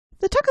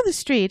The Talk of the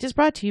Street is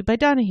brought to you by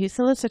Donahue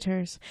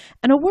Solicitors,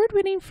 an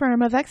award-winning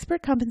firm of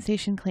expert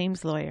compensation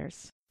claims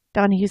lawyers.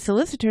 Donahue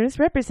Solicitors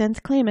represents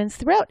claimants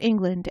throughout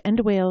England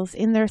and Wales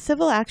in their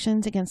civil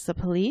actions against the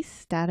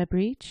police, data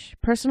breach,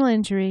 personal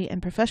injury,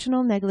 and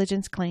professional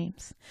negligence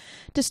claims.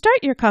 To start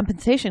your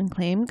compensation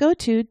claim, go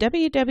to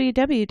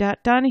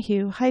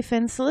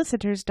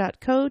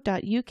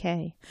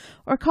www.donahue-solicitors.co.uk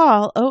or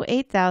call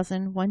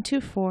 08000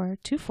 124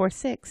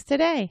 246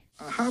 today.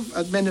 I have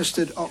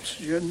administered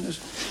oxygen as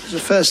a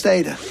first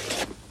aider.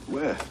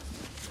 Where?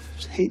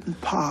 It's Heaton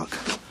Park.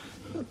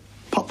 A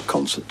pop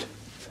concert.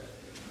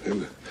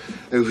 Who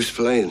was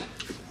playing?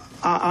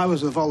 I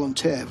was a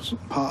volunteer,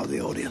 wasn't part of the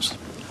audience.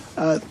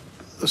 The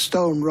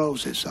Stone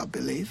Roses, I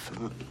believe.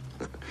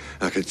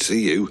 I could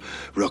see you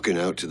rocking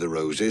out to the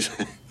Roses.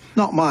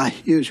 Not my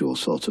usual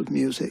sort of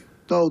music,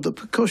 though the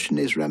percussion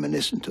is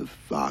reminiscent of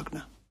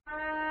Wagner.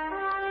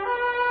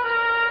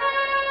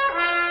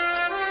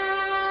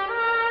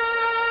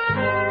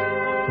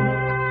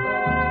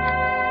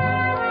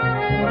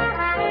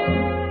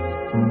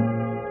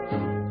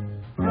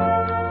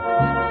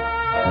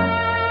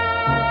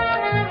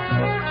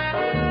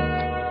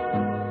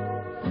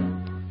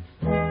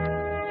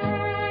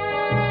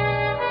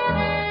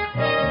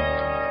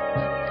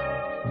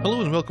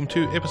 Welcome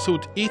to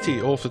episode 80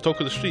 of The Talk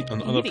of the Street,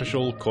 an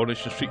unofficial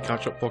Coronation Street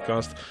catch-up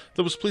podcast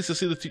that was pleased to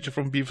see the teacher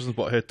from Beavis and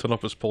Butthead turn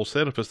up as Paul's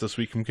therapist this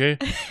week, okay?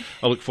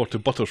 I look forward to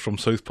Butters from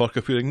South Park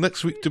appearing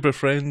next week to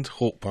befriend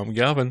Hope. I'm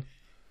Gavin.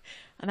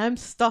 And I'm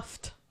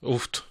stuffed.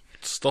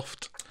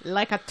 Stuffed.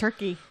 Like a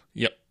turkey.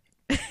 Yep.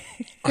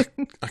 I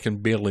can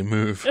barely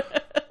move.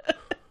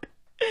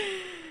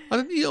 I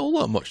didn't eat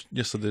all that much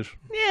yesterday.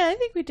 Yeah, I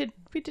think we did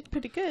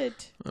pretty good.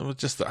 It was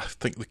just, I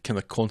think, the kind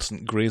of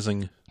constant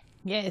grazing.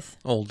 Yes.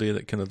 All day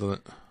that kind of done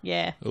it.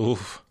 Yeah.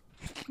 Oof.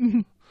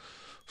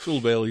 Full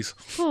bellies.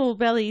 Full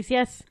bellies,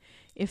 yes.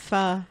 If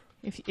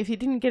you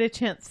didn't get a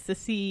chance to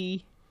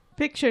see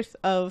pictures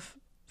of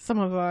some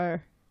of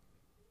our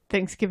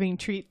Thanksgiving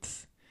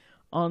treats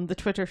on the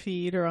Twitter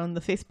feed or on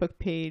the Facebook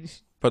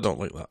page, But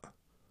don't like that.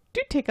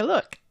 Do take a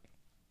look.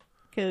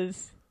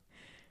 Because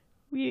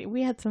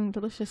we had some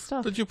delicious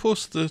stuff. Did you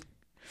post the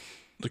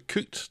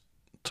cooked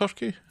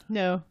turkey?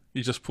 No.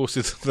 You just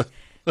posted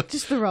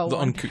just the raw the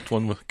one. uncooked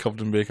one with covered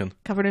in bacon.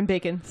 Covered in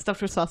bacon,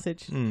 stuffed with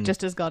sausage,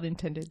 just as God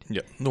intended.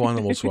 Yeah, no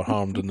animals were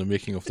harmed in the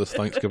making of this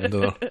Thanksgiving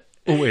dinner.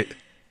 Oh wait,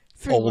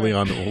 all the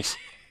animals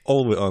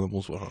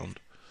were harmed.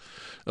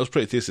 It was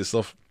pretty tasty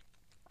stuff.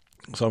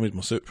 So I made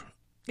my soup.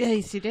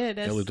 Yes, you did.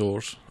 Early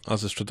doors,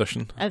 as is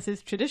tradition. As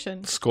is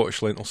tradition.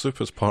 Scottish lentil soup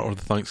as part of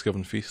the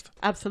Thanksgiving feast.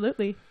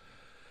 Absolutely. It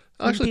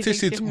actually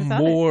tasted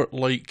more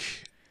like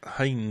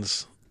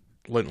Heinz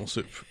lentil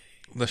soup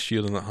this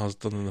year than it has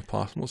done in the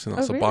past. I'm not saying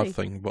that's a bad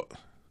thing, but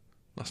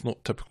that's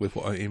not typically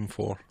what I aim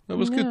for. It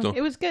was good though.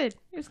 It was good.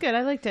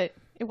 I liked it.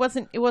 It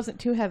wasn't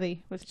too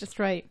heavy. It was just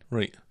right.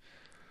 Right.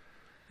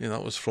 Yeah,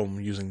 that was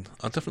from using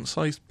a different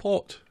sized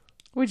pot.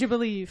 Would you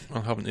believe?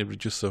 And having to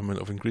reduce the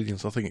amount of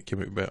ingredients. I think it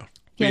came out better.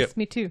 Yes, yeah,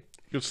 me too.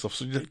 Good stuff.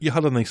 So you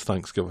had a nice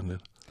Thanksgiving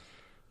then.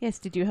 Yes,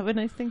 did you have a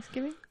nice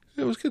Thanksgiving?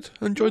 It was good.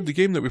 I enjoyed the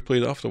game that we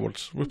played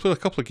afterwards. We played a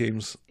couple of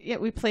games. Yeah,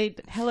 we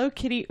played Hello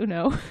Kitty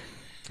Uno.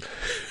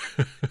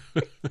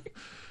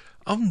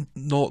 I'm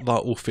not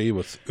that au fait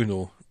with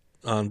Uno,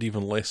 and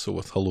even less so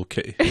with Hello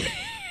Kitty,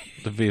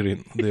 the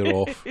variant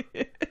thereof.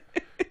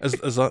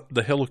 Is that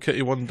the Hello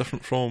Kitty one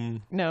different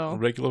from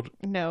regular?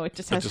 No, it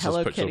just has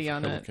Hello Kitty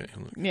on it. Kitty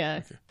on it.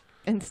 Yeah. Okay.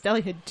 And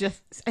Stelly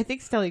I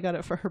think Stelly got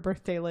it for her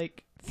birthday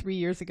like 3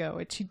 years ago,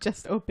 and she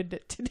just opened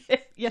it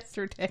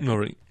yesterday. No,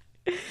 right.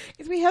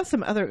 Because we have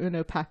some other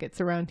Uno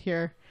packets around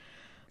here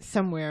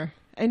somewhere.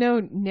 I know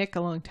Nick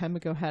a long time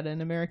ago had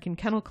an American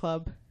Kennel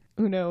Club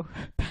Uno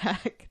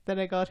pack that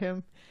I got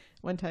him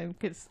one time,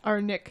 because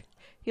our Nick,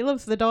 he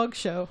loves the dog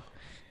show.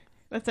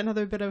 That's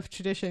another bit of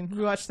tradition.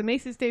 We watch the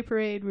Macy's Day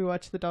Parade, we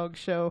watch the dog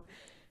show.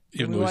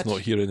 Even though he's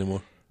not here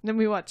anymore. Then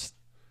we watch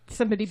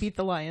Somebody Beat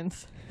the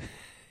Lions.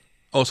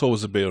 Oh, it's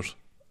always the Bears.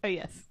 Oh,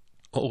 yes.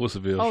 Always the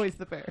Bears. Always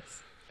the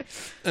Bears.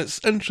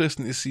 It's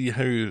interesting to see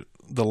how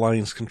the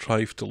Lions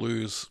contrive to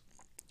lose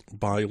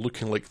by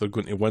looking like they're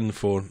going to win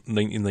for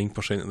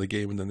 99% of the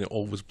game, and then they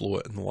always blow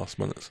it in the last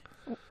minutes.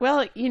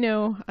 Well, you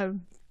know, I've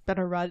been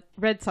a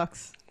Red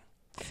Sox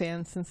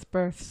fan since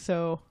birth,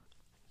 so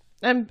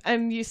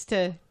I'm used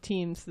to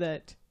teams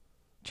that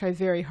try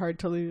very hard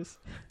to lose.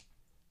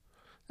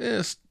 Yeah,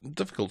 it's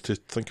difficult to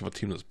think of a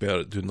team that's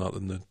better at doing that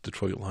than the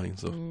Detroit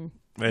Lions, though.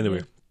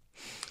 Anyway,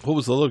 what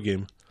was the other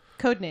game?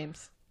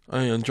 Codenames.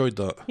 I enjoyed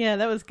that. Yeah,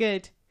 that was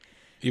good.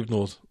 Even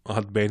though I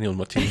had Benny on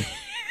my team.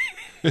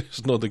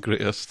 It's not the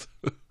greatest.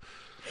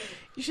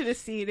 You should have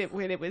seen it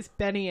when it was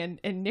Benny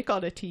and Nick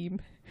on a team.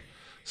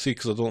 See,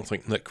 because I don't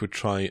think Nick would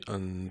try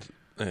and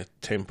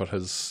temper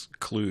his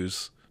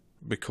clues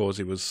because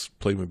he was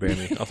playing with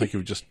Benny. I think he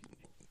would just...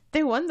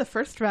 They won the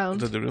first round.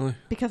 Did they really?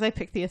 Because I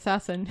picked the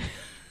assassin.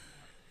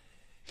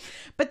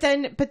 But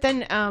then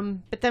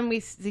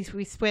we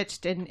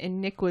switched, and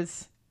Nick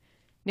was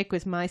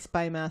my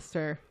spy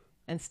master,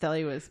 and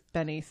Stelly was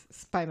Benny's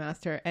spy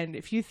master. And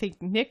if you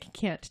think Nick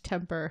can't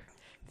temper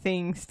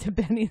things to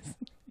Benny,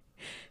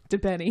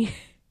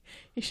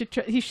 you should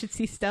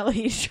see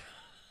Stelly.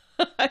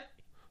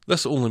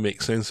 This only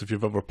makes sense if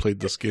you've ever played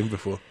this game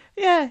before.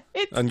 Yeah,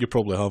 and you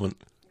probably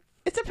haven't.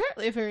 It's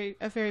apparently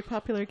a very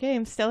popular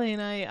game. Stelly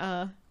and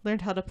I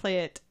learned how to play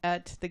it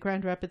at the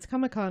Grand Rapids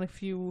Comic-Con a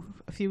few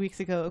weeks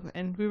ago,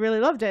 and we really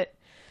loved it.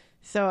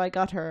 So I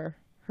got her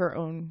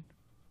own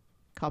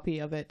copy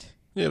of it.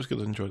 Yeah, it was good.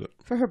 I enjoyed it.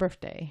 For her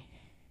birthday.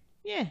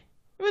 Yeah,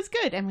 it was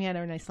good, and we had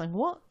our nice long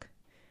walk.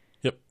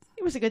 Yep.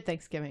 It was a good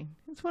Thanksgiving.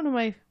 It's one of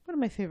my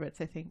favorites,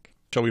 I think.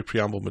 Shall we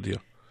preamble, my dear?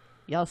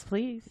 Yes,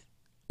 please.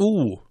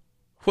 Ooh,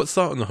 what's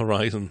that on the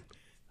horizon?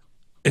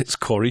 It's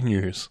Corrie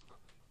news.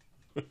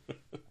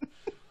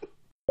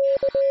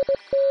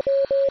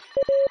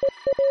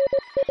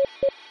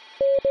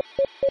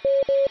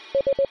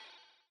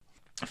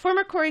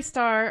 Former Corrie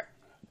star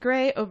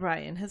Gray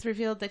O'Brien has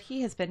revealed that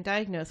he has been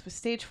diagnosed with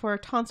stage 4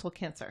 tonsil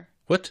cancer.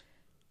 What?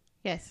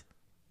 Yes.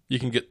 You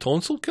can get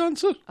tonsil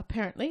cancer?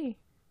 Apparently.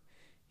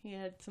 He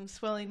had some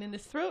swelling in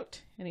his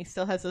throat, and he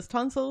still has those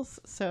tonsils,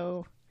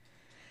 so...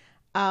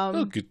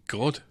 oh, good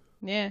God.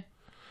 Yeah.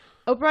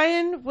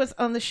 O'Brien was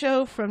on the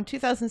show from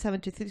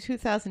 2007 to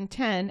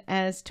 2010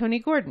 as Tony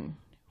Gordon.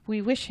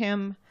 We wish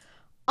him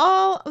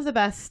all of the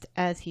best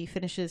as he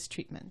finishes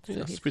treatment.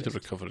 Yeah, speed of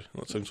recovery.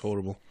 That sounds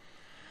horrible.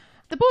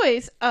 The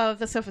boys of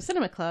the Sofa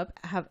Cinema Club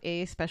have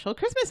a special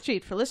Christmas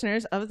treat for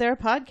listeners of their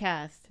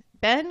podcast.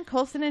 Ben,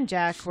 Colson, and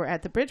Jack were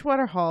at the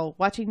Bridgewater Hall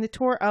watching the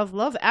tour of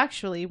Love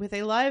Actually with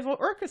a live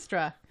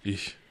orchestra.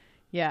 Eesh.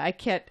 Yeah, I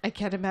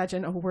can't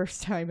imagine a worse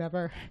time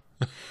ever.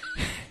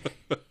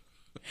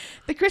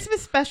 The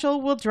Christmas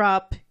special will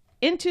drop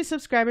into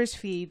subscribers'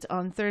 feeds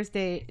on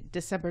Thursday,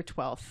 December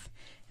 12th,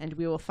 and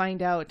we will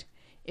find out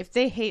if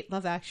they hate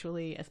Love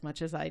Actually as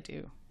much as I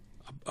do.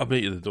 I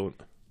bet you they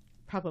don't.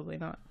 Probably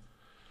not.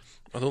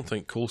 I don't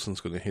think Colson's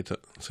going to hate it,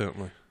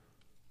 certainly.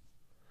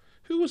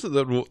 Who was it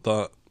that wrote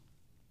that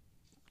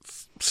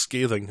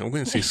scathing, I'm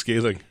going to say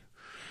scathing,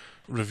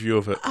 review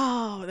of it?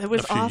 Oh, that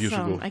was a few years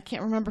awesome. ago? I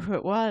can't remember who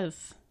it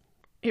was.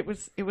 It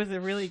was a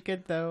really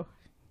good, though.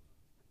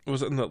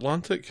 Was it in the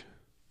Atlantic?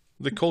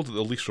 They called it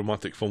the least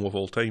romantic film of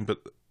all time, but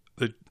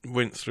they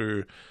went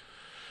through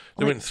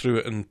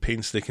it in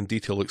painstaking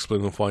detail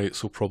explaining why it's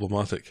so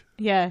problematic.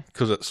 Yeah.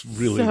 Because it's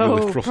really, so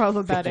really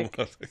problematic.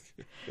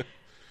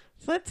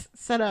 So let's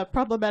set a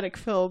problematic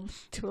film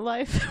to a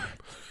live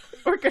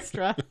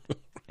orchestra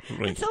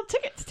Right. and sell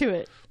tickets to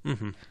it.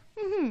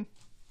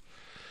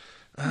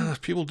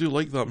 People do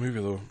like that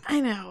movie, though. I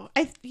know.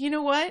 You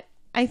know what?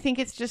 I think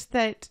it's just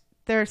that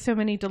there are so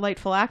many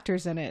delightful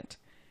actors in it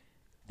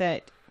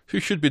that Who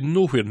should be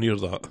nowhere near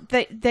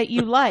that.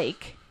 you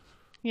like,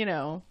 you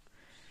know,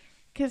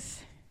 because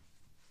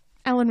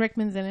Alan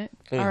Rickman's in it.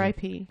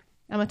 R.I.P.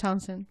 Emma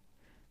Thompson,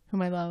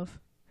 whom I love.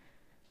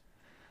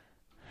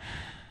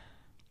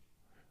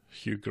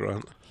 Hugh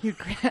Grant. Hugh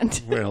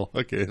Grant. Well,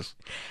 I guess.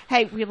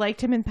 Hey, we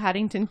liked him in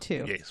Paddington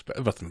 2. Yes, but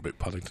everything about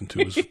Paddington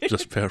 2 was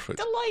just perfect.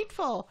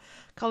 Delightful.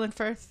 Colin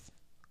Firth,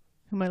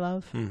 whom I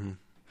love. Mm-hmm.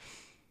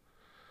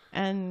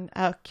 And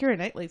Keira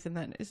Knightley's in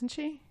that, isn't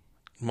she?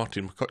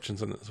 Martin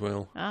McCutcheon's in it as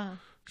well. Ah.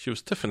 She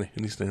was Tiffany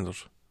in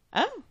EastEnders.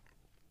 Oh.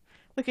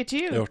 Look at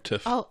you. Or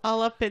Tiff. All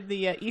up in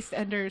the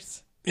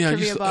EastEnders Yeah,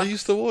 trivia box. I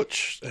used to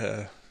watch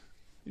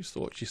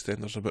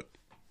EastEnders a bit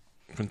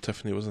when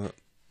Tiffany was in it.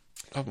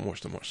 I haven't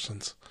watched it much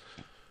since.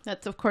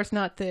 That's, of course,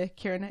 not the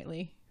Keira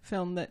Knightley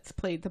film that's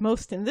played the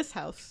most in this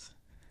house.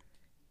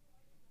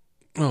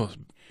 Oh, it's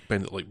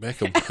Bend It Like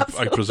Beckham,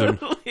 I presume.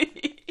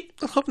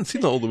 I haven't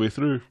seen that all the way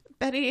through.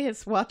 Betty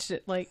has watched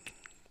it like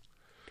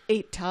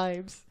 8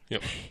 times.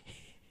 Yep.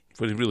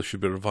 But he really should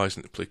be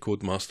revising to play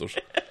Codemasters.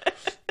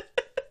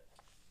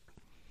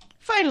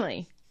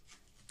 Finally,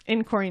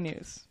 in Corrie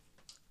news.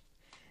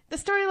 The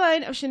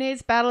storyline of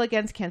Sinead's battle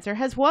against cancer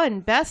has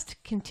won Best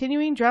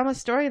Continuing Drama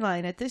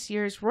Storyline at this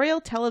year's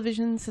Royal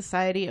Television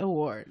Society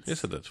Awards.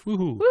 Yes, it did.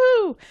 Woohoo.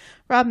 Woo!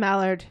 Rob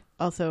Mallard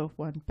also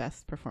won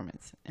Best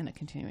Performance in a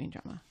Continuing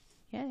Drama.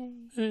 Yay.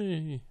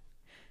 Hey.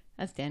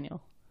 That's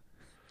Daniel,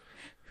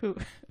 who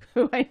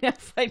I now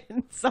find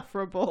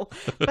insufferable.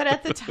 But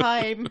at the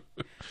time,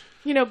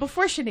 you know,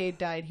 before Sinead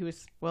died, he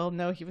was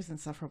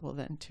insufferable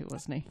then too,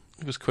 wasn't he?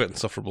 He was quite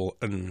insufferable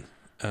in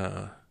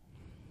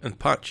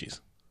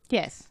Patches.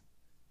 Yes.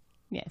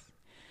 Yes.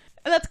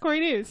 And that's Corrie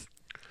News.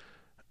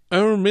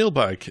 Our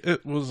mailbag.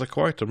 It was a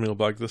quieter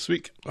mailbag this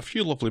week. A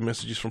few lovely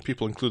messages from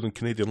people, including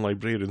Canadian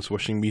librarians,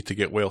 wishing me to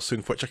get well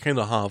soon, which I kind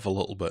of have a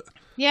little bit.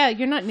 Yeah,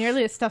 you're not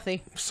nearly as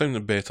stuffy.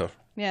 Sounding better.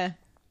 Yeah.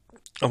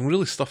 I'm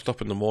really stuffed up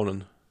in the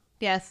morning.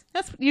 Yes.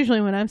 That's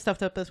usually when I'm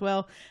stuffed up as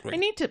well. Right. I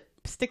need to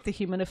stick the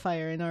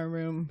humidifier in our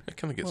room. It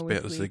kind of gets while we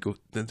better as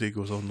the day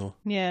goes on, though.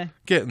 Yeah.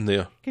 Getting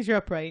there. Because you're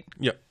upright.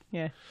 Yep.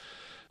 Yeah.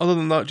 Other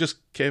than that,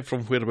 just Kev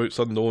from Whereabouts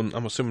Unknown.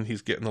 I'm assuming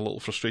he's getting a little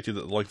frustrated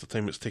at the length of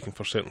time it's taking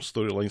for certain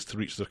storylines to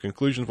reach their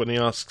conclusion when he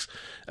asks,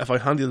 if I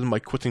handed in my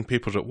quitting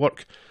papers at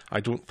work, I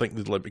don't think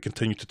they'd let me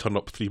continue to turn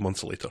up 3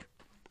 months later.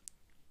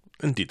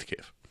 Indeed,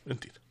 Kev.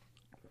 Indeed.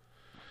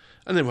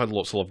 And then we had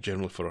lots of love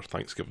generally for our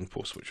Thanksgiving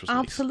post, which was nice.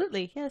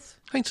 Absolutely, yes.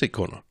 Hindsight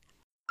Corner.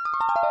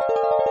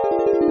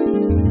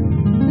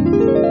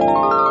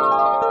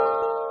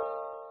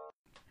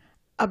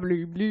 A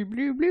blue, blue,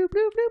 blue, blue, blue,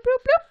 blue, blue,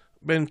 blue.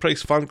 Ben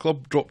Price Fan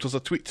Club dropped us a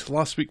tweet.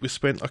 Last week we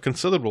spent a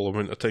considerable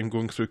amount of time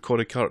going through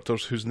Corrie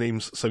characters whose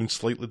names sound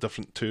slightly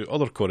different to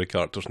other Corrie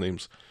characters'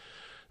 names.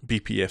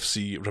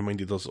 BPFC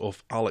reminded us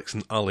of Alex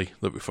and Ali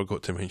that we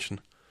forgot to mention.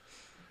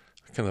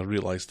 I kind of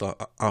realised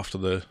that after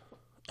the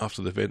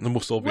event, the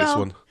most obvious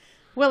one.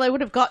 Well, I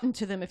would have gotten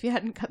to them if you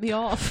hadn't cut me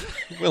off.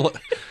 Well,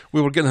 we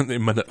were getting into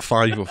minute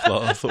 5 of that.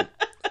 I thought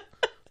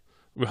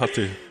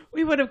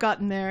we would have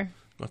gotten there.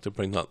 We had to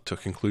bring that to a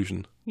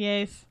conclusion.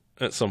 Yes.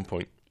 At some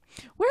point.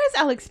 Where has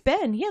Alex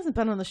been? He hasn't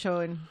been on the show.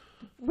 And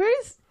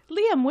where's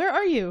Liam? Where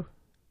are you?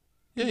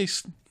 Yeah,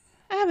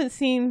 I haven't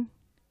seen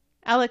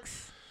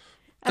Alex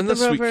at the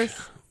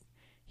Rovers.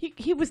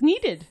 He was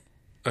needed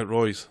at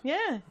Roy's.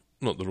 Yeah.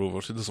 Not the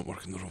Rovers. He doesn't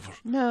work in the Rovers.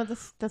 No,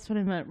 that's what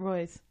I meant.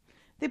 Roy's.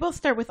 They both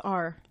start with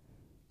R.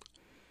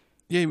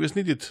 Yeah, he was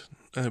needed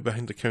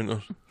behind the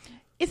counter.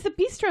 Is the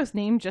bistro's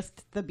name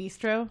just the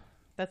bistro?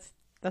 That's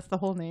the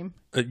whole name.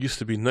 It used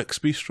to be Nick's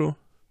Bistro.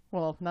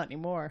 Well, not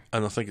anymore.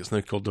 And I think it's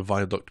now called the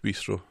Viaduct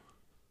Bistro.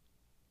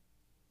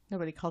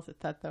 Nobody calls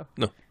it that, though.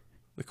 No,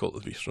 they call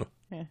it the Bistro.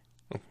 Yeah.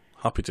 I'm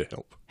happy to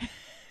help.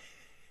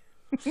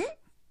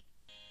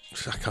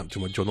 I can't do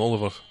my John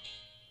Oliver.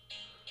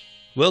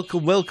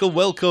 Welcome, welcome,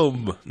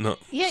 welcome. No,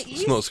 yeah,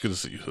 it's not as good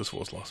as it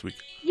was last week.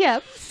 Yeah,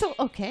 so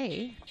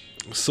okay.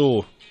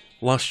 So,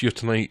 last year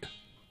tonight,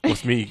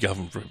 with me,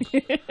 Gavin Broom.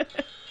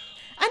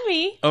 And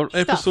me. Our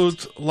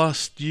episode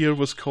last year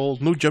was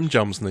called No Jim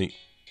Jams Night.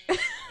 Do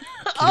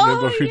you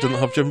remember who didn't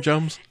have Jim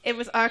Jams? It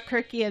was our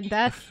Kirky and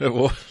Beth. It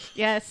was.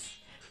 Yes.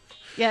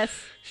 Yes.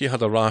 She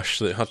had a rash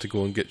that had to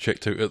go and get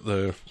checked out at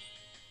the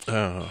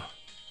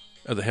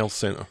health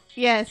centre.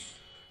 Yes.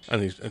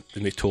 And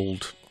they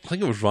told, I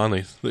think it was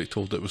Rani that he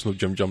told it was No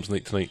Jim Jams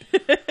Night tonight.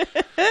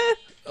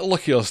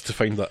 Lucky us to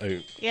find that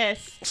out.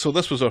 Yes. So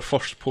this was our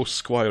first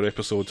post-Squire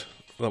episode.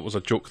 That was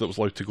a joke that was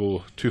allowed to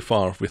go too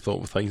far, we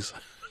thought, with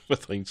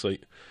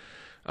hindsight.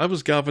 I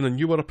was Gavin and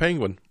you were a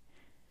penguin.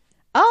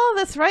 Oh,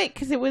 that's right,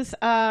 because it was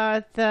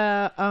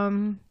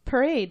the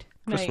parade.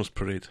 Christmas night.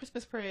 parade.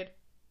 Christmas parade.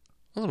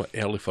 A little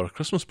bit early for a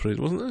Christmas parade,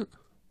 wasn't it?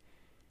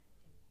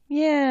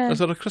 Yeah. Is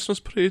there a Christmas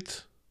parade?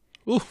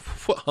 Oh,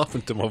 what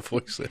happened to my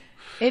voice there?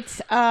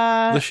 It's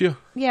this year?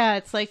 Yeah,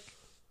 it's like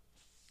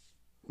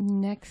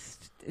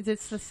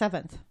it's the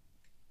 7th.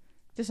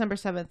 December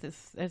 7th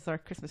is our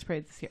Christmas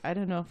parade this year. I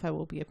don't know if I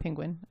will be a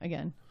penguin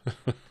again.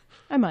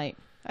 I might.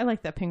 I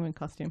like that penguin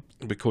costume.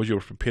 Because you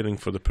were preparing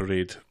for the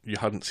parade, you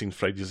hadn't seen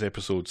Friday's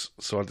episodes,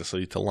 so I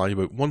decided to lie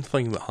about one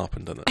thing that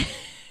happened in it.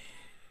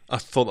 I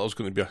thought that was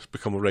going to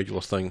become a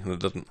regular thing, and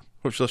it didn't.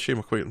 Which is a shame.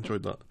 I quite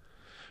enjoyed that.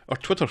 Our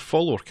Twitter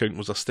follower count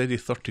was a steady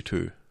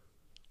 32.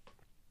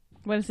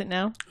 What is it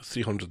now?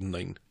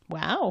 309.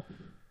 Wow.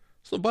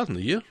 It's not bad in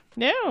a year.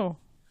 No.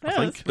 I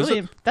think. Really,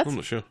 is it? I'm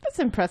not sure. That's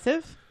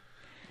impressive.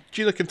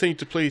 Gina continued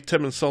to play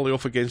Tim and Sally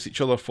off against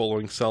each other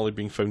following Sally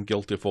being found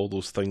guilty of all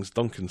those things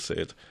Duncan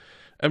said.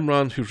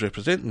 Imran, who's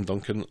representing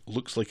Duncan,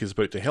 looks like he's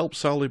about to help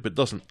Sally but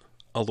doesn't,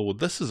 although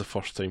this is the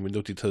first time we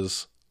noted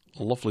his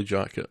lovely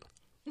jacket.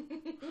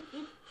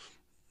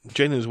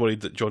 Jenny is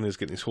worried that Johnny is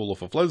getting his whole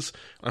off of Liz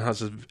and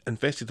has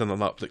invested in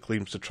an app that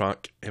claims to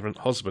track errant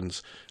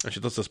husbands, and she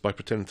does this by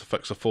pretending to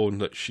fix a phone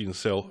that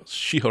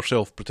she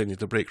herself pretended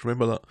to break.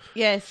 Remember that?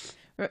 Yes.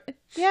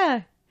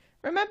 Yeah.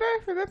 Remember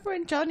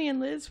when Johnny and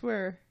Liz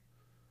were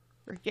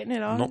getting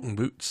it on? Knocking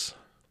boots.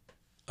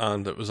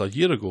 And it was a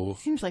year ago.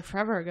 Seems like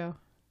forever ago.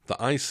 That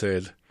I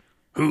said,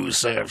 "Who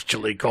serves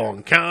chili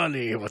con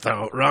carne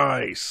without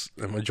rice?"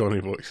 in my Johnny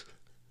voice.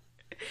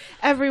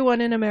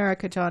 Everyone in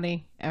America,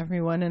 Johnny.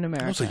 Everyone in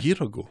America. That was a year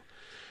ago.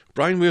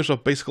 Brian wears a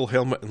bicycle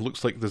helmet and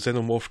looks like the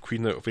xenomorph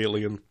queen out of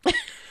Alien.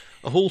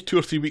 A whole 2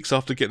 or 3 weeks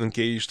after getting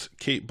engaged,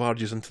 Kate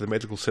barges into the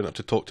medical centre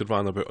to talk to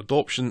Ran about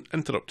adoption,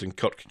 interrupting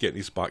Kirk getting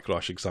his back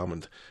rash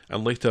examined.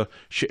 And later,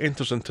 she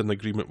enters into an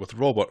agreement with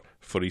Robert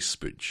for his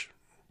spooge.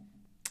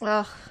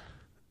 Ugh.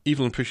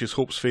 Evelyn pushes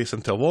Hope's face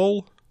into a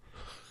wall.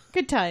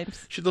 Good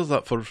times. She does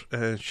that for...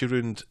 she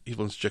ruined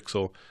Evelyn's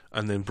jigsaw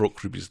and then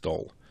broke Ruby's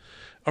doll.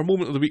 Our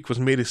moment of the week was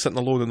Mary sitting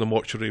alone in the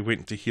mortuary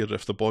waiting to hear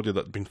if the body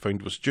that had been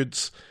found was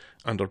Jude's.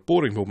 And our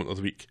boring moment of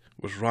the week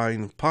was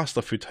Ryan passed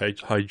a food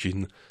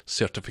hygiene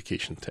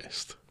certification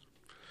test.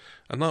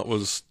 And that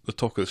was the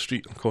talk of the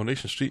street on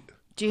Coronation Street.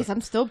 Jeez,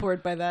 I'm still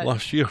bored by that.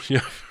 Last year,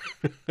 yeah.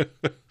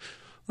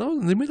 No,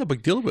 they made a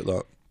big deal about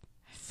that.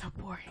 So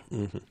boring.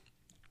 Mm-hmm.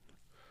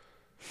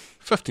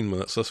 15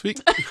 minutes this week.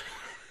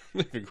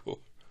 There you go.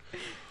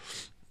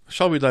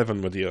 Shall we dive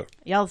in, my dear?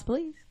 Yes,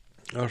 please.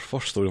 Our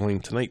first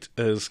storyline tonight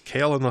is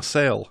Kel in a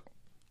cell.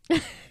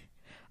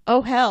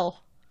 Oh,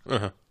 hell.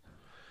 Uh-huh.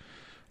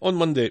 On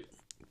Monday,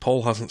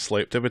 Paul hasn't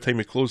slept. Every time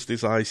he closed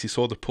his eyes, he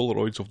saw the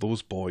Polaroids of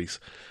those boys.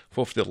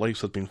 Both of their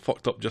lives had been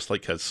fucked up just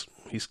like his.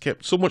 He's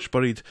kept so much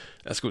buried,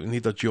 it's going to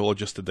need a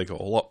geologist to dig it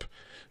all up.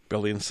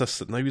 Billy insists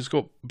that now he's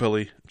got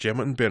Billy,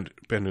 Gemma and Ben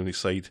on his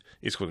side,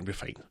 he's going to be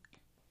fine.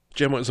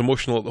 Gemma is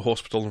emotional at the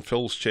hospital and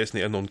fills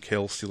Chesney in on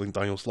Kel stealing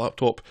Daniel's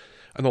laptop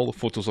and all the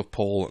photos of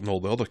Paul and all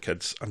the other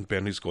kids, and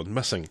Bernie's gone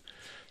missing.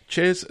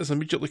 Ches is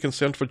immediately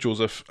concerned for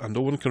Joseph, and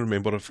no one can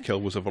remember if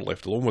Kel was ever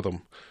left alone with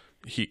him.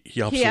 He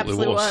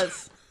absolutely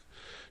was.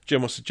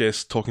 Gemma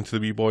suggests talking to the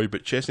wee boy,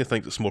 but Chesney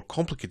thinks it's more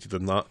complicated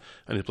than that,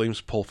 and he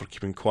blames Paul for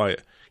keeping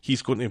quiet.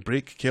 He's going to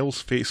break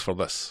Kel's face for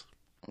this.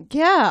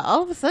 Yeah,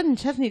 all of a sudden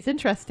Chesney's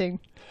interesting.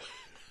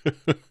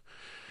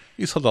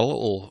 He's had a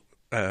little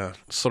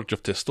surge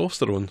of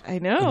testosterone. I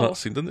know. In that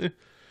scene, didn't he?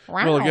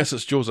 Wow. Well, I guess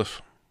it's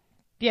Joseph.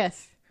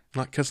 Yes.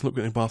 That kid's not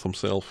going to bath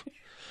himself.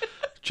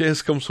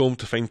 Ches comes home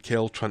to find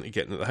Kel trying to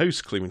get into the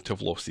house, claiming to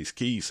have lost his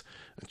keys.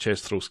 And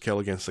Ches throws Kel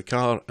against the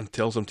car and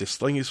tells him to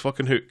sling his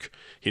fucking hook.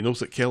 He knows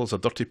that Kel is a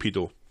dirty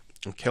pedo.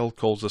 And Kel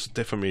calls this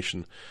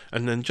defamation.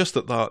 And then just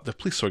at that, the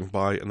police swing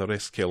by and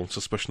arrest Kel on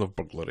suspicion of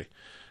burglary.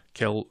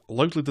 Kel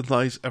loudly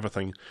denies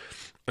everything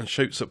and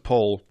shouts at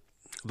Paul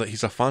that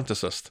he's a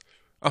fantasist.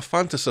 A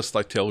fantasist,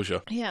 I tells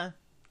you. Yeah.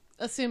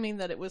 Assuming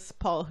that it was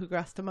Paul who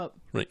grassed him up.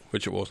 Right,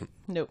 which it wasn't.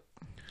 Nope.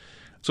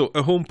 So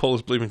at home, Paul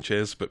is blaming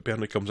Ches, but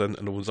Bernie comes in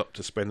and owns up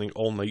to spending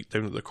all night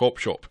down at the cop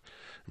shop.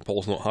 And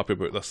Paul's not happy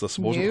about this. This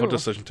wasn't her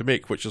decision to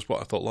make, which is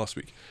what I thought last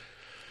week.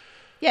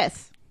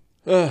 Yes.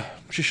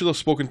 She should have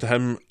spoken to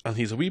him, and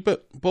he's a wee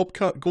bit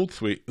Bobcat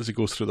Goldthwait as he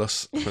goes through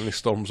this, and then he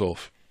storms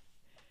off.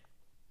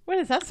 What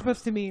is that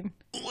supposed to mean?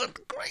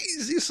 What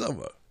crazy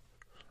summer.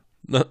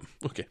 No,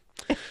 okay.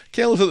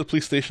 Kel is at the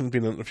police station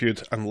being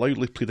interviewed and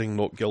loudly pleading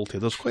not guilty.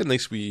 There's quite a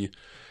nice wee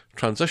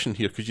transition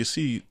here, because you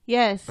see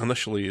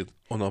initially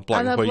on a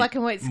black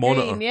and white screen,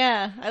 monitor.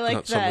 Yeah, I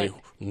like that.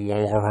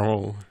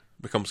 Suddenly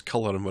becomes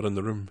colour and we're in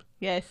the room.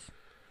 Yes.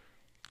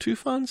 Too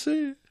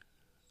fancy?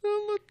 A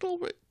little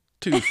bit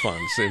too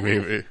fancy,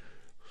 maybe.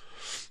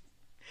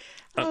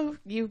 Oh,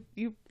 you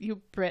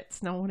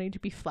Brits not wanting to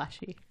be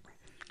flashy.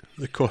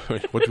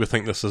 What do we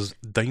think this is?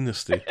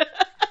 Dynasty?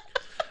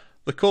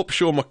 The cops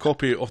show him a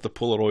copy of the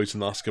Polaroids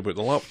and ask about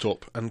the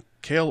laptop, and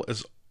Kel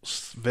is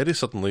very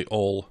suddenly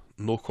all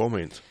no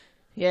comment.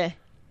 Yeah.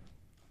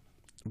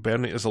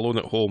 Bernie is alone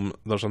at home.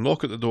 There's a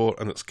knock at the door,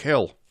 and it's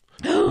Kel.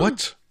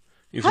 What?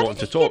 He's How wanting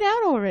did to he talk. get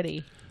out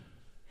already?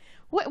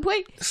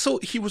 Wait. So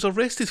he was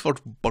arrested for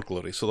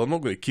burglary, so they're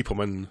not going to keep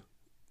him in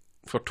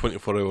for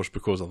 24 hours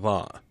because of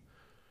that.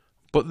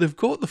 But they've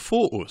got the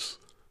photos,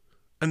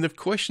 and they've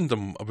questioned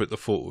him about the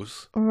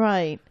photos.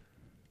 Right.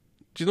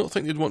 Do you not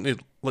think they'd want to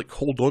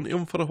hold on to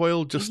him for a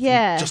while, just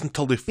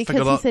until they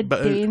figure that bit out?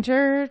 Because he's a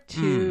danger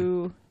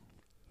to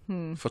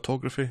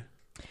photography.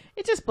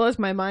 It just blows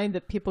my mind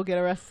that people get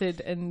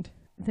arrested and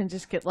then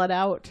just get let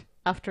out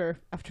after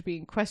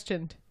being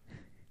questioned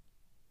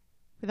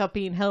without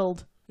being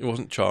held. He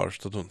wasn't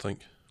charged, I don't think.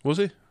 Was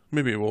he?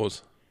 Maybe he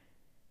was.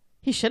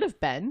 He should have He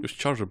been. was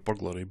charged with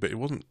burglary, but he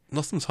wasn't.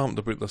 Nothing's happened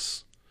about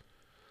this.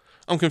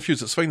 I'm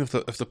confused. It's fine if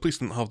the police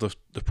didn't have the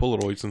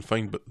Polaroids, and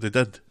fine, but they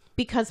did.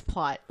 Because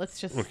plot.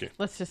 Let's just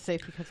say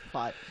because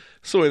plot.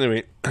 So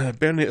anyway,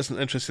 Bernie isn't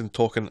interested in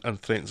talking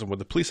and threatens him with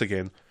the police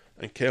again,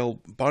 and Kel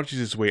barges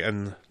his way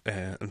in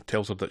and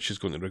tells her that she's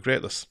going to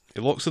regret this.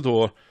 He locks the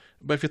door,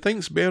 but if he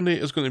thinks Bernie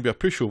is going to be a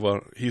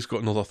pushover, he's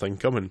got another thing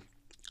coming.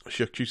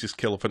 She accuses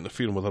Kel of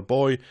interfering with her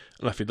boy,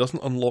 and if he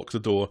doesn't unlock the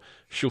door,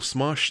 she'll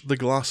smash the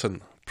glass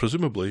in,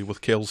 presumably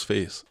with Kel's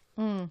face.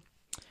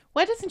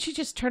 Why doesn't she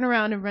just turn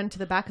around and run to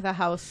the back of the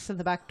house and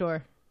the back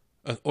door?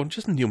 Or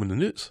just kneel him in the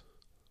newts.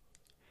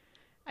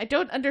 I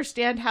don't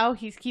understand how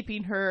he's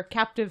keeping her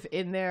captive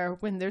in there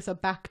when there's a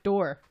back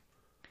door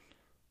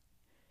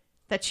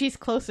that she's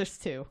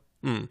closest to.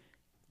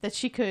 That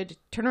she could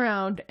turn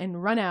around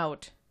and run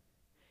out,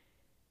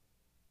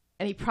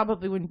 and he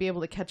probably wouldn't be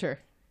able to catch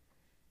her.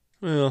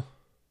 Well,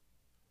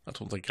 I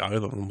don't think either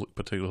of them look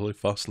particularly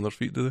fast on their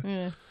feet, do they?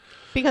 Yeah.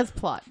 Because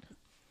plot.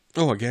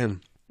 Oh,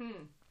 again.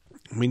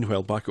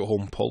 Meanwhile, back at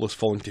home, Paul is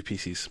falling to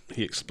pieces.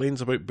 He explains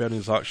about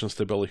Bernie's actions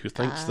to Billy, who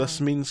thinks this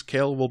means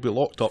Kel will be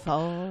locked up.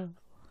 Fall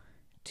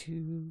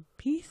to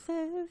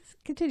pieces.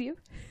 Continue.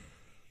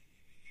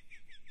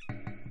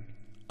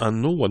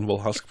 And no one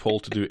will ask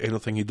Paul to do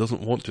anything he doesn't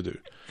want to do.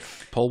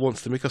 Paul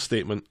wants to make a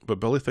statement, but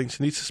Billy thinks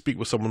he needs to speak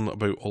with someone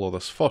about all of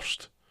this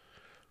first.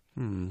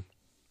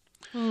 Billy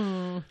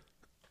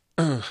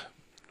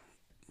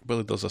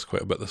does this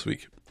quite a bit this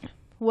week.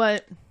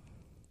 What?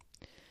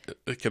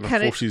 It kind of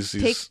forces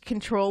take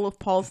control of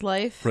Paul's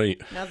life?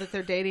 Right. Now that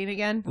they're dating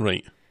again?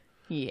 Right.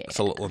 Yeah. It's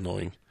a little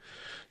annoying.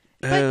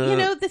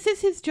 But, this is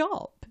his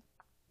job.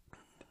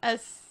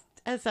 As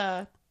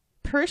a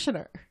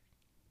parishioner.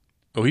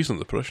 Oh, he's not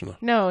the parishioner.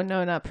 No,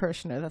 not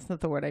parishioner. That's not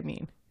the word I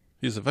mean.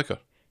 He's a vicar.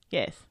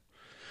 Yes.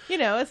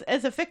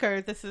 As a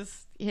vicar, this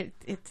is...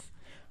 It's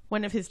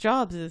one of his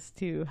jobs is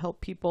to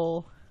help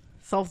people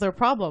solve their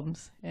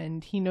problems.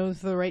 And he knows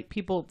the right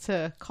people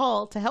to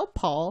call to help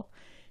Paul.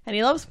 And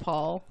he loves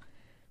Paul.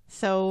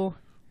 So,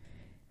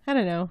 I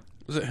don't know.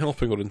 Is it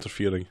helping or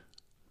interfering?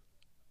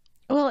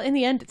 Well, in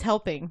the end, it's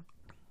helping.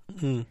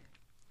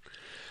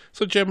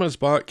 So Gemma is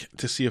back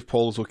to see if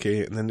Paul is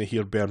okay, and then they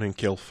hear Bernie and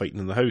Kel fighting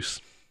in the house.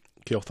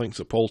 Kel thinks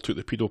that Paul took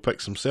the pedo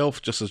pics himself,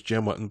 just as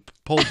Gemma and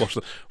Paul burst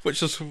in,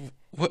 which is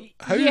What?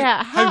 How?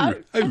 Yeah, How?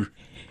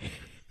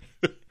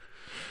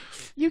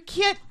 You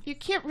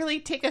can't really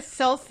take a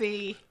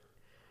selfie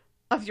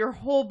of your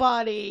whole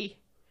body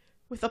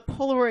with a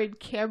Polaroid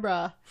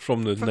camera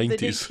From the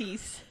 90s. the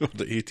 90s. Or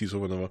the 80s or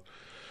whatever.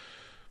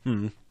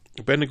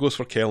 Benny goes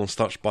for Kel and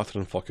starts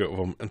battering fuck out of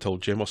him until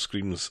Gemma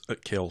screams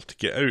at Kel to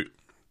get out.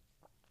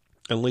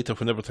 And later,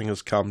 when everything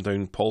has calmed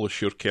down, Paul is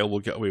sure Kel will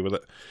get away with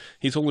it.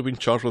 He's only been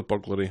charged with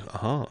burglary.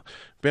 Aha.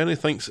 Benny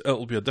thinks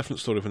it'll be a different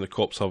story when the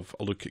cops have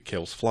a look at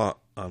Kel's flat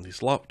and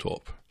his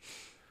laptop.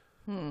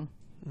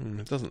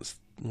 It doesn't.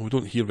 We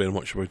don't hear very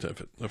much about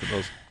it if it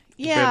does.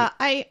 Yeah,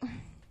 I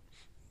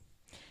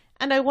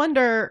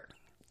wonder,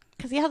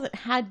 because he hasn't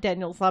had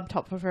Daniel's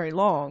laptop for very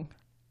long.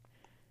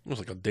 It was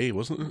like a day,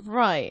 wasn't it?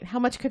 Right. How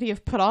much could he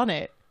have put on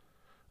it?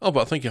 Oh,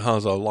 but I think he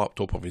has a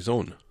laptop of his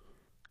own.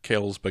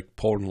 Kel's big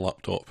porn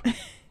laptop.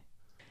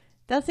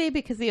 Does he?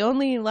 Because the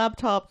only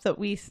laptop that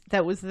was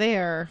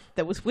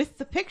with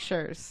the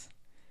pictures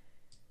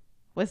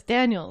was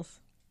Daniel's.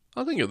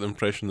 I think I get the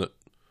impression that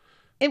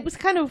It was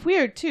kind of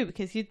weird too,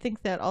 because you'd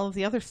think that all of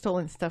the other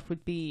stolen stuff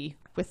would be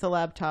with the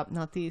laptop,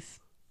 not these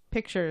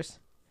pictures.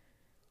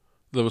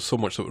 there was so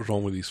much that was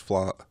wrong with his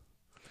flat.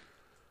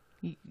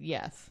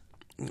 Yes.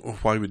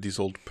 Why would these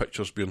old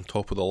pictures be on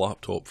top of the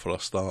laptop for a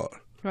start?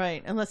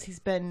 Right, unless he's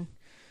been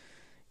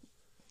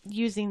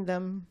using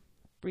them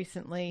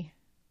recently.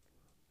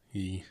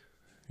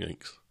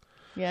 Yikes.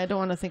 Yeah, I don't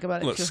want to think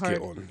about it Let's too hard.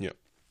 get on, yeah.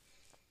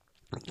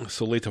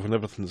 So later, when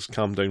everything's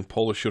calmed down,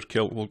 Paul is sure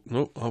Kel will...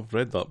 No, I've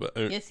read that bit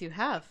out. Yes, you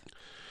have.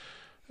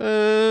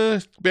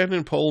 Benny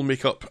and Paul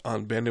make up,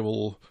 and Benny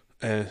will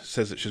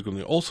says that she's going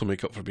to also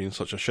make up for being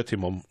such a shitty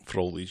mum for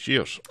all these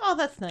years. Oh,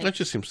 that's nice. It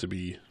just seems to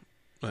be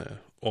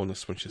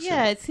honest when she says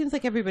Yeah, it seems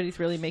like everybody's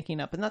really making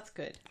up, and that's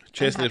good.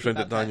 Chesney's round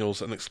at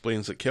Daniels and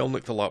explains that Kel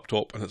nicked the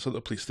laptop and it's at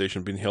the police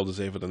station being held as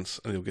evidence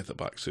and he'll get it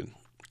back soon.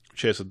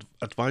 Ches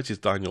advises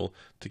Daniel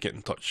to get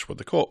in touch with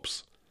the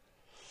cops.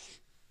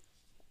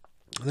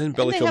 And then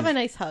Billy And they have a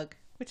nice hug,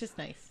 which is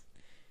nice.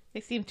 They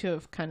seem to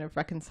have kind of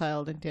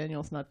reconciled, and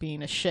Daniel's not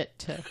being a shit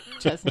to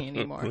Chesney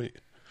anymore. Right.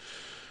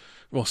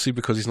 Well, see,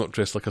 because he's not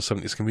dressed like a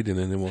 70s comedian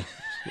anymore.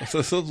 It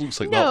looks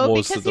like No, that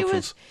was the because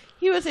difference.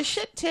 he was a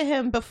shit to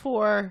him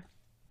before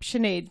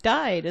Sinead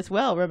died as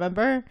well,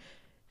 remember?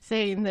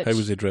 Saying that... How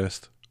was he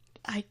dressed?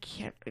 I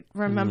can't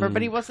remember,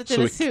 but he wasn't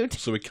in a suit.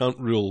 So we can't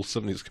rule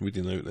 70s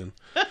comedian out then.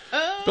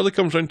 Billy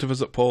comes round to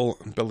visit Paul,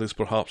 and Billy's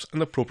perhaps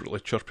inappropriately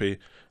chirpy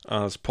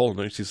as Paul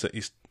announces that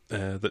he's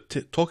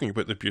talking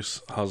about the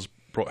abuse has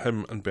brought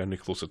him and Bernie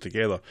closer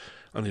together,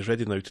 and he's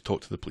ready now to talk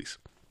to the police.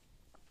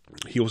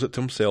 He owes it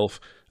to himself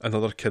and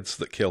other kids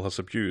that Kel has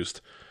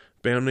abused.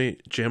 Bernie,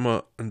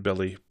 Gemma and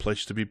Billy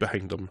pledge to be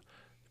behind him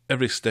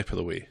every step of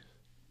the way.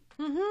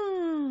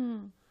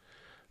 Mm-hmm.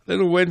 Then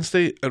on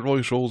Wednesday at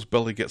Roy's Rolls,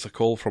 Billy gets a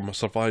call from an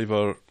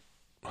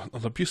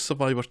abuse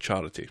survivor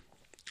charity,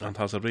 and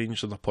has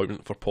arranged an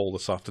appointment for Paul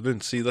this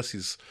afternoon. See, this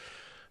is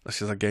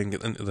again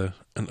getting into the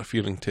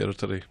interfering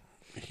territory.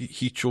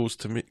 He chose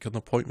to make an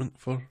appointment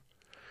for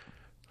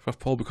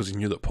Paul because he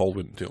knew that Paul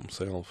wouldn't do it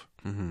himself.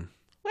 Mm-hmm.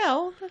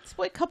 Well, that's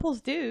what couples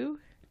do.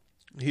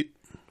 No,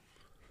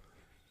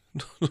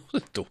 they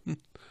don't.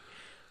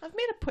 I've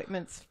made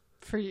appointments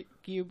for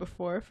you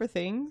before for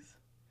things.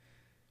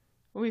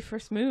 When we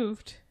first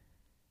moved.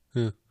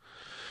 Yeah.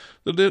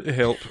 They're there to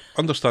help.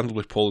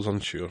 Understandably, Paul is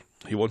unsure.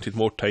 He wanted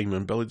more time,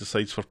 and Billy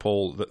decides for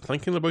Paul that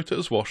thinking about it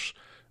is worse,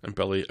 and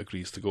Billy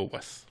agrees to go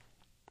with.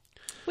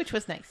 Which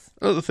was nice.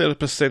 At the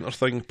therapist centre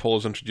thing, Paul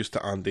is introduced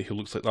to Andy, who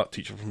looks like that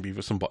teacher from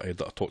Beavis and Butthead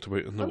that I talked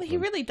about in the Well, he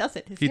really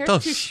doesn't. His He hair's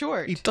does. too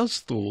short. He does,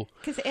 though.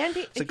 Because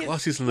Andy... It's like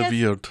glasses and a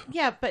beard.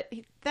 Yeah, but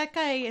that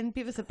guy in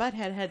Beavis and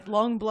Butthead had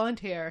long blonde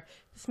hair.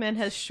 This man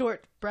has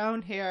short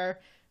brown hair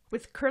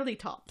with curly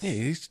tops.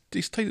 Yeah,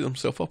 he's tidied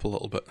himself up a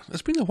little bit.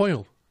 It's been a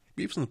while.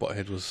 Beavis and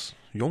Butthead was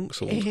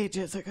yonks old.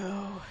 Ages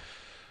ago.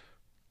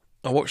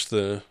 I watched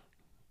the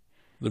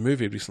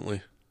movie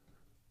recently.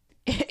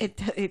 It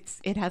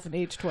hasn't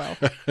aged well.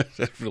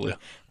 It really,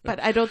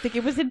 But I don't think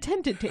it was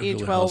intended to age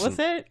really well, hasn't. was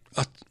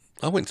it?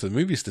 I went to the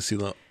movies to see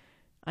that.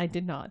 I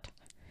did not.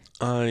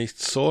 I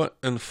saw it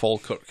in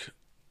Falkirk.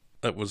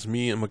 It was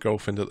me and my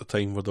girlfriend at the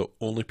time were the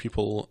only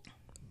people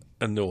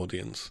in the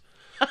audience.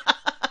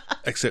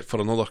 Except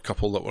for another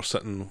couple that were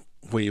sitting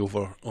way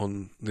over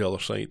on the other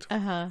side.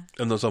 Uh-huh.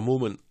 And there's a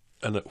moment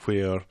in it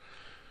where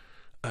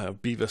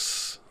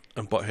Beavis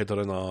and Butthead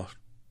are in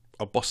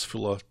a bus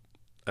full of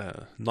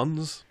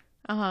nuns.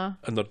 Uh-huh.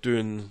 And they're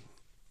doing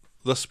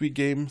this wee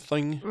game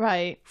thing.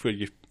 Right. Where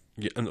you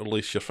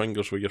interlace your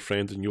fingers with your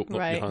friend and you open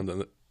up your hand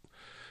and it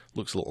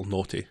looks a little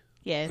naughty.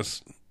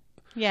 Yes.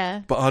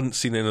 Yeah. But I hadn't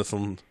seen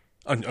anything.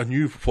 I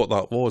knew what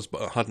that was,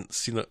 but I hadn't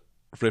seen it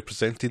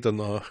represented in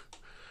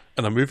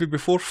a movie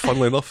before.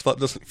 Funnily enough, that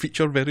doesn't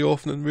feature very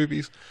often in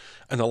movies.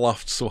 And I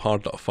laughed so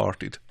hard that I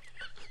farted.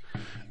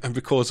 And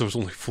because there was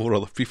only 3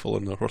 other people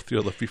in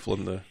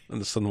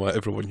the cinema,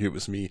 everyone knew it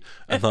was me,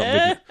 and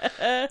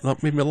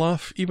that made me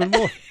laugh even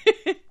more.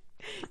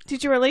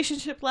 Did your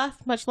relationship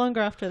last much longer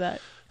after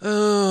that?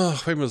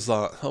 When was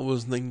that? That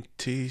was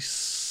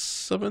 96.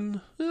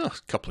 97? Yeah,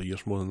 a couple of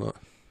years more than that.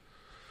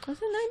 Was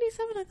it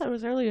 97? I thought it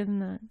was earlier than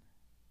that.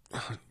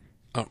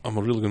 I'm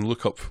really going to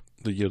look up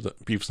the year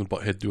that Beavis and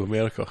Butthead Do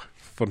America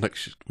for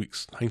next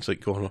week's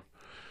Hindsight Corner.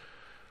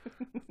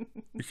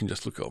 You can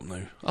just look it up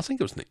now. I think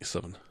it was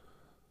 97.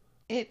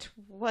 It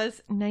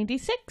was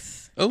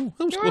 96. Oh,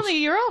 that was You're close. only a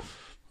year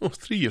off. Oh,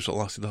 3 years it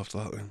lasted after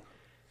that then.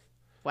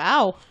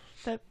 Wow.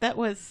 That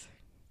was...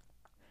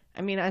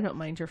 I mean, I don't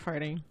mind your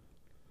farting.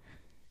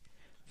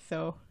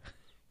 So...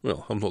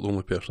 Well, I'm not the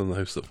only person in the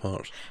house that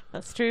farts.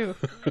 That's true.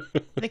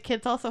 The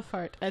kids also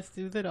fart, as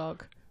do the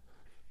dog.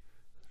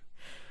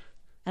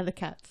 And the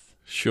cats.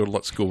 Sure,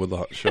 let's go with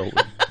that, shall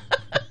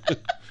we?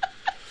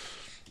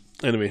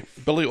 Anyway,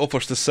 Billy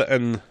offers to sit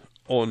in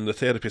on the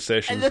therapy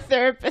session. And the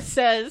therapist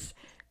says,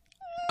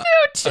 "No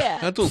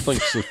chance." I don't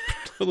think so.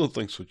 I don't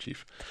think so,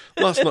 Chief.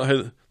 That's not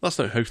how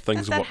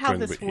things That's not work how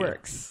round this about here.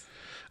 works.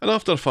 And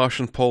after a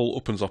fashion, Paul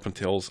opens up and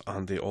tells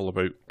Andy all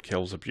about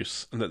Kel's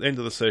abuse. And at the end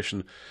of the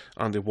session,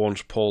 Andy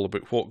warns Paul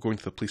about what going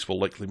to the police will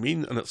likely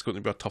mean, and it's going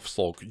to be a tough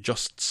slog,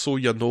 just so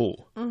you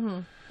know. Mm-hmm.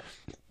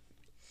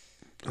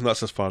 And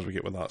that's as far as we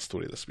get with that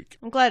story this week.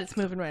 I'm glad it's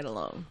moving right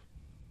along.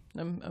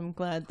 I'm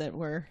glad that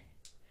we're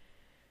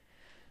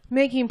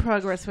making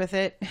progress with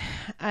it.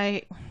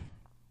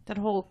 That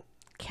whole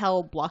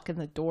Kel blocking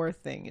the door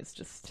thing is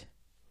just...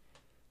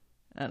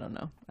 I don't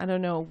know. I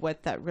don't know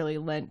what that really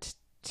lent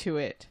to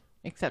it.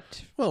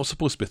 Except... Well, it was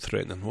supposed to be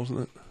threatening, wasn't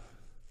it?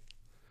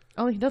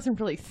 Oh, he doesn't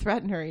really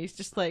threaten her. He's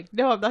just like,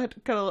 no, I'm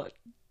not gonna...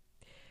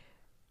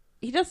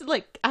 He doesn't,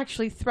 like,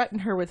 actually threaten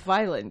her with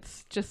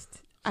violence.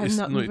 Just, I'm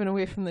not moving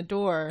away from the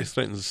door. He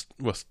threatens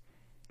with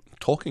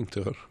talking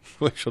to her,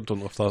 which I don't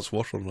know if that's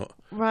worse or not.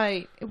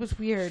 Right. It was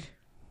weird.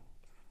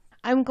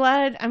 I'm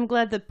glad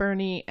that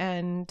Bernie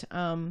and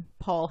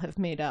Paul have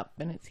made up,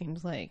 and it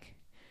seems like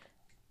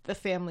the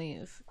family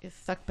is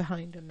stuck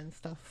behind him and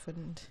stuff,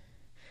 and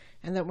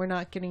that we're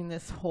not getting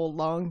this whole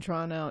long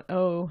drawn out,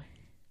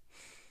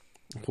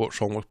 What's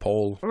wrong with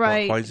Paul?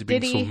 Right. Why is he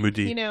being so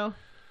moody? You know,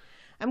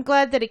 I'm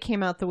glad that it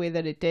came out the way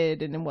that it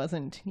did, and it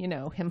wasn't,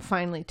 him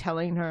finally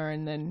telling her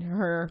and then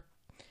her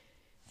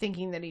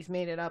thinking that he's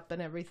made it up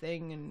and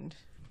everything and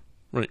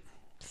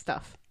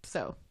stuff.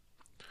 So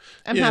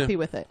I'm happy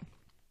with it.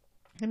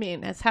 I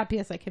mean, as happy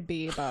as I could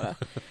be about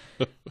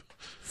a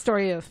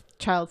story of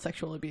child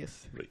sexual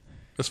abuse. Right.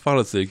 As far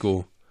as they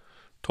go,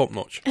 top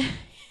notch.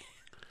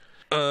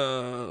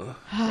 I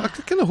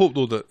kind of hope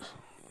though that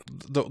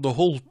the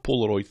whole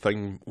Polaroid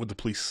thing with the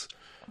police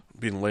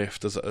being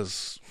left as it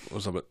is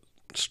was a bit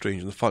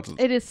strange. And the fact that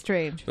it is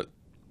strange that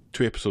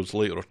 2 episodes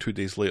later or 2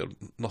 days later,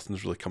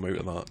 nothing's really come out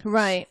of that.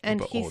 Right,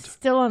 and he's odd.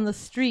 still on the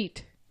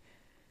street,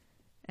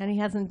 and he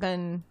hasn't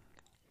been,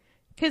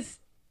 because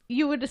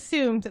you would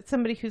assume that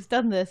somebody who's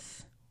done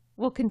this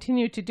will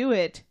continue to do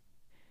it.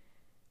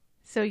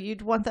 So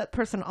you'd want that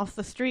person off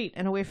the street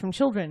and away from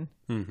children.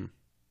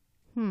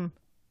 Mm-hmm.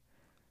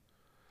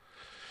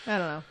 I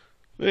don't know.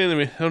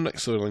 Anyway, our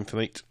next storyline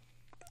tonight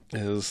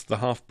is the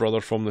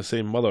half-brother from the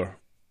same mother.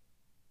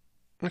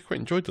 I quite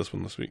enjoyed this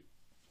one this week.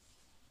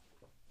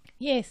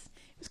 Yes,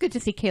 it was good to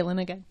see Kaylin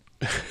again.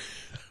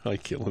 Hi,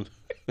 Kaylin.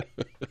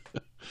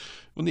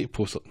 We'll need to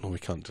post it. No, we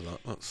can't do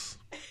that.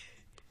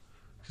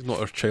 She's not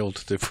our child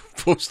to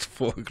post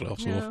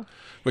photographs of.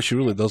 But she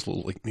really does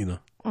look like Nina.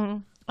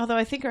 Mm. Although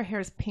I think her hair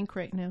is pink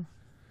right now.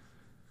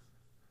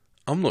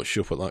 I'm not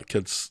sure what that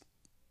kid's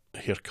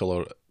hair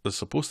colour is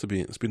supposed to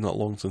be. It's been that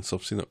long since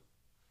I've seen it.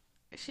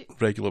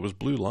 Regular. It was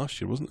blue last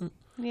year, wasn't it?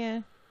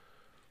 Yeah.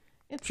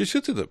 She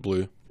suited it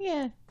blue.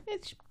 Yeah.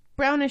 It's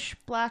brownish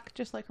black,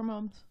 just like her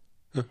mom's.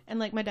 Huh. And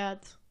like my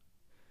dad's.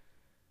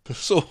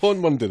 So on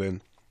Monday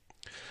then,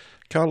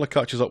 Carla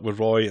catches up with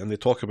Roy and they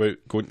talk about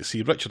going to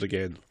see Richard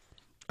again.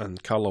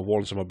 And Carla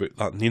warns him about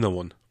that Nina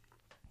one.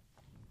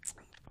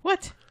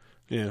 What?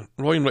 Yeah,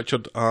 Roy and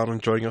Richard are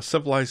enjoying a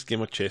civilised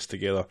game of chess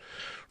together.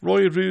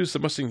 Roy rues the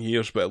missing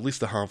years, but at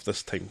least they have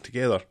this time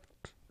together.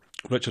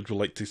 Richard would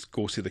like to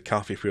go see the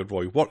cafe where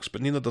Roy works,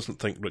 but Nina doesn't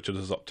think Richard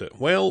is up to it.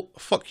 Well,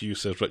 fuck you,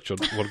 says Richard,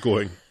 we're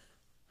going.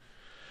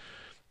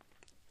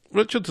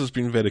 Richard has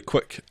been very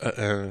quick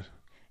at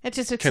it's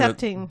just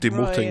accepting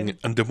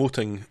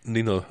demoting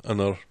Nina and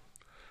her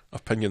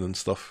opinion and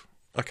stuff.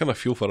 I kind of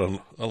feel for her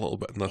a little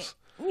bit in this.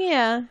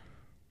 Yeah.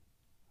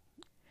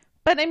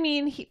 But I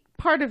mean,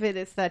 part of it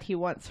is that he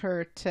wants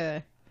her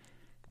to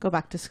go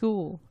back to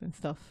school and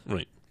stuff.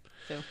 Right.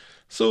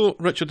 So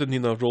Richard and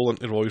Nina roll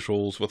into Roy's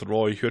roles with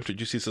Roy, who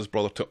introduces his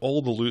brother to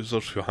all the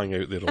losers who hang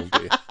out there all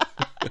day.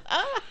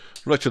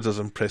 Richard is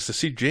impressed to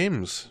see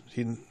James.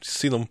 He'd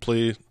seen him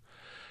play,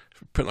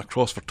 putting a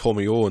cross for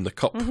Tommy O in the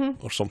cup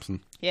or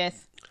something.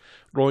 Yes.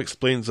 Roy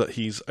explains that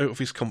he's out of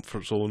his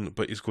comfort zone,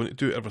 but he's going to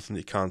do everything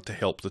he can to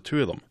help the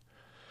two of them.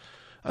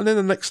 And then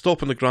the next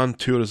stop on the grand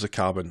tour is the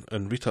cabin,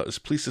 and Rita is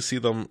pleased to see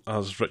them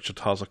as Richard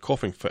has a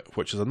coughing fit,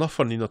 which is enough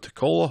for Nina to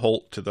call a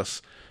halt to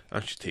this,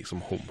 and she takes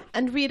him home.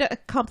 And Rita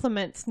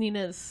compliments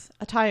Nina's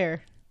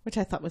attire, which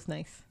I thought was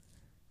nice.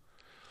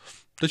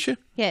 Did she?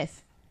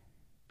 Yes.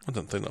 I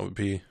didn't think that would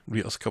be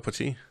Rita's cup of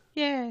tea.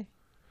 Yeah.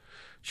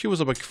 She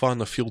was a big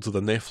fan of Fields of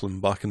the Nephilim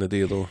back in the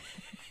day, though.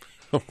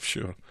 I'm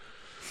sure.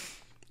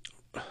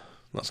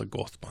 That's a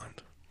goth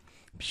band.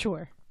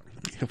 Sure.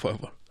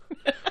 Whatever.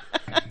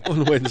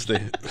 On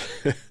Wednesday,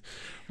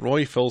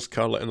 Roy fills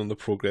Carla in on the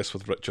progress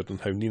with Richard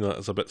and how Nina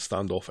is a bit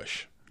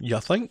standoffish. You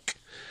think?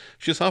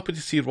 She's happy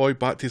to see Roy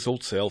back to his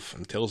old self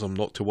and tells him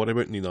not to worry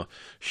about Nina.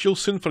 She'll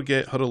soon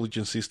forget her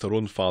allegiances to her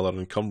own father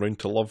and come round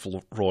to love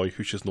Roy,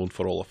 who she's known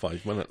for all of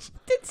 5 minutes.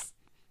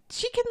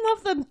 She can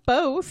love them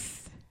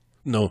both.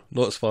 No,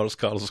 not as far as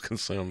Carla's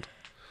concerned.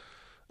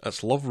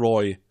 It's love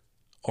Roy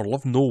or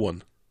love no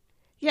one.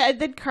 Yeah, and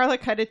then Carla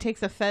kind of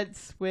takes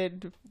offense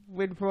when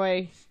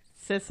Roy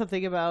says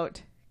something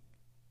about...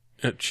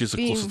 She's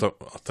the closest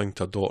thing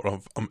to a daughter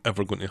I'm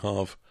ever going to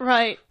have.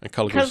 Right. And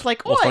Carla goes,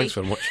 like, oh, oi! thanks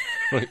very much.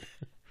 Right.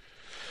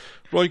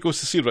 Roy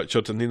goes to see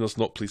Richard and Nina's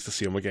not pleased to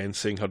see him again,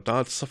 saying her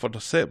dad suffered a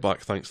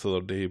setback thanks to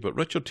their day, but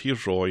Richard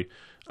hears Roy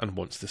and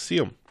wants to see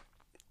him.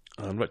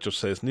 And Richard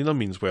says Nina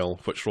means well,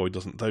 which Roy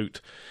doesn't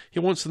doubt. He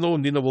wants to know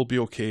Nina will be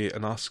okay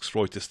and asks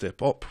Roy to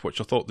step up, which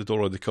I thought they'd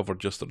already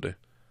covered yesterday.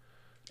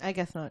 I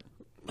guess not.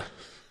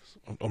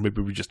 Or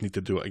maybe we just need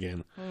to do it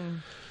again.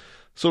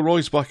 So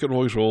Roy's back at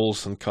Roy's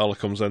Rolls and Carla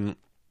comes in.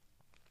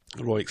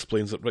 Roy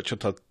explains that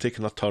Richard had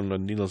taken a turn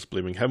and Nina's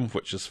blaming him,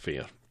 which is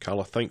fair.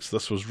 Carla thinks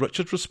this was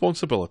Richard's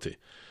responsibility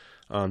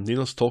and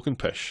Nina's talking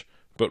pish,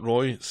 but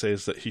Roy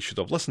says that he should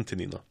have listened to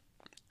Nina.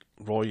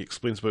 Roy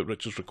explains about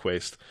Richard's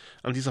request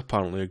and he's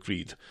apparently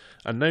agreed,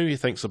 and now he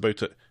thinks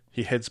about it,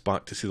 he heads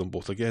back to see them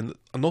both again.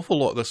 An awful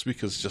lot this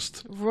week is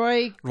just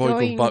Roy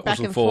going backwards back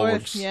and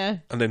forwards, yeah.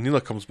 And then Nina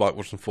comes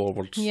backwards and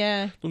forwards.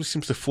 Yeah. Nobody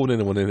seems to phone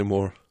anyone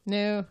anymore.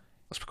 No.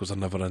 That's because they're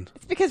never in.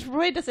 It's because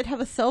Roy doesn't have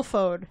a cell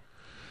phone.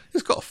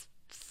 He's got a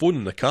phone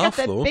in the calf, Got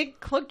that though. big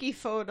clunky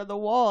phone on the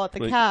wall at the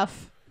Right.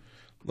 calf.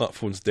 That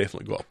phone's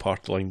definitely got a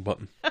part line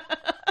button.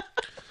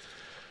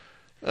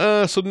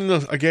 So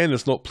Nina, again,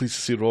 is not pleased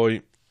to see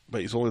Roy,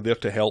 but he's only there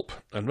to help,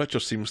 and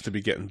Richard seems to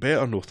be getting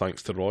better, no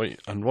thanks to Roy,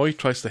 and Roy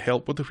tries to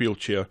help with the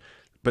wheelchair,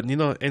 but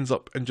Nina ends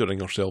up injuring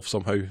herself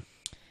somehow.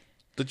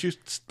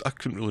 I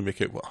couldn't really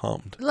make out what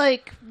happened.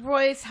 Like,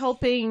 Roy's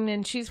helping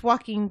and she's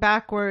walking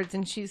backwards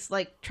and she's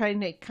like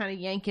trying to kind of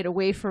yank it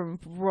away from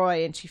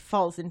Roy and she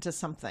falls into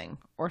something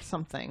or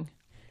something.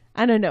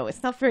 I don't know.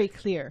 It's not very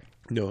clear.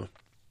 No.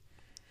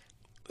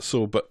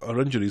 So, but her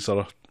injuries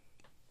are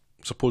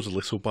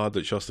supposedly so bad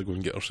that she has to go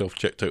and get herself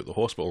checked out at the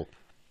hospital,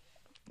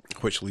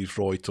 which leaves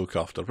Roy to look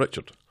after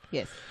Richard.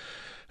 Yes.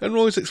 And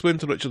Roy's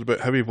explained to Richard about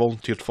how he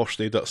volunteered first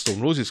aid at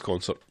Stone Roses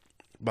concert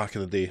back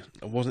in the day.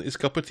 It wasn't his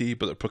cup of tea,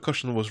 but the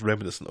percussion was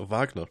reminiscent of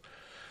Wagner.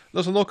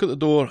 There's a knock at the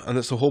door, and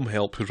it's the home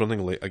help who's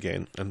running late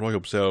again, and Roy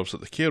observes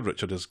that the care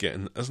Richard is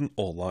getting isn't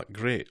all that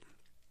great.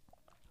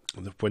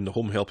 And when the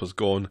home help is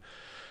gone,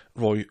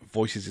 Roy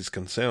voices his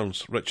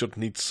concerns. Richard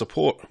needs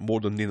support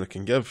more than Nina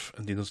can give,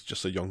 and Nina's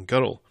just a young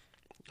girl.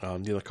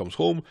 And Nina comes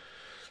home,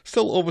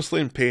 still obviously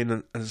in pain,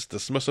 and is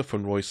dismissive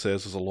when Roy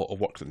says there's a lot of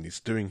work that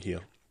needs doing here.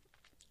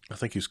 I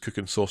think he's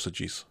cooking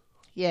sausages.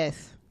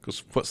 Yes.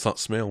 Because what's that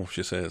smell,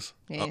 she says.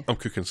 Yeah. I'm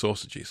cooking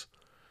sausages.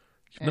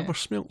 You've never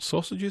smelt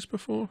sausages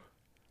before?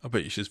 I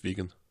bet you she's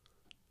vegan.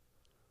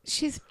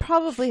 She's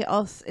probably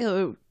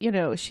also,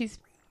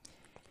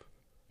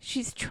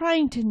 she's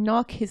trying to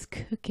knock his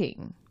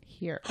cooking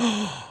here.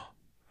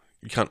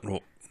 You can't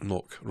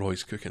knock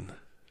Roy's cooking.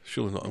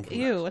 Surely not. I'm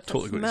Ew, what's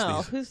totally that going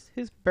smell? to sneeze.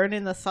 Who's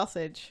burning the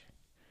sausage?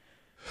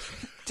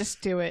 Just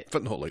do it.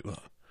 But not like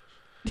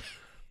that.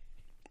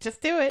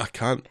 Just do it. I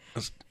can't.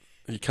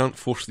 You can't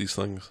force these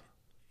things.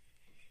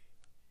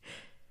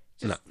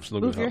 Just it's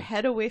not move going your to happen.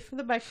 head away from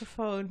the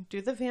microphone.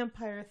 Do the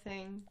vampire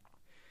thing.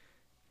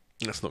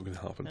 That's not going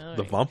to happen. All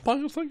The right.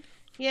 vampire thing?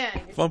 Yeah.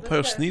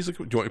 Vampire sneeze? Do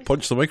you want to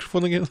punch the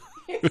microphone again?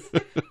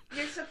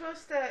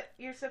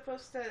 You're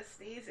supposed to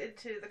sneeze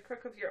into the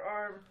crook of your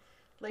arm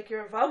like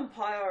you're a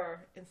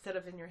vampire instead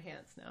of in your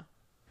hands now.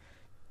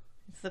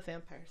 It's the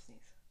vampire sneeze.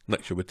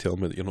 Next you would tell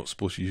me that you're not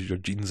supposed to use your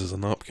jeans as a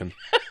napkin.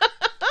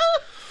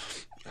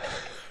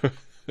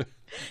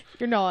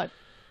 You're not.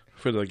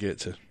 Where did I get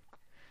to?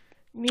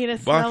 Nina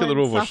Back at the smelling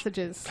Rovers.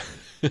 sausages.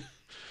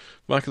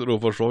 Back at the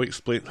Rovers, Roy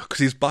explains... Because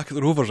he's back at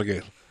the Rovers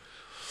again.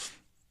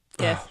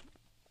 Yes.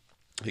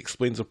 He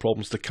explains the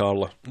problems to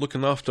Carla.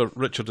 Looking after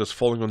Richard is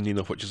falling on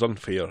Nina, which is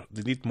unfair.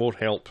 They need more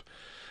help.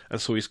 And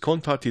so he's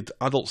contacted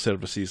adult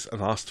services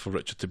and asked for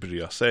Richard to be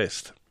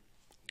reassessed.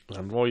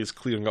 And Roy is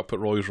clearing up at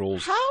Roy's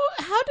Rolls.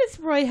 How does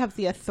Roy have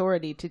the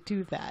authority to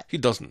do that? He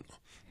doesn't.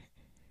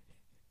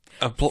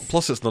 And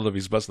plus it's none of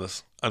his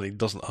business. And he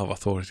doesn't have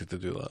authority to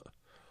do that.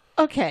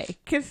 Okay,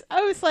 because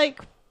I was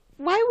like,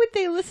 why would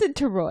they listen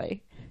to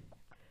Roy?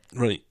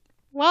 Right.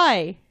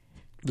 Why?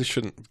 They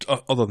shouldn't,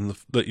 other than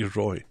that you're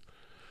Roy.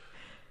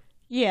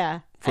 Yeah.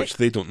 Which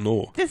they don't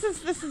know.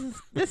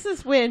 This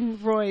is when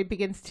Roy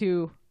begins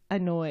to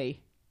annoy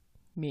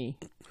me.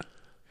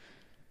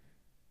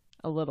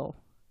 A little.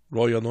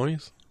 Roy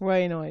annoys.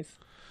 Roy annoys.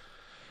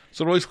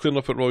 So Roy's clearing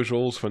up at Roy's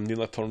Rolls when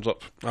Nina turns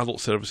up. Adult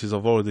services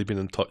have already been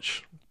in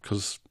touch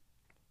because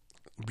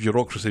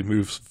bureaucracy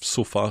moves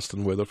so fast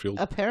in Weatherfield.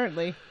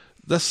 Apparently.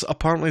 This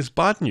apparently is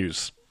bad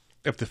news.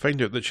 if they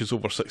find out that she's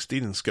over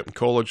 16 and skipping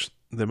college,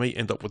 they might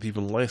end up with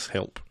even less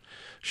help.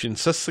 She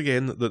insists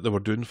again that they were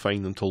doing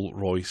fine until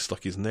Roy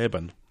stuck his neb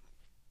in.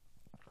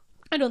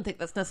 I don't think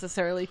that's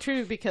necessarily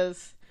true,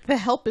 because the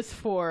help is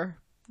for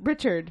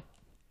Richard,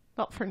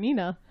 not for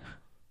Nina.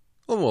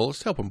 Oh, well,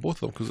 it's helping both of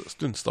them, because it's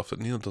doing stuff that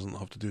Nina doesn't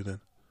have to do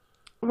then.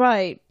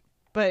 Right,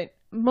 but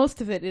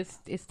most of it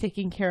is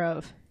taking care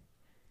of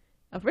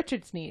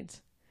Richard's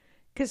needs.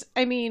 Because,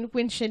 I mean,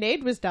 when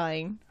Sinead was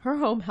dying, her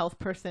home health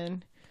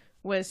person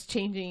was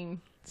changing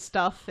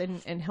stuff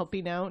and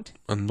helping out.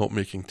 And not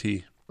making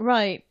tea.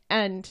 Right,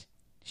 and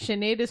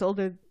Sinead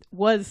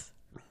was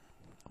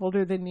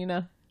older than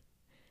Nina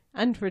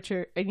and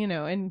Richard,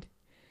 and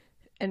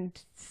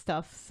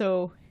stuff.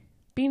 So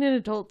being an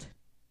adult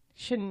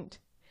shouldn't.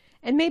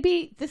 And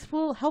maybe this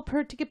will help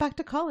her to get back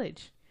to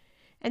college.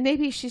 And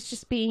maybe she's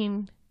just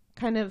being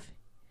kind of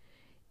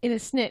in a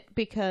snit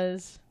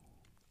because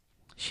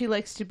she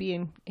likes to be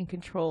in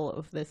control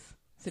of this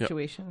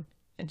situation. Yep.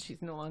 And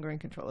she's no longer in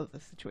control of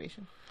this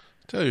situation.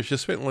 Tell you, she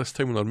spent less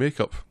time on her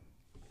makeup.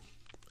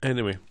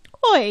 Anyway.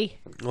 Oi!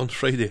 On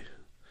Friday,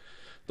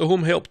 the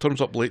home help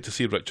turns up late to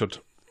see Richard.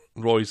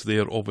 Roy's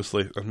there,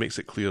 obviously, and makes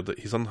it clear that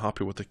he's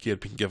unhappy with the care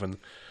being given,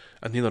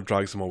 and Nina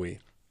drags him away.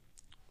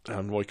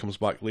 And Roy comes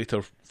back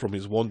later from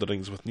his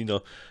wanderings with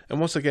Nina, and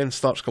once again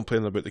starts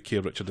complaining about the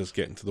care Richard is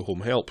getting to the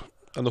home help.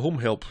 And the home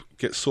help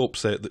gets so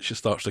upset that she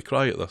starts to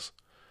cry at this.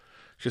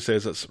 She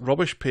says it's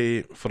rubbish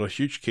pay for a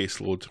huge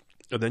caseload,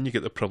 and then you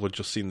get the privilege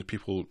of seeing the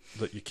people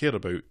that you care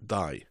about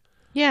die.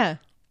 Yeah.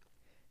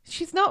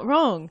 She's not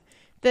wrong.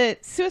 The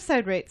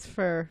suicide rates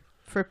for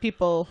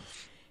people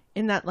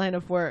in that line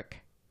of work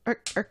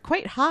are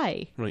quite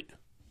high. Right.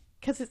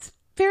 Because it's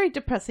very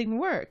depressing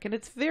work, and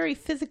it's very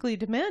physically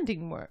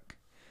demanding work.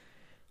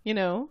 You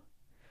know?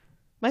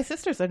 My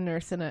sister's a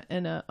nurse in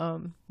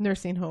a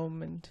nursing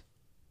home, and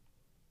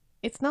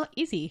it's not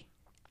easy.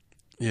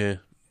 Yeah.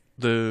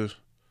 The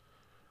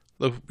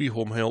wee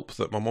home help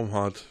that my mum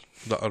had,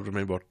 that I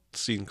remember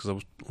seeing, because I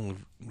was only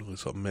really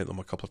sort of met them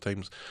a couple of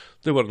times,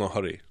 they were in a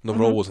hurry. They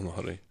were always in a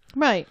hurry.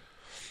 Right.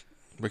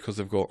 Because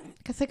they've got...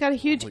 Because they got a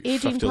huge like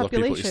aging 50 population.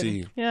 other people to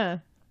see. Yeah.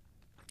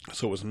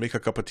 So it was make a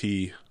cup of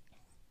tea,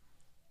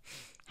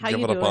 How give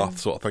you her a doing? bath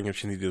sort of thing if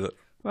she needed it,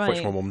 Right.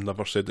 which my mum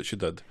never said that she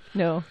did.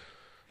 No.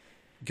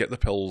 Get the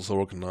pills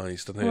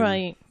organised, and then...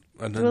 Right.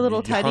 And Do then a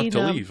little you had tidying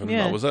to up. leave, and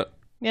Yeah. that was it.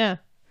 Yeah.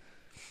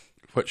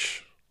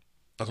 Which...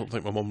 I don't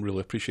think my mum really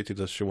appreciated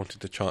this. She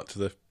wanted to chat to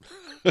the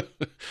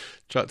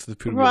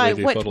poor Right.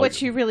 lady What for like what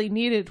she really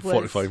needed was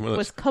 45 minutes.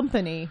 was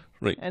company.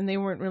 Right. And they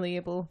weren't really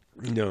able.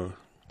 No.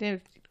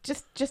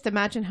 Just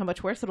imagine how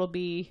much worse it'll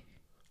be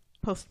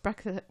post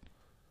Brexit.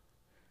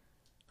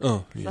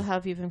 Oh, yeah. They'll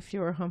have even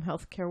fewer home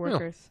health care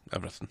workers. Yeah,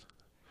 everything.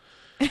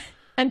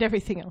 And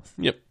everything else.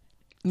 Yep.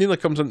 Nina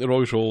comes into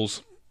Roy's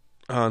Rolls,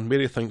 and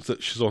Mary thinks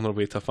that she's on her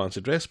way to a fancy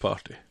dress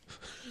party.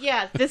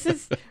 Yeah, this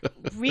is...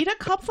 Rita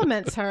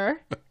compliments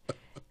her,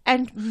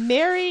 and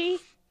Mary,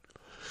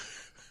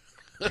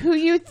 who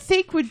you'd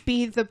think would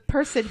be the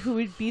person who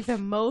would be the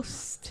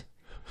most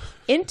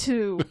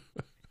into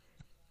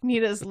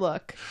Nina's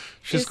look.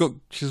 She's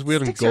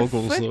wearing sticks her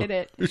goggles, foot though. in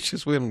it.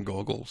 She's wearing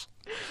goggles.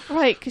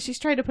 Right, because she's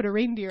trying to put a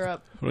reindeer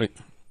up. Right.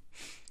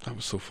 That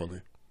was so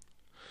funny.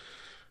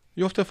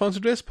 You off to a fancy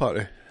dress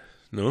party?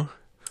 No.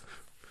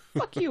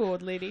 Fuck you,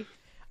 old lady.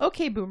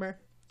 Okay, boomer.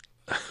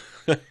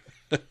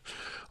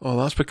 Oh,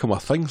 that's become a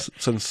thing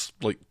since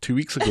like 2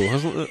 weeks ago,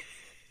 hasn't it?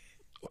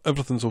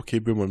 Everything's okay,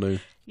 boomer now.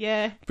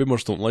 Yeah.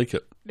 Boomers don't like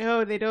it.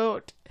 No, they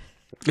don't.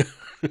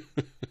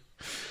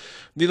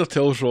 Nina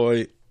tells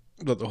Roy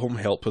that the home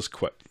help has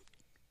quit.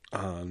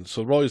 And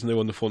so Roy is now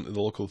on the phone to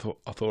the local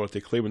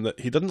authority claiming that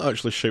he didn't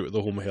actually shout at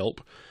the home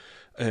help,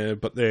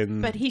 but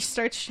then... But he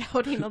starts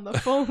shouting on the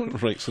phone.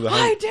 Right, so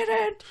I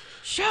didn't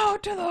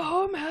shout to the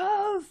home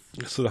health.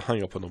 So they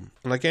hang up on him.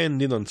 And again,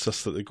 Nina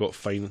insists that they got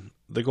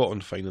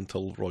on fine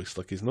until Roy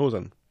stuck his nose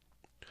in.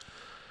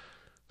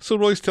 So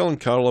Roy's telling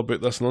Carol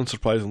about this, and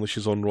unsurprisingly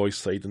she's on Roy's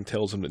side and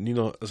tells him that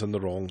Nina is in the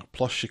wrong.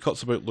 Plus she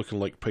cuts about looking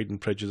like Pride and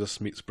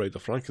Prejudice meets Bride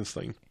of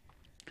Frankenstein.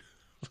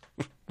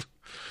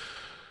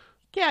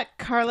 Yeah,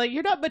 Carla,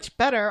 you're not much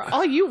better.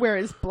 All you wear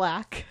is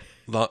black.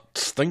 That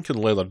stinking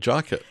leather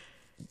jacket.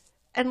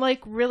 And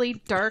like really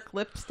dark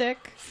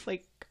lipstick,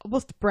 like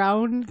almost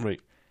brown.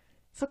 Right.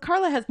 So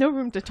Carla has no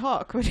room to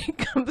talk when it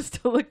comes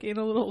to looking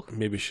a little...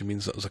 Maybe she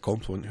means that as a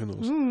compliment, who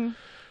knows.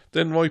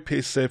 Then Roy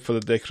pays Seb for the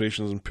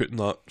decorations and putting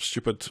that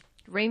stupid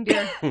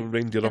reindeer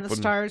reindeer and up the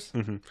stars.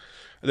 And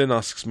then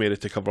asks Mary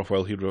to cover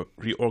while he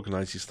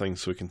reorganises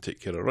things so he can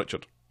take care of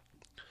Richard.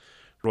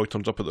 Roy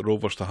turns up at the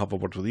Rovers to have a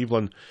word with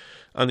Evelyn,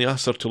 and he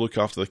asks her to look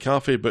after the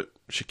cafe, but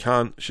she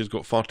can't. She's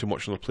got far too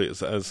much on her plate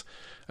as it is.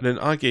 And then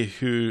Aggie,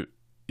 who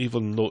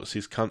Evelyn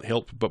notices can't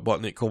help but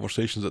button at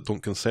conversations that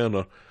don't concern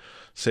her,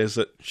 says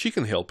that she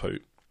can help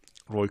out.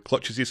 Roy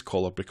clutches his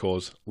collar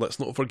because,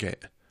 let's not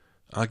forget,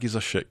 Aggie's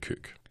a shit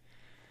cook.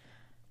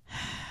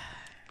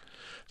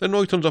 Then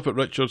Roy turns up at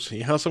Richard's. He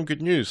has some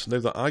good news. Now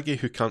that Aggie,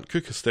 who can't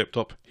cook, has stepped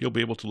up, he'll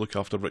be able to look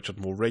after Richard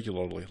more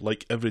regularly,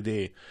 like every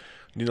day.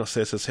 Nina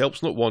says his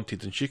help's not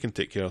wanted and she can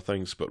take care of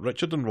things, but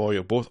Richard and Roy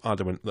are both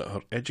adamant that her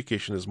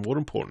education is more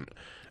important,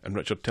 and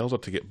Richard tells her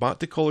to get back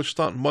to college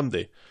starting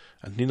Monday.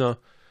 And Nina,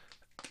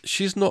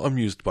 she's not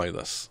amused by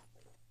this.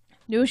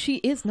 No, she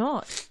is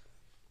not.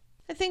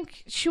 I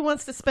think she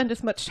wants to spend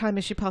as much time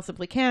as she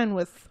possibly can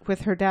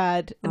with her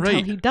dad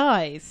until he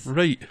dies.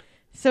 Right.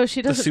 So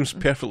she doesn't. This seems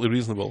perfectly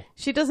reasonable.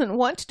 She doesn't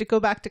want to go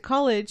back to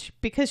college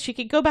because she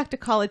could go back to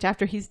college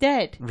after he's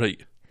dead.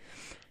 Right.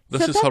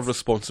 This is her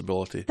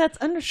responsibility. That's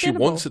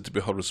understandable. She wants it to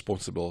be her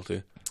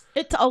responsibility.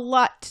 It's a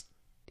lot.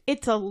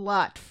 It's a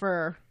lot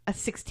for a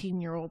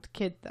 16-year-old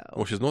kid, though.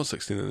 Well, she's not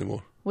 16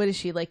 anymore. What is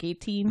she, like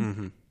 18?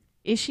 Mm-hmm.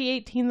 Is she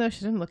 18, though?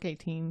 She doesn't look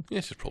 18. Yeah,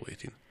 she's probably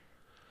 18.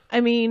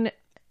 I mean,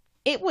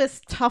 it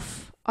was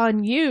tough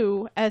on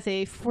you as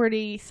a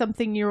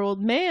 40-something-year-old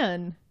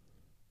man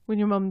when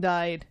your mom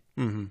died.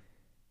 Mm-hmm.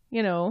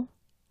 You know?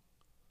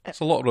 It's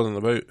a lot running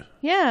about.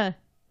 Yeah.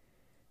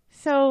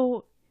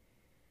 So,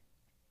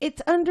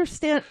 it's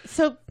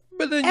So,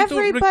 but then you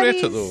don't regret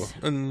it, though.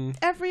 And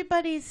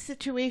everybody's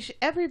situation,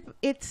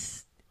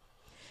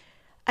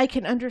 I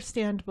can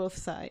understand both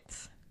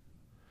sides.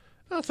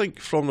 I think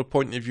from the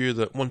point of view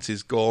that once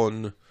he's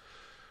gone,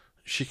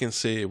 she can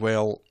say,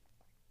 well,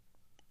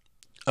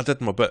 I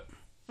did my bit.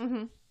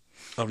 Mm-hmm.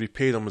 I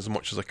repaid him as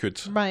much as I could.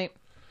 Right.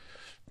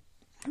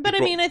 But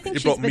I think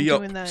she's been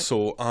doing that.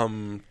 So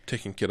I'm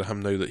taking care of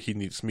him now that he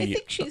needs me. I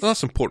think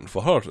that's important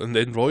for her. And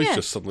then Roy's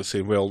just suddenly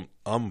saying, well,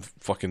 I'm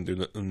fucking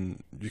doing it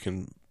and you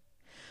can...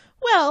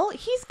 Well,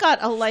 he's got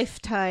a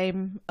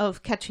lifetime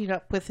of catching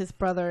up with his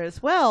brother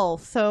as well,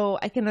 so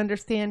I can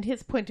understand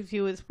his point of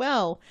view as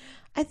well.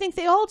 I think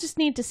they all just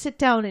need to sit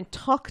down and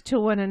talk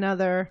to one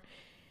another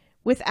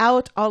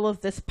without all of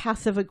this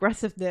passive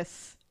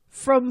aggressiveness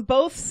from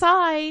both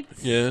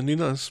sides. Yeah,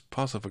 Nina's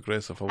passive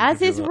aggressive.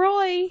 As is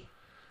Roy.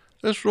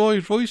 It's Roy.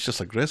 Roy's just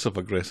aggressive,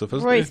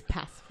 isn't Roy's he?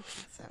 passive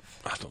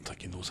aggressive. I don't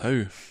think he knows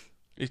how.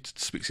 He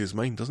speaks his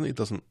mind, doesn't he? He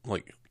doesn't,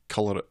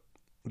 colour it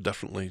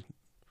differently.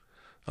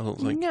 I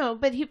don't think. No,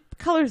 but he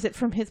colours it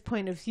from his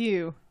point of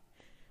view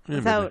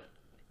without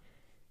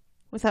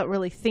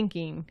really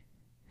thinking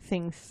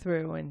things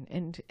through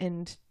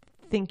and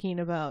thinking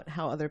about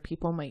how other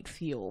people might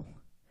feel.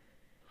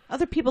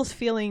 Other people's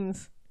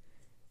feelings,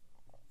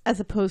 as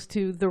opposed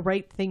to the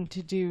right thing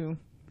to do,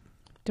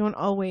 don't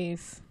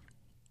always...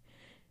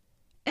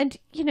 And,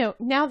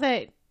 now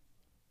that...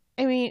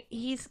 I mean,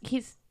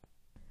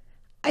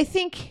 I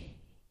think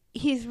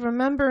he's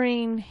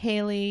remembering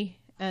Haley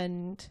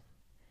and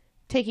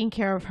taking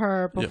care of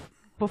her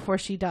before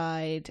she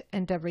died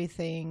and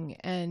everything.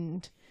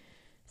 And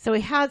so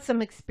he had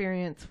some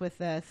experience with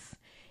this.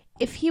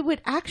 If he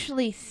would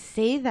actually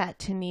say that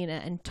to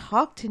Nina and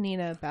talk to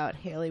Nina about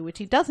Haley, which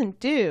he doesn't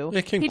do.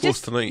 Yeah, he came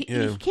close tonight,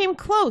 He came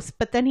close,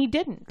 but then he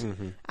didn't.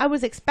 Mm-hmm. I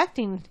was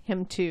expecting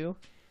him to,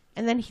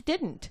 and then he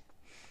didn't.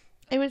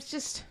 It was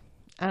just,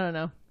 I don't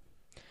know.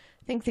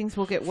 I think things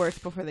will get worse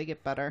before they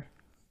get better.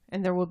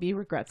 And there will be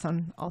regrets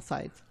on all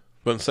sides.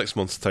 But in 6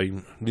 months'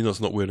 time,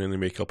 Nina's not wearing any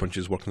makeup and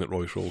she's working at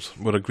Roy's Rolls.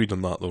 We're agreed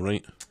on that, though,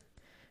 right?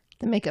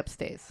 The makeup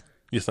stays.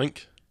 You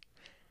think?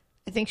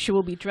 I think she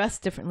will be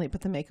dressed differently,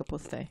 but the makeup will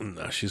stay.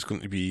 Nah, she's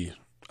going to be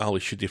Ali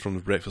Sheedy from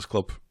The Breakfast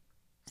Club.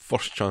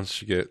 First chance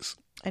she gets.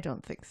 I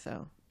don't think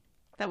so.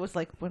 That was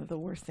one of the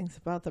worst things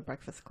about The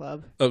Breakfast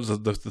Club. That was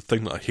the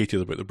thing that I hated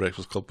about The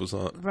Breakfast Club was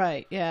that.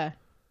 Right, yeah.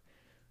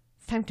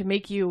 It's time to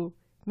make you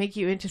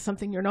into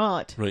something you're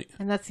not. Right.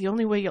 And that's the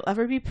only way you'll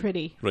ever be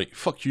pretty. Right.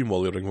 Fuck you,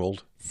 Molly Ringwald.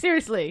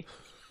 Seriously.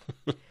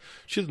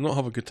 She did not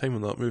have a good time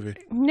in that movie.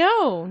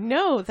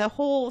 No. The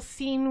whole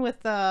scene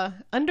with the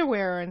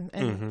underwear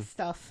and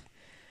stuff,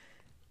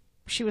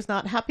 she was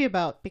not happy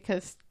about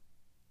because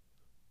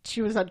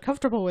she was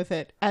uncomfortable with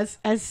it, as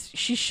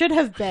she should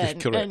have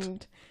been. Correct.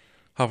 And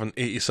having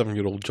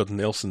 87-year-old Judd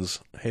Nelson's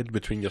head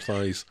between your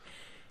thighs.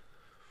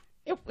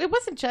 It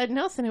wasn't Judd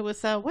Nelson. It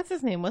was what's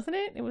his name, wasn't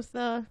it? It was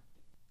the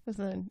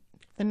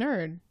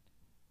nerd.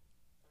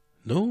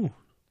 No.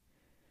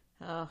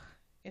 Oh,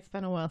 it's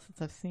been a while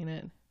since I've seen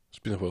it. It's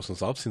been a while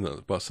since I've seen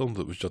it, but I still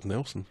know it was Judd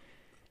Nelson.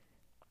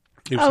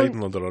 He was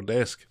hiding under our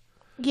desk.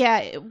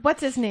 Yeah,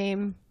 what's his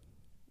name?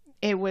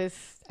 It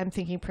was, I'm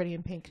thinking Pretty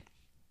in Pink.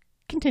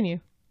 Continue.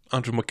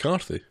 Andrew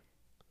McCarthy.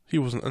 He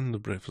wasn't in The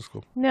Breakfast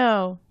Club.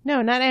 No,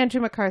 not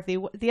Andrew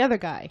McCarthy. The other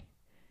guy.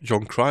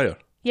 John Cryer.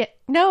 Yeah,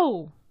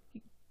 no.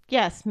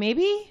 Yes,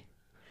 maybe?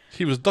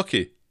 He was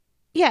Ducky.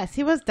 Yes,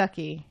 he was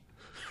Ducky.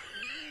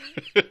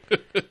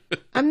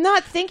 I'm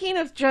not thinking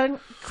of John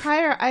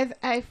Cryer.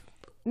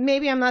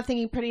 Maybe I'm not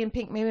thinking Pretty in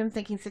Pink. Maybe I'm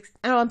thinking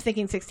I'm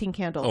thinking 16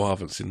 Candles. Oh, I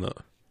haven't seen that.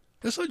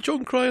 Is that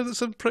John Cryer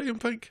that's in Pretty in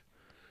Pink?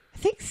 I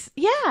think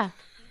yeah.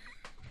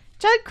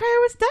 John Cryer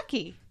was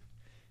Ducky.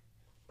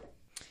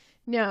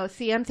 No,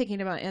 see, I'm thinking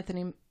about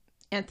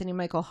Anthony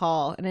Michael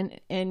Hall,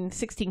 and in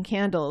 16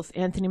 Candles,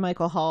 Anthony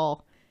Michael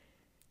Hall.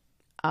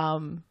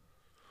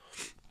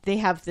 They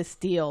have this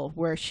deal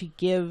where she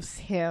gives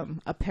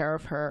him a pair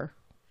of her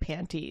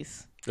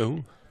panties.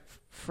 Oh.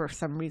 for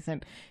some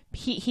reason.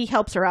 He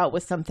helps her out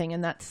with something,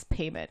 and that's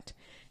payment.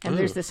 And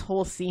there's this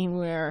whole scene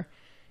where,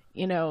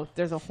 you know,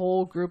 there's a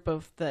whole group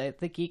of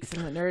the geeks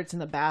and the nerds in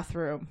the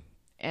bathroom,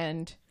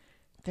 and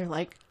they're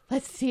like,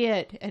 let's see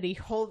it. And he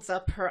holds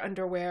up her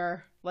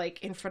underwear,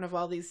 like, in front of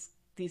all these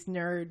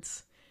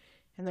nerds.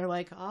 And they're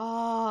like,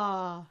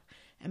 ah.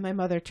 And my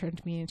mother turned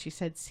to me and she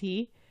said,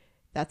 see,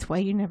 that's why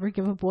you never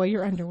give a boy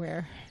your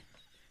underwear.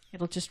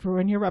 It'll just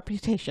ruin your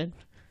reputation.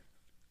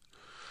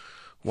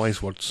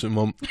 Wise words,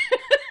 Mum.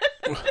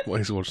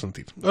 Wise words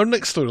indeed. Our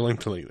next storyline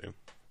tonight, then,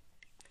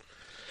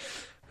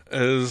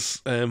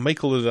 is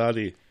Michael the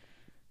Daddy.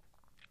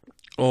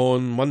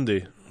 On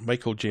Monday,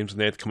 Michael, James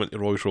and Ed come into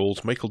Roy's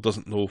Rolls. Michael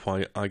doesn't know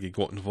why Aggie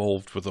got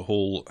involved with the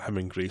whole him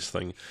and Grace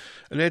thing,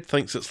 and Ed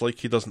thinks it's like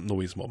he doesn't know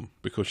his mum,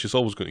 because she's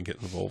always going to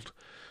get involved.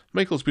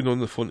 Michael's been on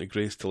the phone to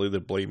Grace to lay the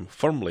blame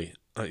firmly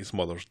at his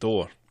mother's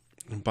door.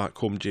 And back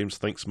home, James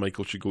thinks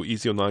Michael should go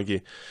easy on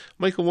Aggie.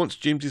 Michael wants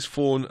James's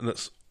phone, and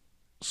it's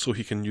so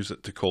he can use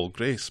it to call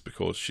Grace,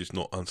 because she's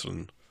not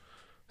answering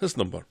his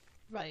number.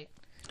 Right.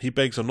 He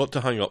begs her not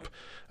to hang up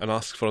and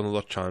asks for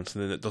another chance,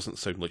 and then it doesn't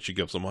sound like she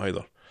gives him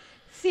either.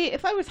 See,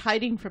 if I was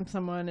hiding from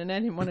someone and I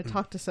didn't want to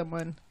talk to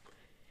someone,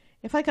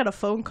 if I got a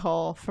phone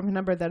call from a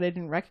number that I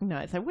didn't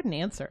recognize, I wouldn't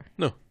answer.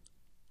 No.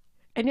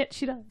 And yet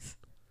she does.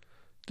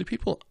 Do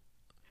people...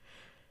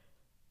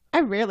 I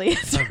rarely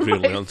answer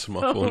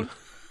my phone.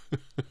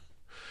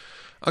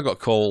 I got a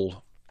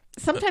call.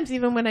 Sometimes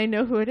even when I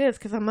know who it is,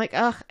 because I'm like,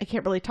 ugh, I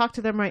can't really talk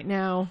to them right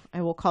now.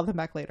 I will call them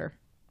back later.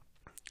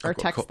 Or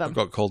text them. I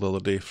got called the other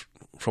day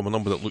from a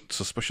number that looked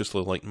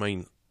suspiciously like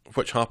mine,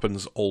 which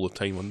happens all the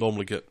time. I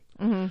normally get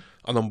a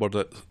number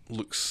that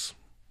looks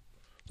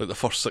like the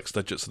first 6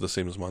 digits are the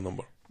same as my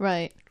number.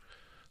 Right.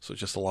 So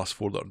it's just the last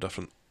 4 that are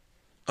different.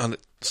 And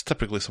it's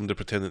typically somebody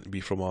pretending to be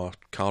from a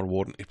car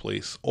warranty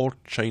place or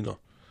China.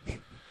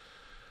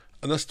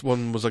 And this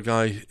one was a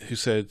guy who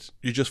said,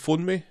 "You just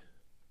phoned me?"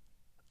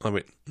 I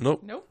went,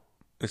 "Nope." Nope.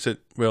 He said,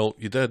 "Well,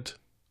 you did."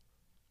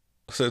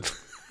 I said,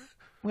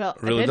 "Well,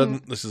 I really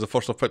didn't. This is the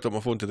first I've picked up my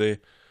phone today."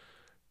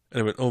 And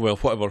he went, "Oh, well,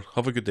 whatever.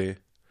 Have a good day."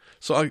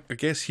 So I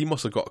guess he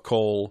must have got a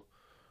call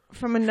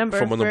from a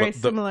number very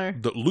similar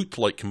that looked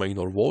like mine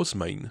or was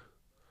mine.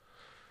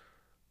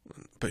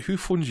 But who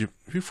phones you?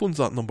 Who phones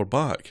that number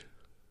back?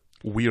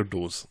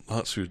 Weirdos.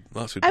 That's who.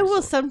 I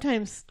will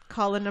sometimes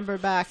call a number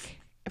back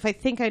if I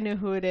think I know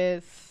who it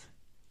is,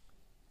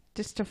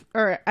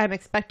 or I'm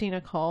expecting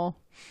a call.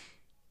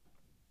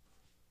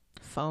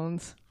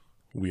 Phones.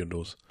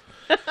 Weirdos.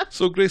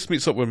 So Grace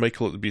meets up with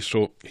Michael at the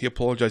bistro. He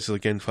apologises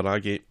again for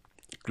Aggie.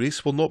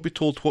 Grace will not be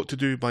told what to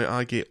do by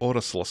Aggie or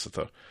a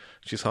solicitor.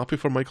 She's happy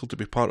for Michael to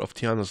be part of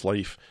Tiana's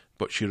life,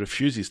 but she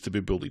refuses to be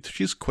bullied.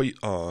 She's quite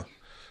a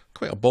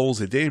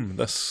ballsy dame,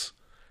 this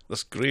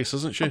Grace,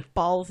 isn't she? A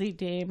ballsy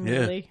dame,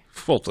 really.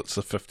 Yeah. Well, it's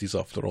the 50s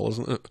after all,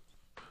 isn't it?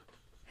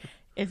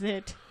 Is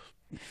it?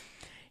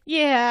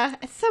 Yeah,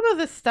 some of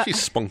the stuff... She's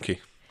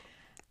spunky.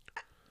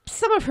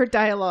 Some of her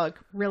dialogue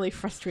really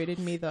frustrated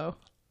me, though.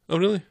 Oh,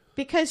 really?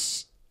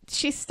 Because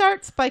she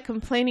starts by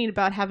complaining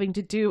about having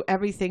to do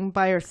everything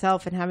by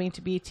herself and having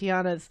to be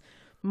Tiana's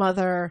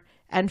mother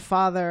and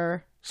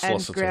father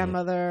solicitor, and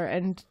grandmother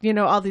and, you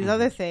know, all these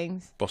other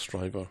things. Bus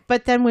driver.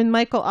 But then when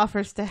Michael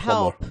offers to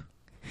help...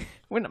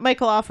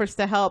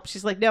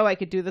 she's like, no, I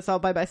could do this all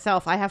by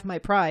myself. I have my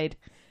pride.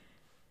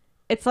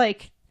 It's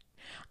like,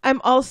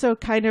 I'm also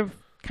kind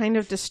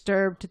of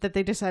disturbed that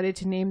they decided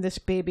to name this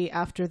baby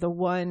after the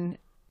one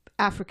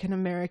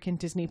African-American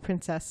Disney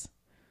princess.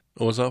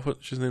 Oh, is that what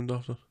she's named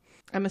after?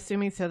 I'm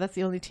assuming so. That's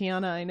the only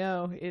Tiana I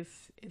know is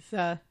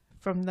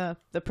from the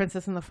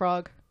Princess and the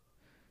Frog.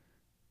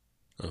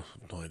 Oh,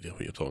 I have no idea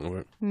what you're talking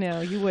about.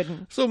 No, you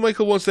wouldn't. So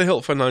Michael wants to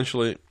help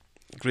financially.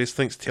 Grace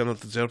thinks Tiana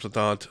deserves a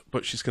dad,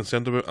 but she's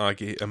concerned about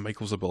Aggie and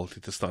Michael's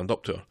ability to stand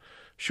up to her.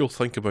 She'll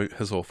think about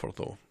his offer,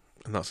 though,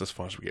 and that's as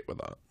far as we get with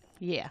that.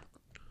 Yeah.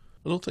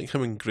 I don't think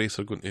him and Grace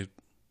are going to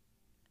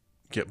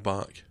get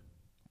back.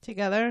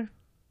 Together?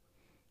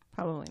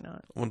 Probably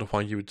not. I wonder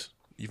why you would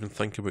even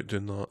think about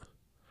doing that.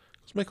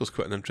 Because Michael's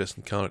quite an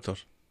interesting character.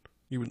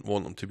 You wouldn't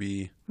want him to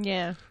be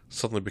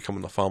suddenly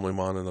becoming a family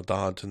man and a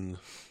dad, and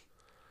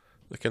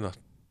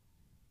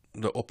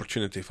the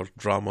opportunity for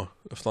drama,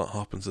 if that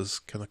happens, is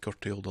kind of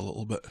curtailed a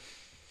little bit.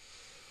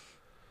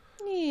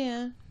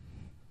 Yeah.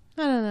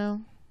 I don't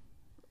know.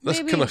 This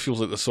kind of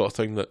feels like the sort of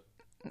thing that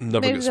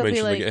never gets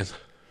mentioned again.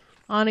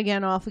 On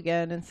again, off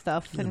again and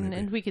stuff.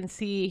 And we can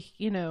see,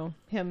 you know,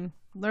 him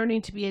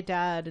learning to be a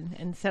dad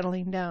and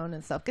settling down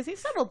and stuff. Because he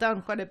settled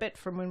down quite a bit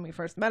from when we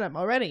first met him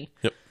already.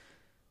 Yep.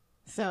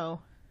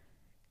 So,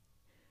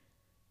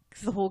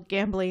 because the whole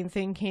gambling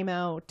thing came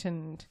out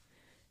and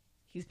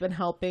he's been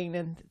helping.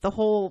 And the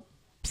whole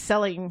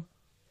selling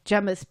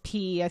Gemma's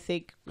pee, I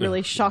think,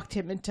 really shocked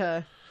him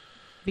into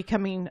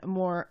becoming a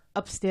more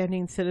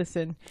upstanding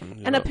citizen.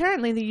 Yeah. And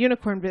apparently the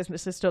unicorn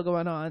business is still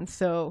going on,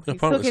 so he's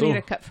still getting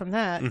a cut from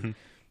that. Mm-hmm.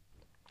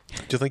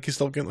 Do you think he's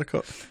still getting a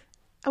cut?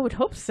 I would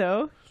hope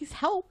so. He's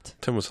helped.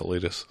 Tim was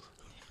hilarious.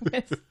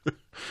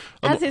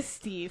 As is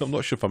Steve. I'm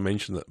not sure if I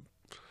mentioned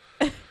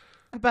it.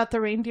 About the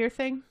reindeer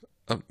thing?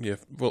 Yeah,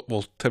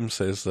 well, Tim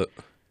says that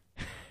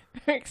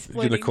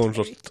Explaining unicorns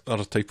to me.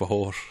 are a type of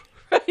horse,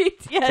 Right,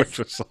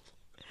 yes.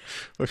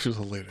 which was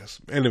hilarious.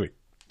 Anyway,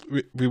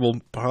 we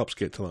will perhaps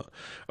get to that.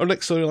 Our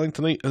next storyline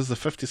tonight is the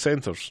 50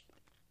 Centres.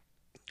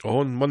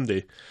 On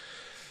Monday,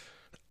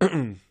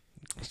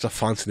 it's a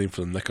fancy name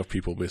for the knicker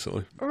people,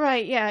 basically.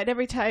 Right, yeah. And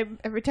every time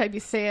you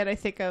say it, I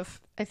think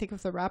of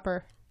the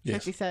rapper,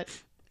 Yes. 50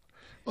 Cent.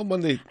 On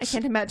Monday, I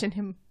can't imagine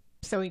him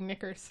sewing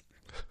knickers.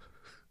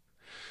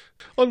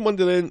 On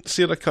Monday then,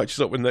 Sarah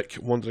catches up with Nick,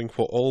 wondering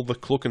what all the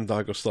cloak and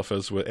dagger stuff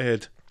is with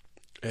Ed.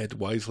 Ed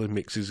wisely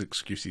makes his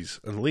excuses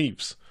and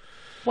leaves.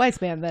 Wise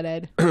man, that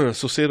Ed.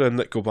 So Sarah and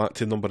Nick go back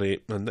to number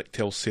 8, and Nick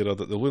tells Sarah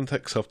that the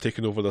lunatics have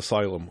taken over the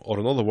asylum, or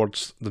in other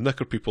words, the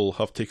knicker people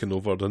have taken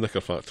over the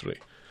knicker factory.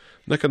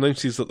 Nick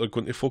announces that they're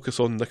going to focus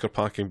on knicker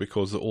packing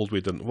because the old way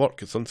didn't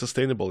work. It's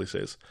unsustainable, he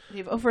says.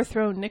 They've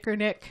overthrown Knicker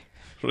Nick.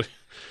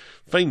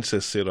 Fine,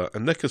 says Sarah,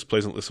 and Nick is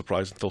pleasantly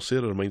surprised until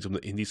Sarah reminds him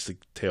that he needs to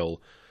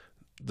tell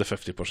the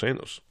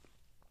 50%ers.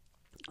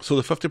 So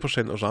the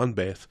 50%ers and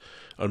Beth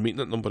are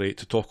meeting at number 8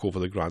 to talk over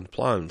the grand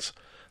plans.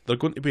 They're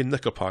going to be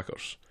knicker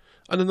packers.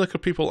 And the knicker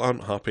people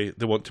aren't happy,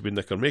 they want to be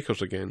knicker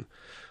makers again.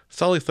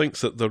 Sally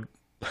thinks that they're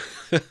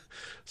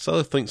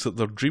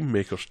dream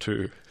makers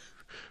too.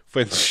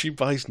 When she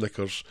buys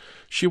knickers,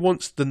 she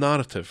wants the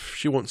narrative,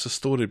 she wants the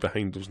story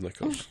behind those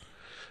knickers.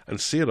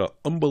 And Sarah,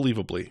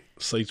 unbelievably,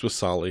 sides with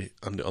Sally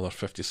and the other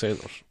 50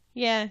 centers.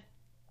 Yeah.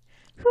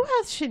 Who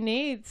has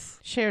Sinead's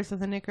shares of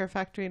the knicker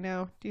factory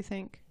now, do you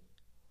think?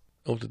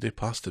 Oh, did they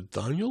pass to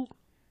Daniel?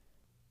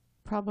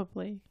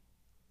 Probably.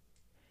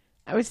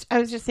 I was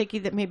just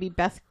thinking that maybe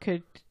Beth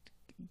could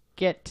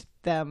get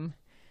them.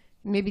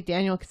 Maybe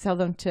Daniel could sell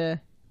them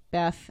to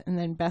Beth, and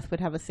then Beth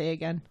would have a say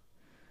again.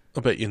 I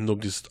bet you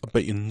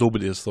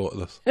nobody has thought of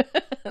this.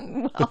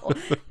 Well,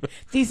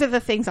 these are the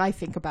things I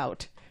think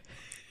about.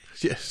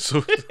 Yeah,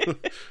 so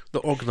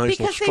the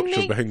organisational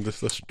structure behind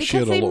this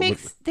share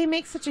allotment. They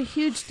make such a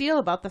huge deal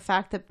about the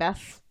fact that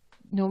Beth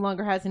no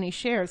longer has any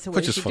shares. So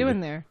what is she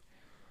doing there?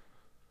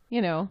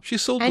 You know, she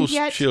sold those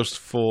shares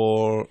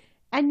for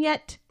a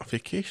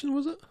vacation,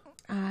 was it?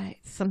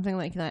 Something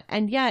like that.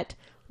 And yet,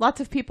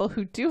 lots of people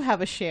who do have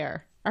a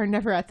share are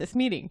never at this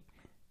meeting.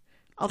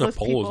 All those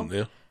Paul people wasn't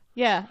there.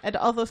 Yeah, and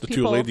all those people.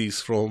 The two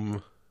ladies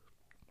from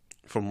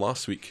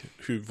last week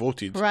who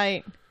voted.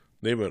 Right.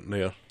 They weren't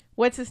there.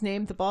 What's his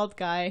name? The bald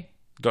guy.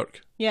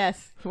 Dirk.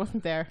 Yes, he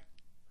wasn't there.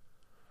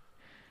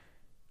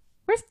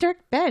 Where's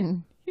Dirk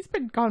been? He's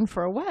been gone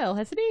for a while,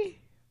 hasn't he?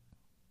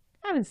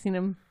 I haven't seen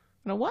him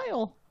in a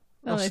while.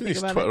 I've seen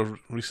his Twitter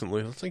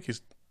recently. I think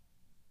he's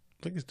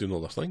doing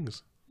other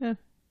things. Yeah.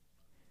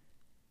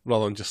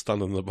 Rather than just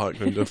standing in the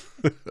background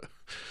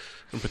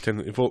and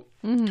pretending to vote.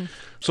 Mm-hmm.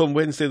 So on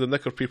Wednesday, the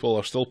knicker people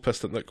are still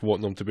pissed at Nick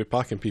wanting them to be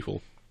packing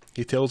people.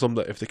 He tells them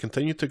that if they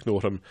continue to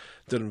ignore him,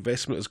 their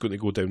investment is going to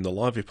go down the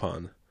lavy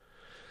pan.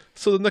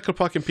 So the knicker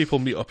packing people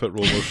meet up at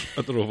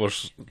the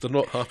Rovers. They're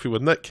not happy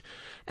with Nick.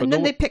 And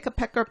then they pick a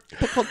pickled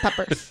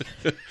peppers.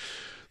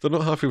 They're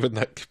not happy with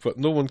Nick, but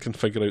no one can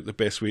figure out the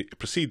best way to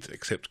proceed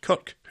except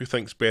Kirk, who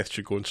thinks Beth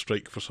should go on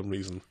strike for some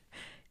reason.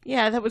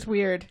 Yeah, that was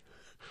weird.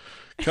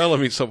 Carla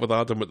meets up with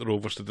Adam at the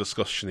Rovers to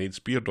discuss Sinead's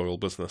beard oil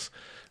business,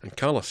 and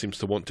Carla seems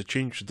to want to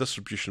change the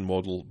distribution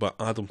model, but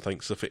Adam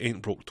thinks if it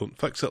ain't broke, don't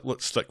fix it,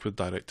 let's stick with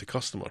direct to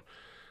customer.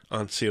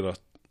 And Sarah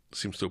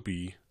seems to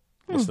be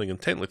listening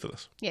intently to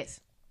this. Yes.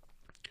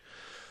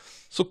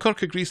 So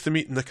Kirk agrees to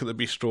meet Nick at the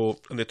bistro,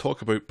 and they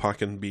talk about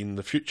packing being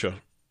the future.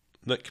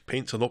 Nick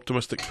paints an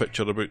optimistic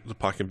picture about the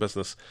packing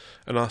business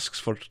and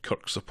asks for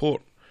Kirk's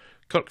support.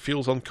 Kirk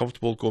feels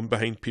uncomfortable going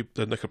behind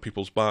the knicker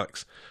people's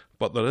backs,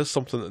 but there is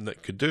something that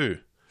Nick could do.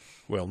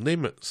 Well,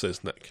 name it,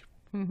 says Nick.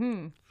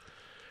 Mm-hmm.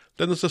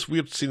 Then there's this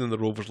weird scene in the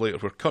Rovers later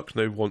where Kirk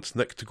now wants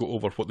Nick to go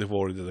over what they've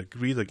already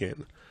agreed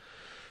again.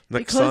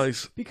 Nick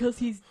sighs. Because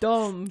he's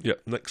dumb. Yeah,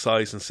 Nick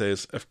sighs and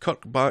says if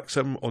Kirk backs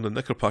him on the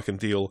knicker packing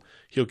deal,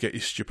 he'll get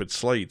his stupid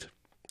slide.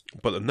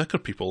 But the knicker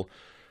people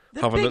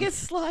The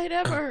biggest slide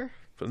ever.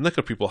 But the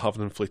knicker people have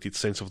an inflated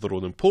sense of their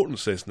own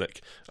importance, says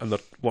Nick, and they're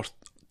worth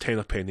 10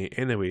 a penny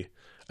anyway.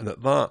 And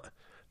at that,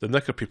 the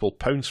knicker people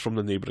pounce from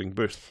the neighbouring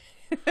booth,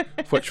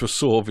 which was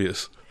so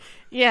obvious.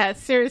 Yeah,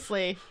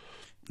 seriously.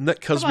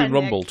 Nick has been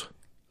rumbled.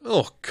 Nick.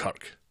 Oh,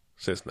 Kirk,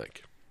 says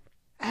Nick.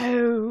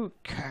 Oh,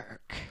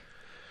 Kirk.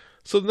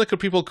 So the knicker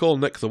people call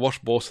Nick the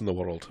worst boss in the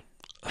world.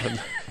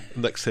 And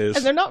Nick says...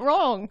 And they're not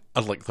wrong.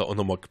 I'd like that on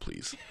a mug,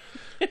 please.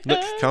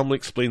 Nick calmly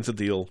explains the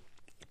deal.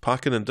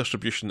 Packing and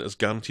distribution is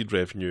guaranteed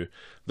revenue.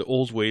 The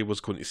old way was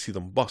going to see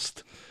them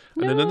bust.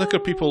 And then the knicker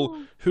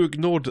people, who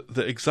ignored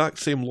the exact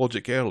same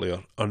logic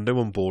earlier, are now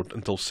on board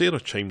until Sarah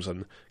chimes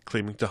in,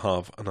 claiming to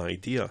have an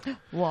idea.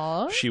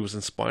 What? She was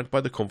inspired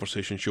by the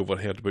conversation she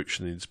overheard about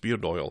Sinead's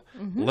beard oil.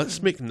 Mm-hmm.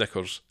 Let's make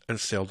knickers and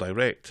sell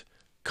direct.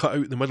 Cut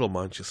out the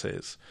middleman, she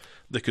says.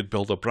 They could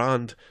build a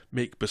brand,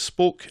 make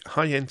bespoke,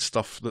 high-end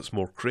stuff that's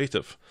more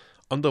creative.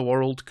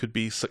 Underworld could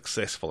be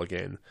successful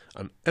again,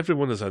 and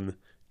everyone is in,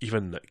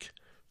 even Nick.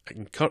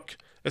 And Kirk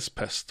is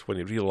pissed when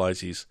he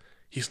realises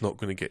he's not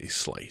going to get his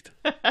slide.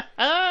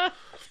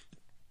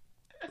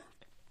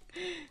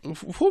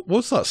 What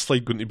was that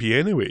slide going to be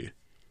anyway?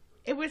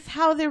 It was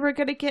how they were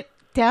going to get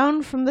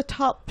down from the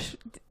top.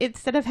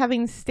 Instead of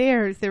having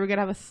stairs, they were going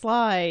to have a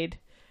slide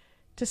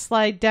to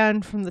slide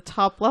down from the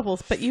top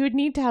levels. But you would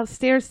need to have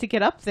stairs to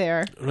get up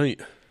there. Right.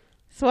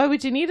 So why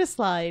would you need a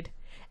slide?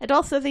 And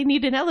also they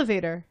need an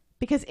elevator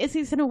because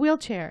Izzy's in a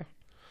wheelchair.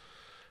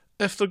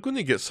 If they're going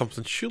to get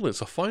something, surely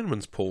it's a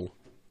fireman's pole.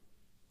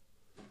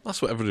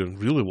 That's what everyone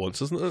really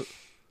wants, isn't it?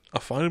 A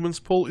fireman's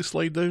pole to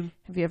slide down?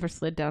 Have you ever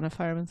slid down a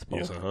fireman's pole?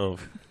 Yes, I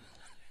have.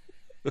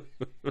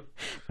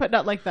 But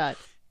not like that.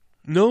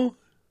 No?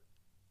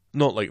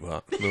 Not like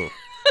that, no.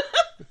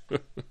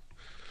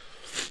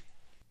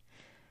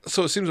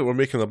 So it seems that we're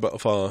making a bit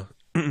of a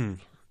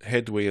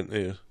headway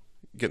into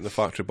getting the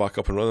factory back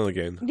up and running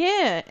again.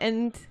 Yeah,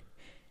 and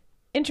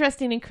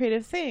interesting and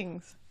creative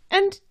things.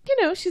 And,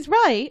 she's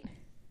right.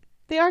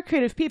 They are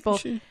creative people.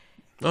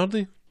 Are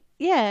they?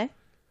 Yeah.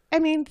 I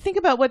mean, think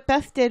about what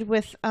Beth did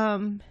with,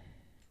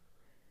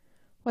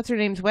 what's her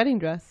name's wedding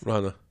dress?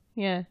 Rana.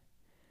 Yeah.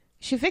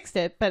 She fixed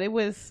it, but it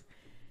was,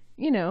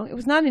 it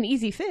was not an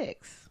easy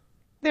fix.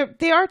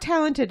 They are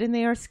talented and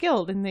they are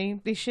skilled and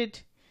they should,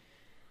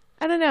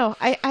 I don't know.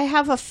 I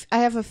have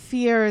a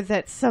fear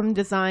that some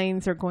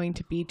designs are going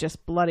to be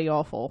just bloody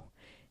awful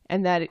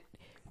and that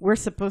we're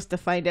supposed to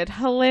find it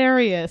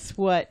hilarious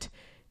what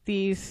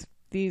these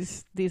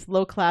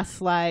low-class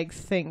slags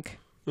think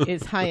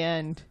is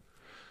high-end.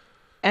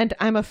 And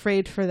I'm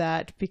afraid for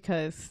that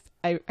because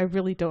I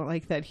really don't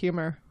like that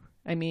humor.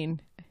 I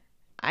mean,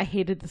 I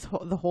hated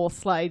the whole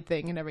slide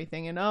thing and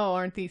everything. And,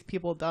 aren't these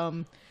people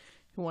dumb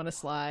who want to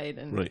slide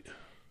and right.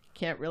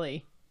 Can't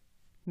really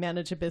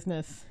manage a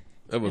business.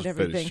 It was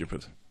very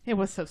stupid. It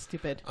was so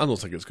stupid. I don't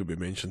think it's going to be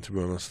mentioned, to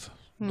be honest.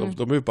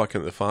 They'll move back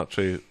into the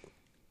factory.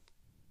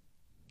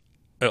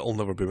 It'll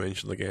never be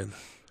mentioned again.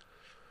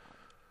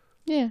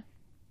 Yeah,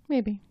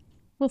 maybe.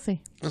 We'll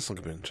see. That's not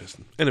going to be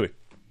interesting. Anyway,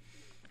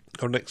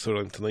 our next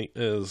story tonight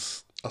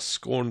is a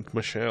scorned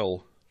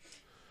Michelle.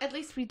 At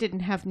least we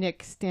didn't have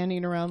Nick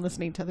standing around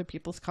listening to other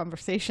people's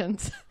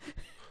conversations.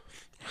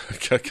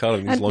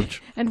 Carrying his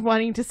lunch. And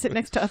wanting to sit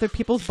next to other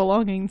people's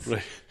belongings.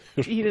 Right.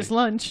 To eat his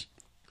lunch.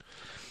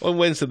 On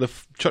Wednesday, the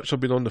church have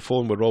been on the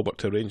phone with Robert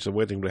to arrange the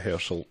wedding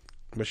rehearsal.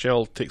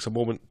 Michelle takes a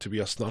moment to be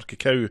a snarky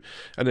cow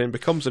and then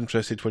becomes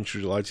interested when she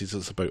realises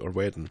it's about her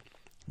wedding.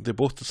 They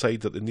both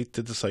decide that they need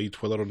to decide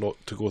whether or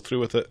not to go through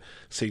with it,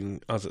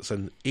 seeing as it's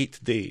in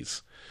 8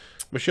 days.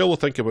 Michelle will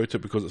think about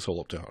it because it's all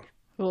up to her.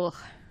 Ugh.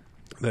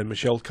 Then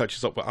Michelle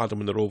catches up with Adam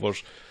and the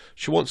Rovers.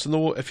 She wants to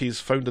know if he's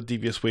found a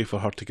devious way for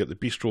her to get the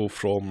bistro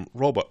from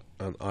Robert,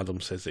 and Adam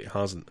says that he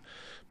hasn't.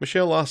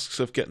 Michelle asks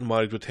if getting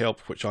married would help,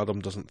 which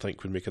Adam doesn't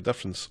think would make a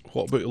difference.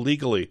 What about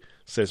illegally,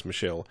 says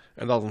Michelle,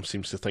 and Adam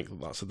seems to think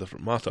that that's a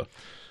different matter.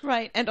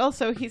 Right, and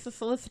also he's a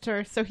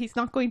solicitor, so he's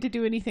not going to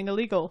do anything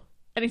illegal.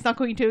 And he's not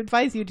going to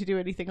advise you to do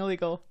anything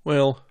illegal.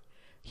 Well...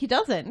 He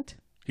doesn't.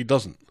 He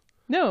doesn't.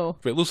 No.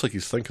 But it looks like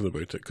he's thinking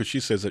about it, because she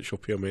says that she'll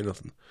pay him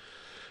anything.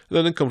 And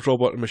then in comes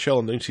Robert, and Michelle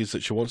announces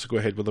that she wants to go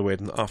ahead with the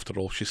wedding. After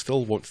all, she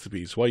still wants to be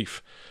his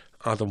wife.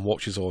 Adam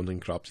watches on and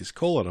grabs his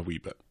collar a wee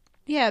bit.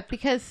 Yeah,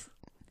 because...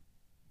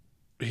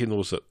 he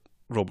knows that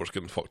Robert's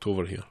getting fucked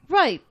over here.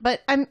 Right,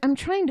 but I'm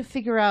trying to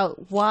figure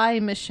out why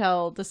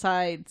Michelle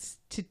decides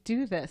to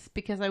do this,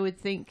 because I would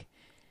think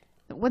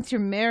that once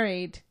you're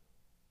married,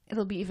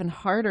 it'll be even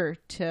harder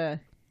to...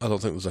 I don't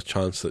think there's a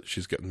chance that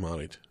she's getting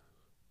married.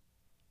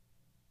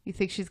 You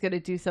think she's going to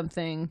do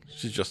something...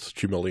 She's just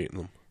humiliating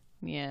them.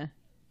 Yeah.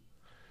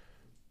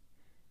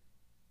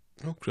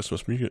 Oh,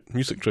 Christmas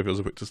music trivia is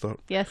about to start.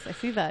 Yes, I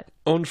see that.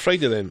 On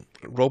Friday then,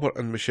 Robert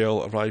and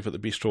Michelle arrive at the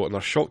bistro and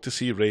are shocked to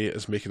see Ray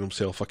is making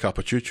himself a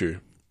cappuccino.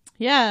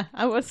 Yeah,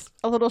 I was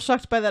a little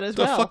shocked by that as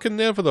The well. The fucking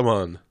nerve of the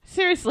man.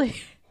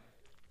 Seriously.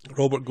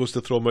 Robert goes to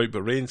throw him out,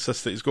 but Ray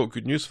insists that he's got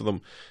good news for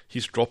them.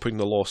 He's dropping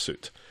the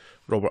lawsuit.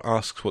 Robert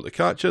asks what the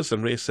catch is,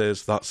 and Ray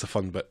says that's the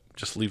fun bit,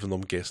 just leaving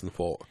them guessing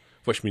what,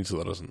 which means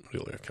that there isn't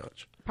really a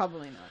catch.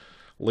 Probably not.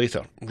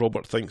 Later,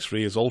 Robert thinks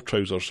Ray is all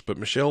trousers, but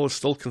Michelle is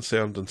still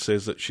concerned and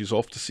says that she's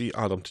off to see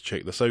Adam to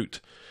check this out.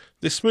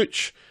 They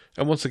smooch,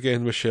 and once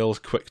again Michelle is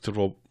quick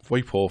to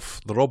wipe off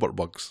the Robert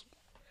bugs.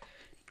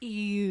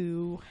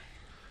 Ew.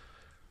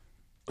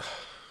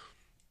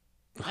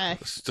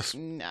 It's just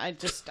I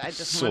just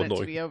so want it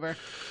annoying. to be over.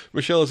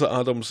 Michelle is at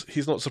Adam's.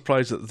 He's not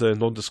surprised that the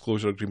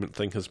non-disclosure agreement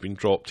thing has been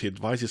dropped. He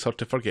advises her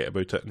to forget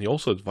about it, and he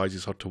also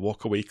advises her to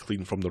walk away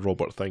clean from the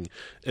Robert thing.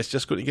 It's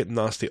just going to get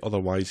nasty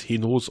otherwise. He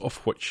knows of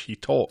which he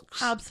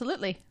talks.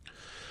 Absolutely.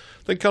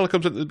 Then Carla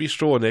comes into the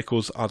bistro and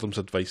echoes Adam's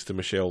advice to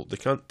Michelle. They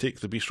can't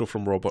take the bistro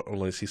from Robert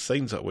unless he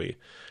signs it away.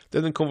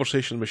 Then in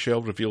conversation,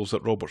 Michelle reveals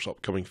that Robert's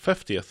upcoming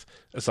 50th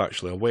is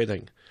actually a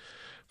wedding.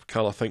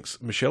 Carla thinks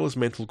Michelle is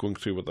mental going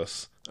through with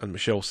this, and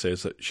Michelle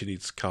says that she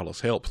needs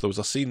Carla's help. There was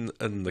a scene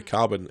in the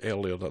cabin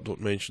earlier that I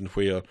don't mention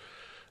where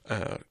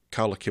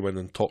Carla came in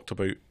and talked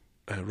about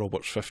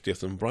Robert's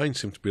 50th, and Brian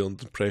seemed to be under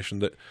the impression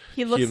that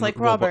he looks and like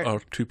Robert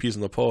are two peas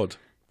in a pod.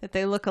 That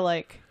they look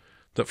alike.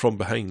 That from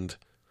behind,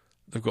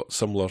 they've got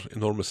similar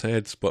enormous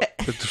heads, but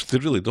they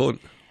really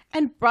don't.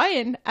 And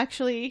Brian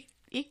actually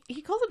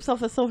He calls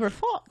himself a silver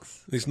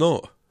fox. He's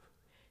not.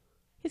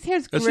 His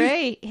hair's Is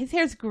grey. His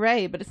hair's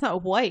grey, but it's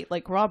not white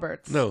like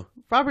Robert's. No.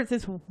 Robert's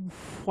is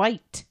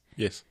white,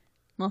 Yes.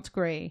 not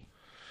grey.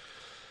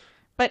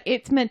 But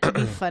it's meant to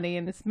be funny,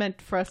 and it's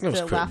meant for us That was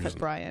to quite laugh amusing. at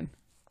Brian.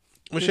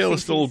 Michelle thinks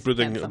is still he's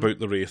brooding handsome. about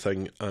the Ray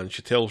thing, and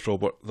she tells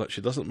Robert that she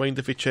doesn't mind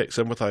if he checks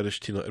in with Irish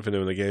Tina every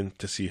now and again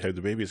to see how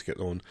the baby's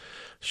getting on.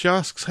 She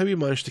asks how he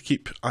managed to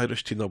keep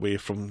Irish Tina away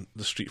from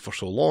the street for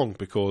so long,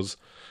 because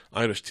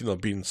Irish Tina,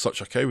 being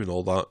such a cow and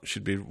all that,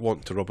 should be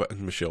wanting to rub it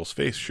in Michelle's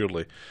face,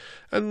 surely.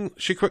 And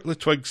she quickly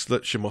twigs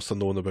that she must have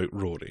known about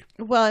Rory.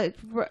 Well,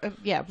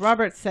 yeah,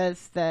 Robert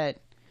says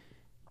that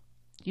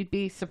you'd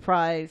be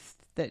surprised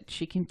that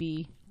she can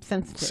be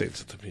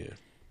Sensitive, yeah.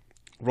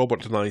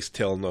 Robert denies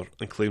telling her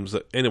and claims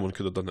that anyone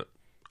could have done it.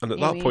 And at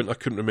that Amy. point, I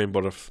couldn't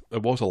remember if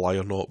it was a lie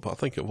or not, but I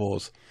think it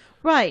was.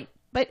 Right.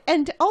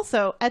 And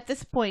also, at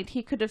this point,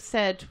 he could have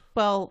said,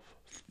 well,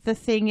 the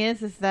thing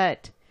is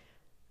that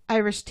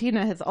Irish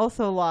Tina has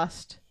also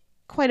lost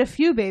quite a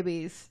few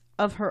babies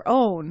of her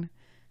own,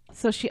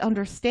 so she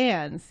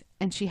understands,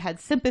 and she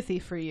had sympathy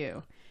for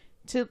you.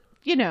 To,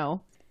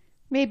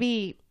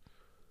 maybe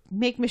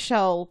make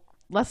Michelle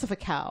less of a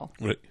cow,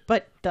 Right.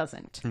 but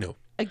doesn't. No.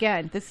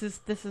 Again, this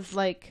is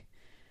like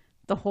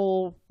the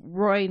whole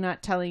Roy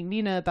not telling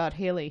Nina about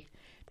Haley.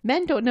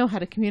 Men don't know how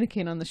to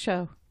communicate on the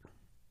show.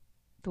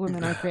 The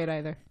women aren't great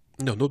either.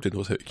 No, nobody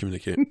knows how to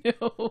communicate.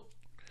 No.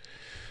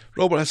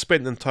 Robert has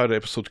spent the entire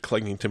episode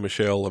clinging to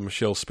Michelle, and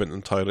Michelle spent the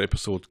entire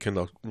episode kind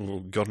of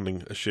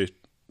gurning as she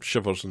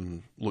shivers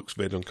and looks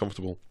very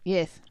uncomfortable.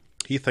 Yes.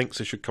 He thinks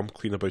they should come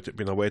clean about it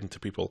being a wedding to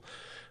people,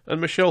 and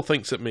Michelle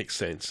thinks it makes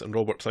sense, and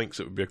Robert thinks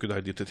it would be a good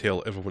idea to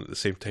tell everyone at the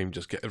same time,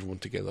 just get everyone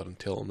together and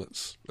tell them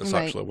it's Right.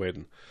 actually a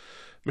wedding.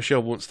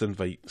 Michelle wants to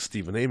invite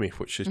Steve and Amy,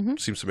 which she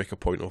seems to make a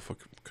point of. I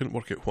couldn't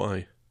work out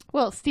why.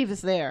 Well, Steve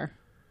is there.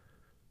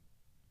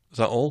 Is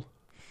that all?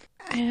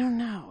 I don't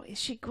know. Is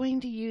she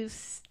going to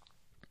use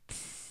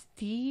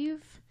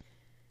Steve?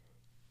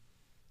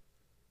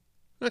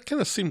 It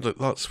kind of seemed like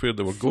that's where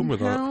they were going with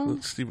that. Somehow.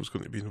 That Steve was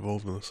going to be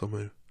involved in it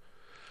somehow.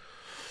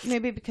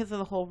 Maybe because of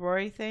the whole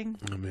Rory thing?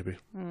 Maybe.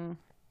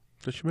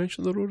 Did she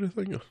mention the Rory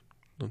thing? Or?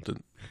 No,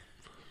 didn't.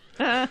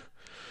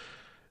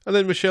 And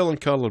then Michelle and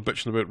Carl are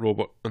bitching about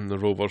Robert and the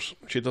Rovers.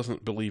 She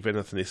doesn't believe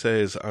anything he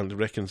says and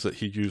reckons that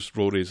he used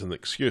Rory as an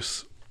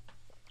excuse.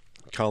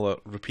 Carla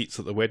repeats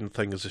that the wedding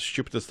thing is the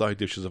stupidest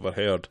idea she's ever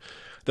heard.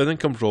 Then in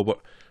comes Robert,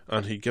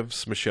 and he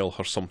gives Michelle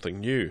her something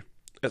new.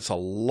 It's a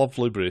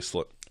lovely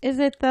bracelet. Is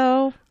it,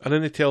 though? And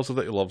then he tells her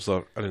that he loves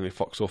her, and then he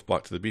fucks off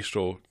back to the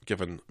bistro,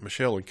 giving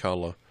Michelle and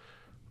Carla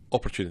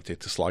opportunity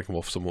to slag him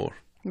off some more.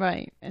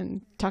 Right.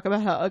 And talk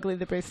about how ugly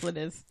the bracelet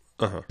is.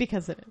 Uh-huh.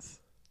 Because it is.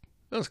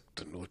 I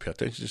didn't really pay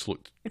attention, it just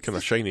looked It's kind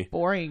of just shiny.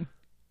 boring.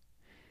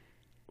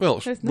 Well,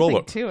 it's There's nothing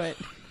Robert. to it.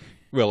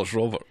 Well, it's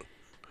Robert.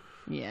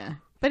 Yeah.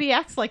 But he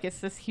acts like it's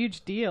this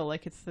huge deal.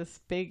 Like it's this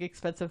big,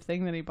 expensive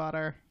thing that he bought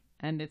her.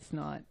 And it's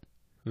not.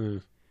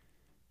 Mm.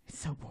 It's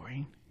so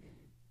boring.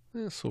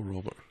 Yeah, so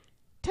Robert.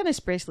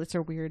 Tennis bracelets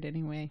are weird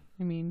anyway.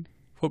 I mean,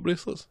 What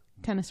bracelets?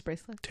 tennis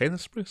bracelets.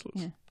 Tennis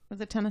bracelets? Yeah. Was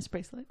a tennis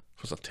bracelet?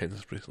 What's a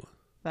tennis bracelet?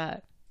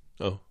 That.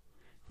 Oh,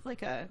 It's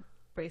like a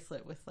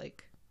bracelet with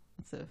like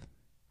lots of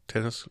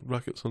tennis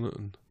rackets on it,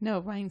 and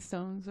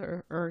rhinestones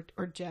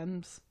or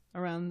gems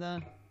around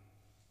the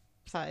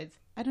sides.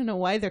 I don't know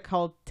why they're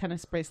called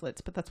tennis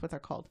bracelets, but that's what they're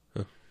called.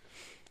 Huh.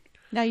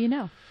 Now you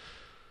know.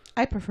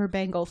 I prefer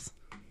bangles.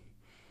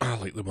 I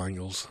like the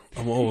bangles.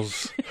 I'm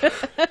always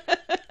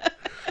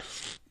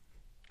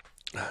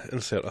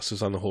insert a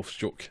Susanna Hoffs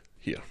joke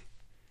here.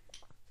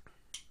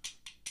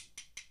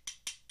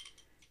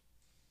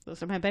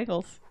 Those are my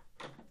bangles.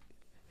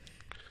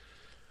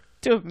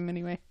 2 of them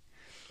anyway.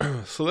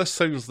 So this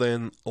sounds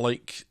then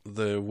like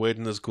the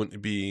wedding is going to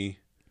be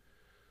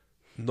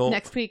not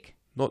Next week.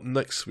 not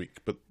next week,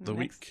 but the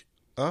Next. week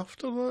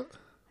after that.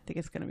 I think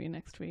it's going to be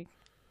next week.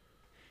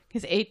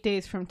 Because 8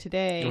 days from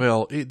today.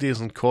 Well, 8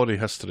 days in Corrie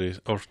history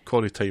or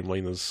Corrie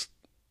timeline is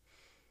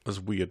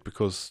weird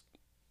because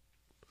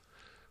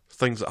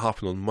things that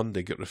happen on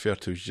Monday get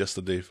referred to as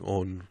yesterday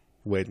on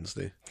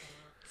Wednesday,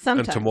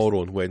 Sometimes. and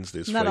tomorrow on Wednesday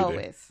is Not Friday.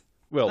 always.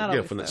 Well, Not yeah,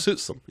 always, when it though.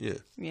 suits them, yeah.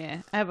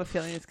 Yeah, I have a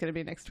feeling it's going to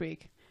be next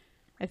week.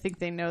 I think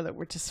they know that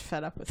we're just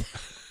fed up with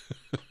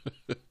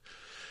it.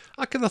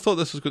 I kind of thought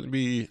this was going to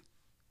be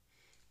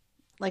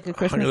Like a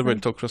Christmas hanging about thing.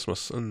 until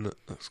Christmas, and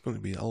it's going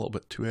to be a little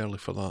bit too early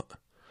for that.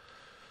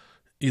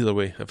 Either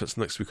way, if it's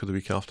next week or the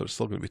week after, it's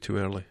still going to be too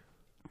early.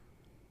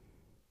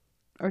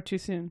 Or too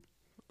soon.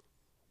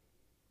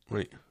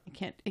 Right.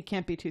 It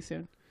can't be too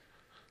soon.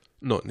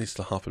 No, it needs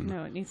to happen.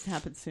 No, it needs to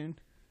happen soon.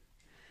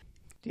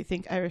 Do you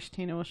think Irish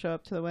Tina will show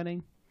up to the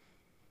wedding?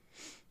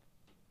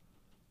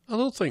 I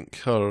don't think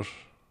her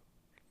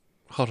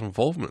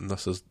involvement in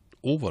this is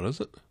over,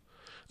 is it?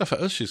 If it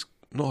is, she's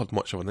not had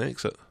much of an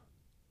exit.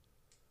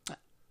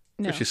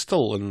 No. 'Cause she's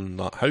still in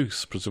that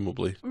house,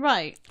 presumably.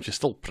 Right. She's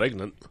still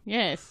pregnant.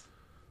 Yes.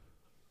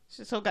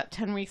 She's still got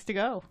 10 weeks to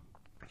go.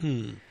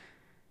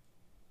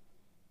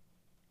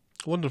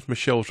 I wonder if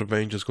Michelle's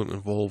revenge is going to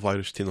involve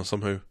Irish Tina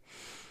somehow.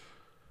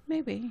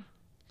 maybe.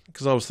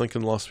 Because I was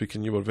thinking last week,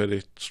 and you were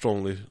very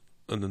strongly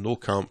in the no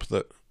camp,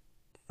 that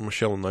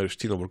Michelle and Irish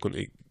Tina were going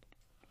to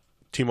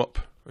team up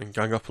and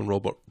gang up on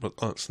Robert, but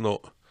that's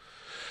not.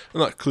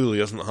 And that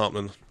clearly isn't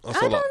happening. I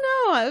don't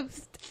know.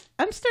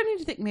 I'm starting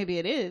to think maybe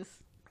it is.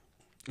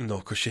 No,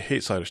 because she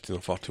hates Irish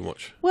Tina far too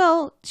much.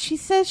 Well, she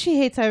says she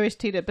hates Irish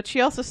Tina, but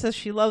she also says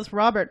she loves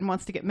Robert and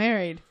wants to get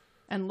married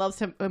and loves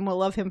him and will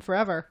love him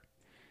forever.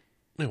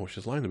 Yeah, well,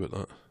 she's lying about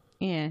that.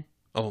 Yeah.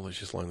 I don't think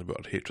she's lying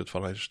about her hatred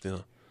for Irish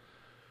Tina.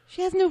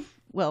 She has no...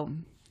 Well...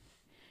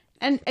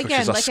 And again,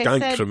 she's a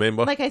skank,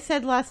 remember? Like I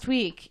said last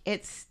week,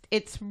 it's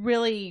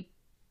really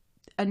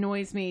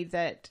annoys me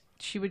that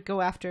she would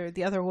go after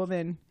the other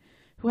woman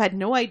who had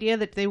no idea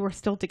that they were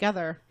still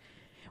together.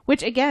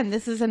 Which, again,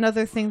 this is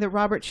another thing that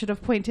Robert should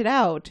have pointed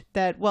out.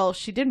 That, well,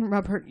 she didn't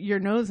rub your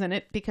nose in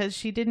it because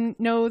she didn't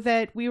know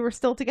that we were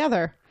still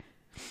together.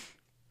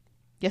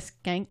 Yes,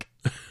 skank.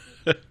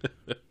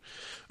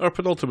 Our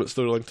penultimate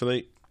storyline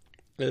tonight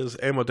is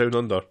Emma Down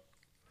Under.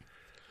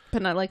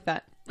 But not like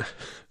that.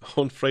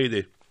 On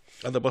Friday,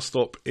 at the bus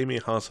stop, Amy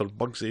has her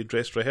Bugsy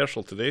dress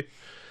rehearsal today,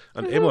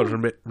 and Emma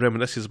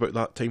reminisces about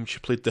that time she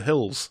played The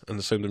Hills in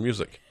The Sound of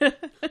Music.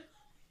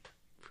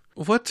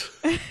 What?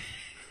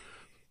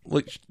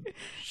 Like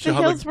the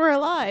Hills were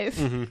alive,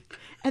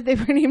 and they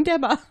were named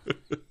Emma.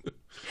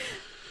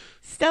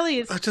 Stelly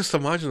is... I just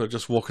imagine her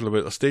just walking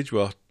about a stage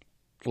with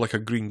like a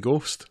green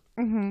ghost.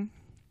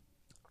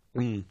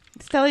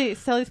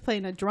 Stelly's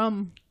playing a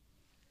drum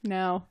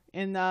now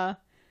in the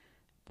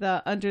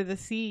Under the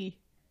Sea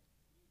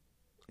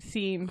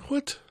scene.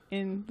 What?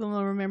 In The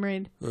Little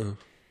Mermaid.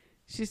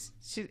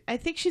 I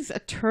think she's a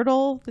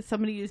turtle that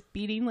somebody is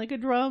beating like a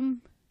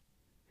drum.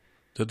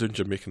 They're doing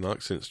Jamaican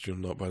accents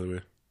during that, by the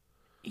way.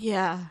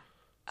 Yeah.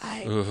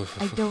 It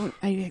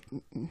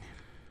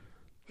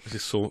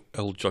is so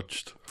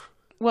ill-judged.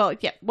 Well,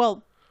 yeah.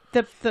 Well,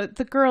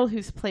 the girl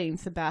who's playing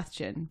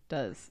Sebastian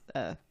does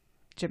a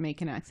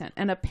Jamaican accent.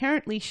 And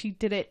apparently she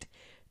did it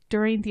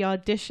during the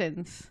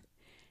auditions.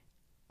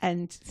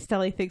 And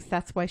Stelly thinks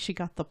that's why she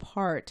got the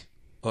part.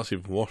 That's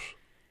even worse.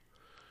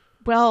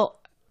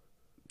 Well,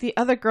 the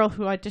other girl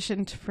who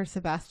auditioned for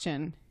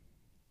Sebastian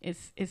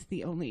is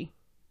the only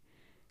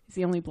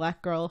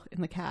black girl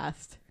in the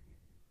cast.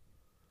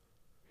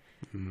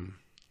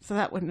 So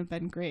that wouldn't have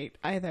been great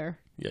either.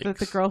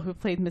 The girl who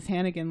played Miss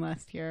Hannigan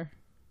last year.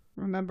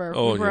 Remember,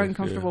 we were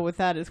uncomfortable with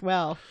that as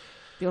well.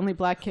 The only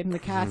black kid in the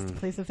cast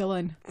plays a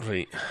villain.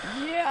 Right.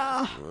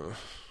 Yeah.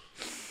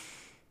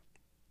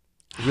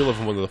 We live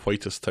in one of the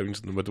whitest towns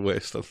in the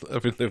Midwest, and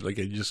every now and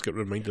again you just get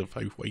reminded of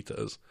how white it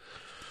is.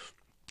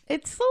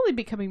 It's slowly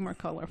becoming more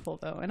colourful,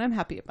 though, and I'm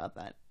happy about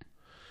that.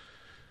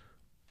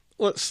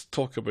 Let's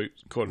talk about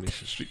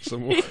Coronation Street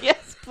some more.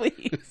 Yes,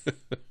 please.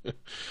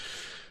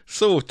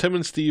 So, Tim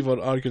and Steve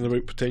are arguing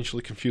about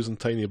potentially confusing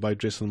Tiny by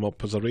dressing him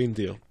up as a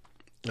reindeer.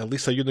 At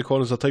least a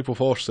unicorn is a type of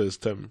horse, says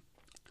Tim.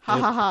 Ha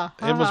ha ha.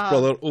 Emma's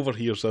brother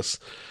overhears this,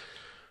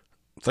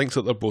 thinks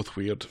that they're both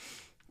weird.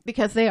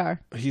 Because they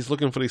are. He's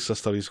looking for his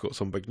sister, he's got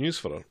some big news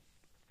for her.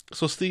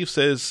 So Steve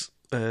says,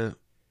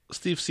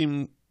 Steve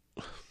says,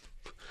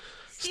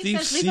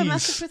 leave a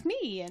message with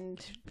me.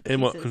 And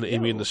Emma says, and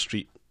Amy in the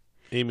street.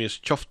 Amy is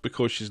chuffed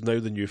because she's now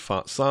the new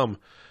Fat Sam.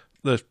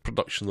 The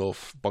production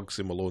of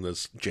Bugsy Malone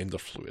is gender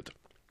fluid.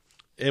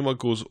 Emma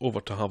goes over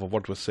to have a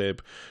word with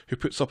Seb, who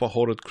puts up a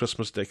horrid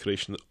Christmas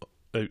decoration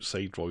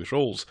outside Roy's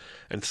Rolls.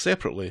 And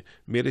separately,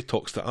 Mary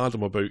talks to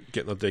Adam about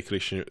getting a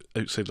decoration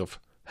outside of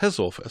his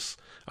office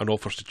and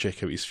offers to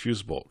check out his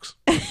fuse box.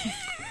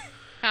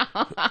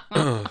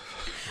 I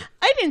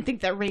didn't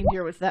think that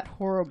reindeer was that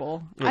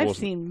horrible. I've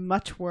seen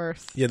much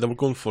worse. Yeah, they were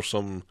going for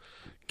some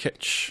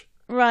kitsch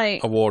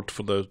right award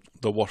for the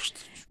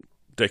worst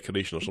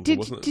decoration or something,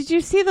 wasn't it? Did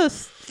you see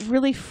those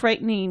really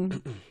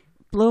frightening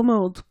blow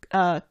mold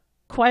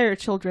choir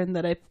children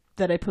that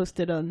I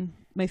posted on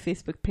my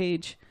Facebook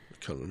page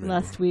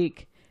last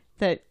week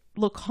that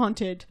look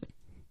haunted?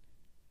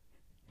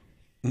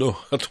 No,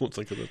 I don't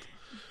think I did.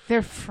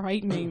 They're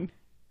frightening.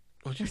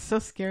 They're so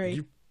scary.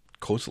 You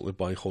constantly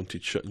buy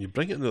haunted shit and you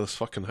bring it into this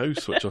fucking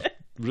house, which I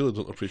really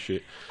don't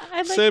appreciate. I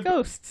like Seb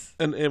ghosts.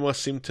 and Emma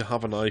seem to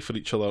have an eye for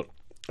each other,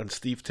 and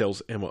Steve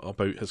tells Emma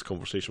about his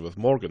conversation with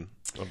Morgan,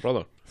 her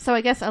brother. So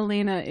I guess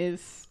Elena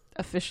is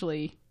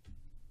officially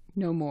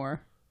no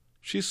more.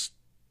 She's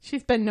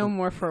been no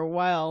more for a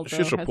while, though,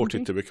 she's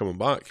reported to be coming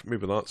back.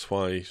 Maybe that's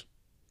why,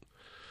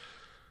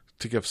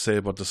 to give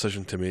Seb a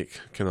decision to make,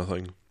 kind of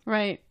thing.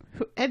 Right.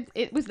 And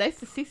it was nice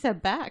to see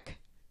Seb back.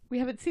 We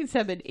haven't seen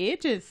Seb in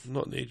ages.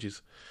 Not in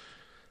ages.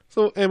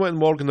 So Emma and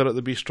Morgan are at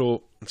the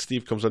bistro, and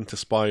Steve comes in to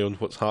spy on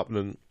what's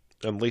happening.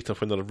 And later,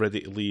 when they're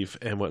ready to leave,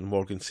 Emma and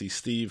Morgan see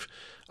Steve,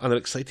 and are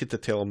excited to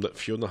tell him that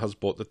Fiona has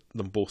bought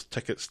them both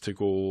tickets to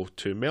go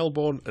to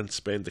Melbourne and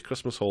spend the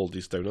Christmas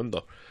holidays down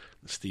under.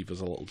 And Steve is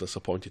a little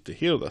disappointed to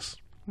hear this.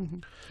 Mm-hmm.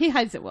 He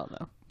hides it well,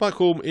 though. Back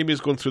home, Amy's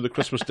going through the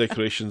Christmas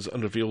decorations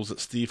and reveals that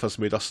Steve has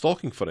made a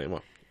stocking for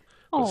Emma.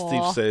 But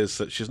Steve says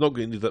that she's not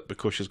going to need it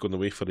because she's going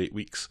away for 8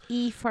 weeks.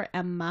 E for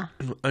Emma.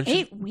 And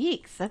 8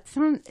 weeks? It's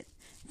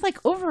like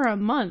over a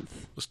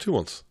month. It's 2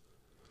 months.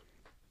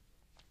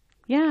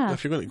 Yeah.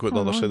 If you're going to go to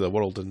the other side of the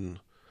world and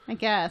I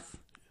guess.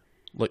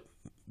 like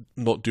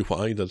not do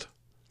what I did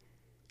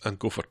and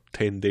go for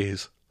 10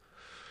 days.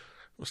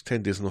 It was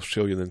 10 days in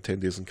Australia and then 10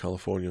 days in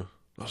California.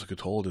 That was a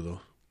good holiday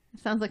though.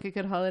 Sounds like a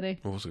good holiday.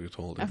 It was a good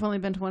holiday. I've only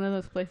been to one of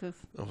those places.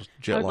 I was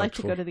I jet would like lagged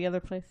to for go to the other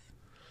place.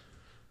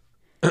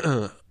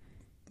 the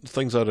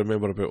things I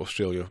remember about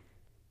Australia.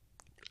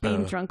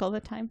 Being drunk all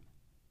the time.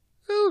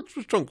 I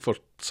was drunk for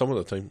some of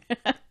the time.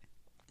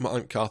 My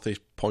Aunt Kathy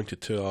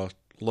pointed to a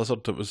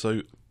lizard that was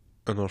out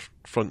in her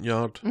front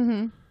yard,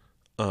 and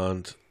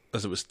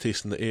as it was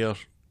tasting the air,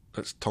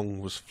 its tongue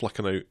was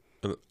flicking out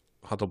and it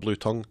had a blue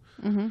tongue.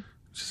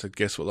 She said,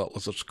 "Guess what that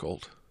lizard's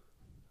called?"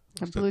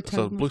 A Is that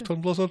a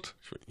blue-tongued lizard?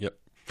 She went,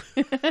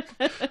 "Yep."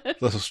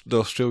 The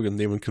Australian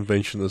naming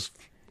convention is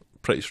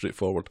pretty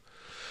straightforward.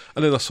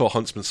 And then I saw a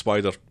huntsman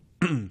spider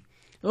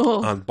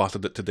and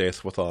battered it to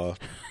death with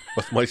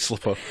my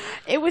slipper.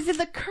 It was in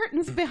the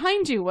curtains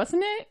behind you,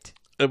 wasn't it?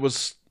 It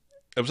was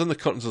in the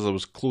curtains as I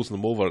was closing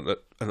them over,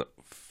 and it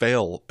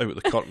fell out of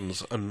the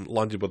curtains and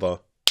landed with a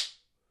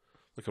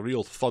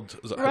real thud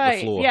as it hit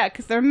the floor. Yeah,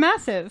 because they're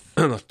massive.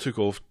 And I took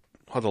off,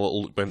 had a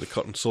little look behind the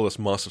curtain, saw this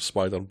massive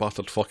spider, and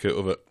battered fuck out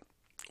of it.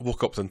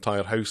 Woke up the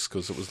entire house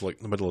because it was like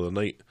the middle of the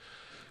night.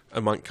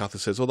 And my Aunt Kathy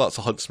says, "Oh, that's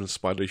a huntsman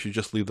spider. You should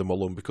just leave them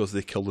alone because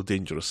they kill the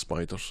dangerous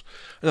spiders."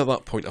 And at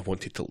that point, I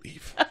wanted to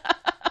leave.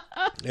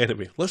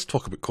 Anyway, let's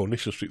talk about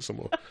Coronation Street some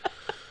more.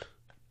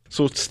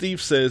 So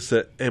Steve says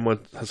that Emma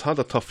has had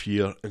a tough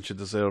year and she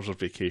deserves her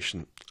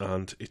vacation,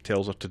 and he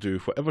tells her to do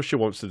whatever she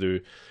wants to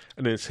do,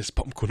 and then he says,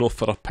 "But I'm going off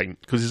for a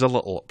pint," because he's a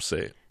little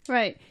upset.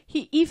 Right.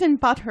 He even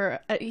bought her.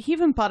 He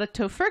even bought a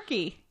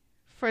tofurkey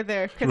for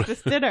their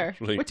Christmas dinner,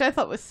 Right. which I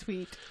thought was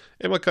sweet.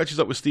 Emma catches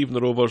up with Steve and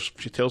the Rovers.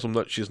 She tells him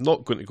that she's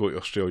not going to go to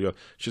Australia.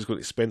 She's going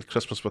to spend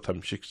Christmas with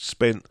him. She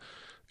spent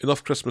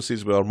enough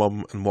Christmases with her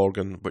mum and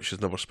Morgan, but she's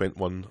never spent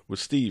one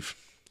with Steve.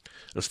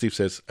 And Steve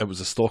says, "It was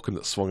the stocking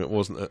that swung it,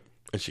 wasn't it?"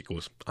 And she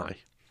goes, "Aye."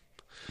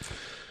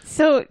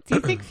 So, do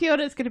you think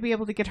Fiona's going to be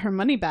able to get her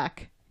money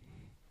back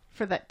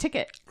for that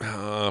ticket?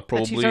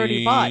 Probably she's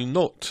already bought.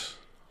 not.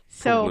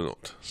 So Probably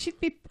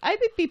not. I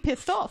would be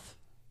pissed off.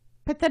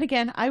 But then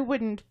again, I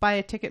wouldn't buy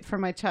a ticket for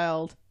my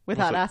child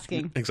without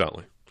asking.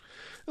 Exactly.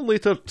 And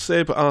later,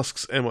 Seb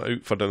asks Emma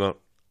out for dinner.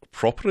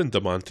 "Proper in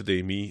demand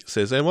today, me,"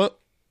 says Emma.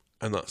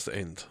 And that's the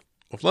end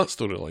of that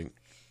storyline.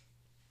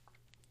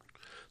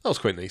 That was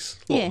quite nice.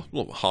 A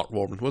little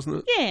heartwarming, wasn't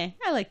it? Yeah,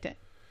 I liked it.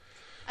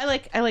 I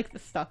like the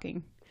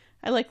stocking.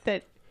 I like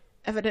that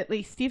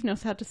evidently Steve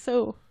knows how to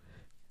sew.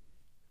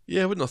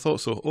 Yeah, I wouldn't have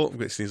thought so. Oh, I'm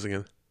going to sneeze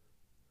again.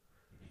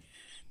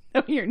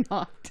 No, you're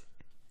not.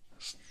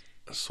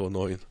 That's so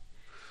annoying.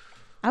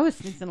 I was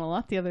sneezing a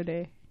lot the other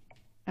day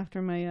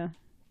after my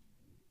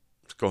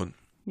It's gone.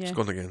 Yeah. It's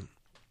gone again.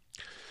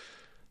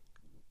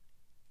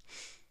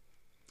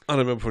 I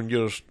remember when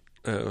your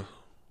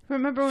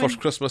first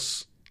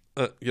Christmas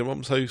at your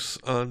mum's house,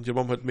 and your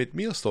mum had made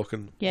me a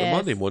stocking with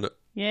my name on it.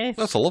 Yes.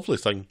 That's a lovely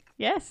thing.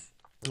 Yes.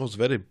 I was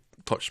very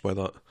touched by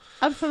that.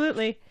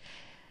 Absolutely.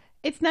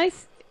 It's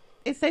nice.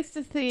 It's nice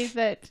to see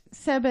that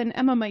Seb and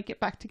Emma might get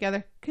back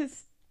together,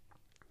 because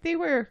they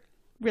were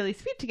really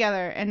sweet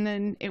together, and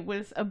then it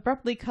was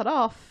abruptly cut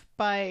off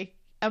by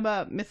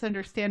Emma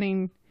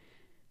misunderstanding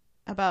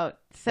about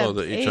Seb's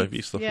the HIV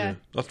AIDS. stuff, yeah.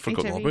 I'd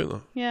forgotten all about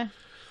that. Yeah.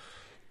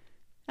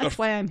 That's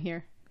why I'm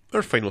here.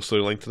 Our final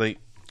storyline tonight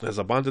is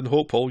 "Abandon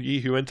hope, all ye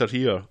who enter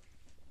here."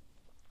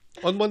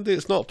 On Monday,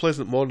 it's not a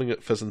pleasant morning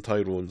at Fizz and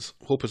Tyrone's.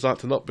 Hope is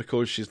acting up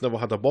because she's never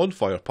had a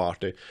bonfire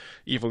party.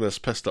 Evelyn is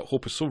pissed that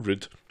Hope is so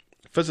rude.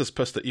 Fizz is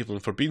pissed at Evelyn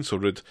for being so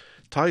rude.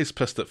 Ty is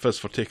pissed at Fizz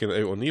for taking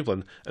it out on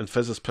Evelyn. And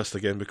Fizz is pissed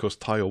again because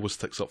Ty always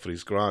sticks up for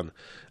his gran.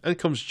 In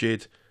comes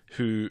Jade,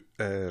 who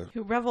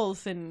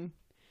revels in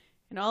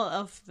all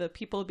of the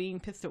people being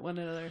pissed at one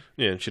another.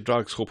 Yeah, and she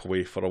drags Hope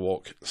away for a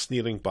walk,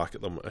 sneering back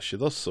at them as she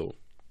does so.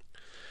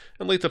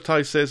 And later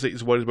Ty says that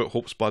he's worried about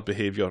Hope's bad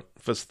behaviour.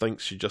 Fizz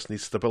thinks she just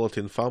needs stability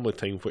and family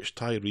time, which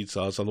Ty reads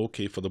as an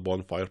okay for the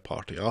bonfire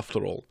party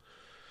after all.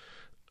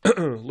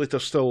 Later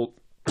still,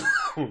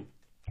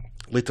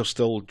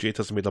 Jade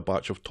has made a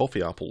batch of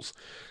toffee apples.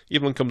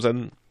 Evelyn comes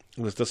in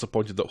and is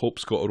disappointed that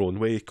Hope's got her own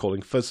way,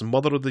 calling Fizz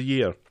Mother of the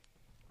Year.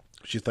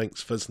 She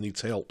thinks Fizz needs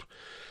help.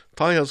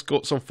 Ty has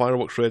got some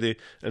fireworks ready,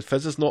 and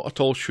Fizz is not at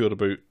all sure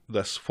about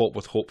this, what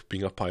with Hope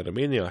being a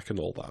pyromaniac and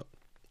all that.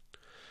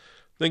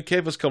 Then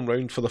Kev has come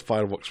round for the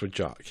fireworks with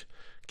Jack.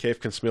 Kev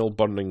can smell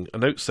burning,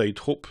 and outside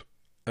Hope,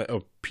 it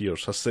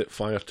appears, has set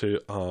fire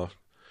to a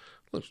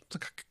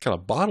kind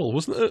of barrel,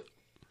 wasn't it?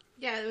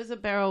 Yeah, it was a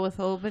barrel with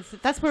holes,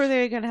 but that's where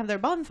they were going to have their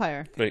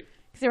bonfire. Right.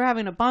 Because they were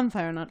having a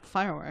bonfire, not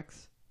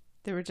fireworks.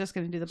 They were just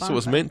going to do the bonfire. So it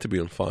was meant to be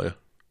on fire.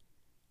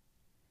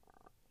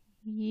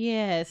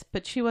 Yes,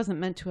 but she wasn't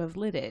meant to have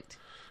lit it.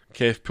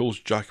 Kev pulls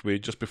Jack away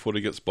just before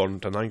he gets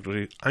burned and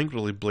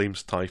angrily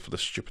blames Ty for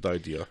this stupid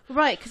idea.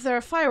 Right, because there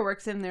are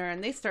fireworks in there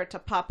and they start to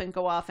pop and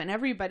go off and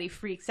everybody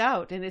freaks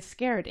out and is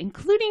scared,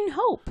 including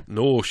Hope.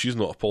 No, she's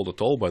not appalled at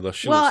all by this.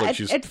 She looks like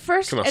she's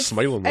kind of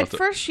smiling at it. At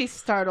first she's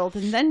startled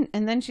and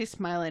then she's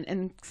smiling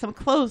and some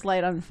clothes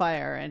light on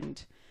fire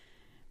and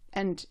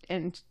And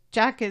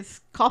Jack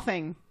is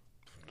coughing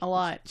a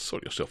lot.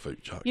 Sort yourself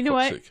out, Jack. You know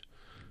fuck's what? sake.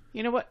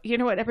 You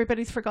know what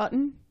everybody's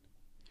forgotten?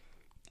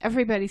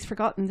 Everybody's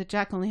forgotten that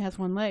Jack only has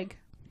one leg.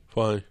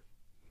 Why?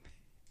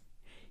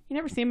 You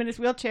never see him in his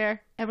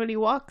wheelchair. And when he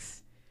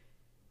walks,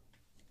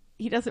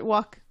 he doesn't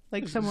walk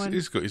like someone...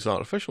 He's got his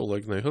artificial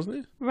leg now, hasn't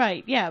he?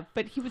 Right, yeah.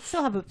 But he would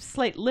still have a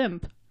slight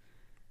limp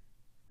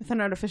with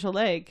an artificial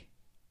leg.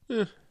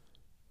 Yeah.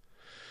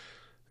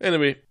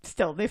 Anyway,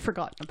 Still, they've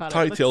forgotten about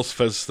Ty it. tells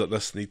Fizz that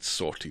this needs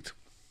sorted.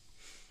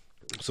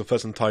 So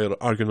Fizz and Ty are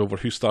arguing over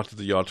who started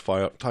the yard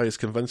fire. Ty is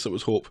convinced it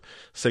was Hope,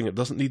 saying it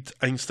doesn't need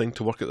Einstein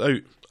to work it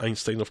out.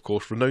 Einstein, of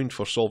course, renowned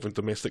for solving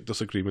domestic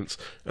disagreements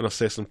and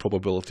assessing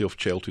probability of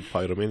childhood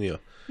pyromania.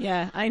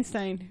 Yeah,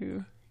 Einstein,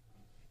 who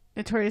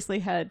notoriously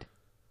had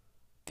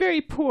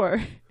very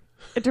poor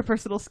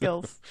interpersonal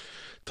skills.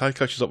 Ty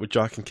catches up with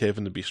Jack and Kev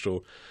in the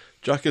bistro.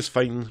 Jack is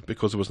fine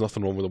because there was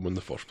nothing wrong with him in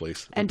the first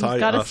place. And Ty he's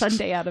got a asks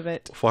sundae out of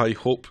it. why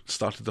Hope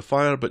started the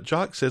fire, but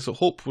Jack says that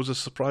Hope was as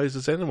surprised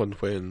as anyone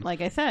when Like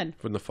I said.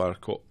 the fire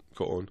caught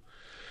on.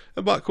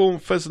 And back home,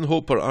 Fizz and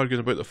Hope are arguing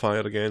about the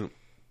fire again.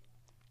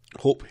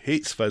 Hope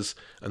hates Fizz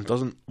and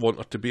doesn't want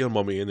her to be her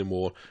mummy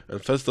anymore,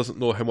 and Fizz doesn't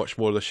know how much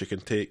more of this she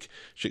can take.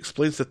 She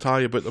explains to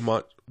Ty about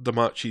the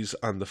matches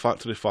and the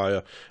factory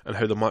fire and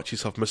how the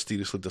matches have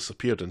mysteriously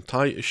disappeared, and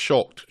Ty is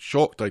shocked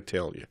I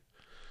tell you.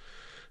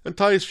 And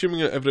Ty is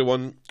fuming at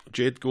everyone.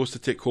 Jade goes to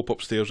take Hope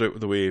upstairs out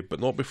of the way, but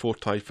not before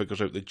Ty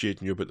figures out that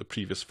Jade knew about the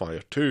previous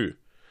fire too.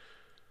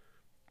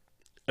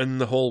 In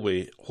the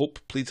hallway, Hope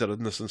pleads her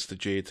innocence to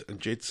Jade, and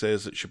Jade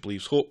says that she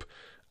believes Hope,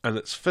 and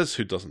it's Fizz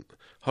who doesn't.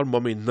 Her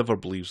mummy never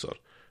believes her.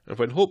 And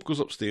when Hope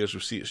goes upstairs, we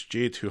see it's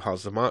Jade who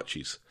has the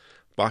matches.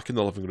 Back in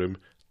the living room,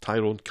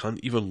 Tyrone can't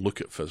even look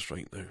at Fizz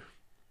right now.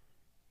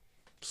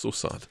 So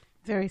sad.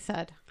 Very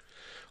sad.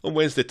 On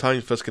Wednesday, Ty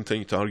and Fizz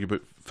continue to argue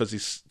about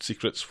Fizz's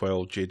secrets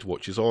while Jade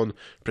watches on,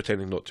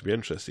 pretending not to be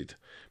interested.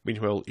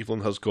 Meanwhile,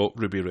 Evelyn has got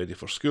Ruby ready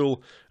for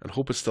school, and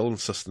Hope is still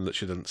insisting that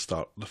she didn't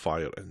start the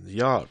fire in the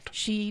yard.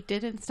 She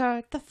didn't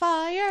start the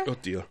fire. Oh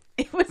dear.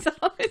 It was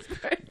always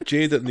burning.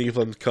 Jade and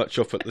Evelyn catch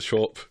up at the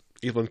shop.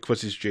 Evelyn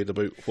quizzes Jade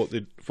about what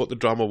the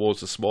drama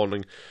was this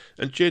morning,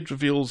 and Jade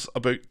reveals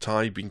about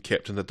Ty being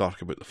kept in the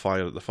dark about the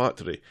fire at the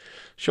factory.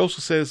 She also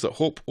says that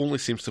Hope only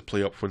seems to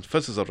play up when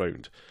Fizz is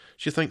around.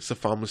 She thinks the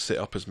family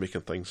setup is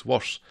making things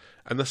worse,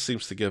 and this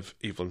seems to give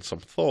Evelyn some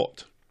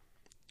thought.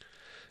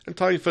 And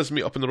Ty and Fizz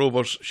meet up in the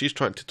Rovers. She's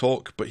trying to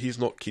talk, but he's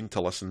not keen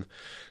to listen.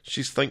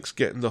 She thinks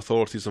getting the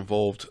authorities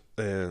involved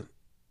has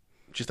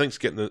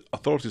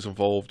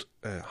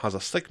a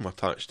stigma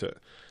attached to it.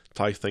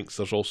 Ty thinks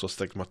there's also a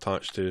stigma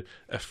attached to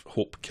if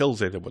Hope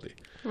kills anybody.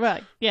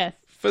 Right, yes.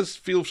 Fizz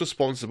feels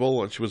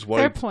responsible, and she was Fair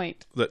worried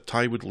point. that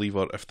Ty would leave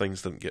her if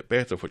things didn't get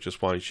better, which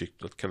is why she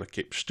kind of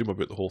kept stum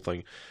about the whole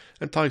thing.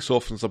 And Ty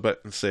softens a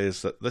bit and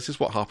says that this is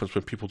what happens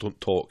when people don't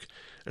talk,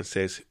 and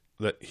says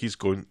that he's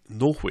going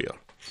nowhere.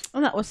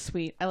 Oh, that was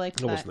sweet. I liked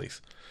that. That was nice.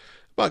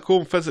 Back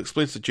home, Fizz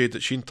explains to Jade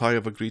that she and Ty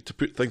have agreed to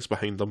put things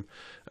behind them,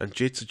 and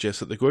Jade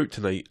suggests that they go out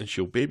tonight and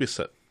she'll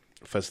babysit.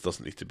 Fizz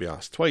doesn't need to be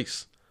asked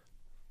twice,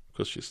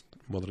 because she's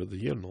Mother of the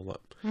Year and all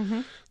that.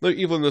 Mm-hmm. Now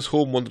Evelyn is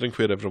home wondering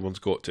where everyone's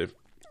got to.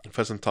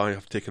 Fizz and Ty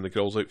have taken the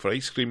girls out for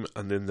ice cream,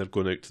 and then they're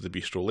going out to the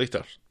bistro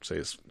later,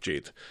 says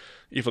Jade.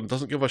 Evelyn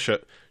doesn't give a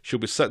shit. She'll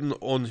be sitting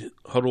on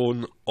her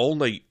own all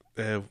night,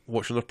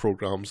 watching her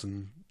programmes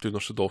and doing her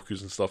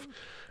sudokus and stuff.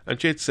 And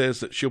Jade says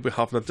that she'll be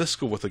having a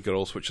disco with the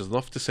girls, which is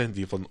enough to send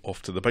Evelyn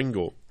off to the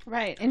bingo.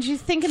 Right, and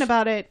she's thinking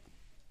about it,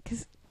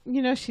 because,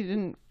 she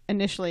didn't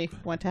initially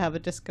want to have a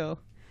disco.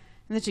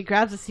 And then she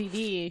grabs a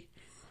CD,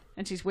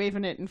 and she's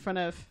waving it in front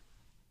of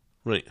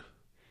Right.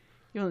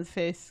 Evelyn's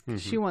face. Mm-hmm.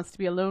 She wants to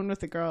be alone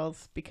with the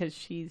girls because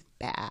she's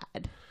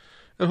bad.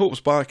 And Hope's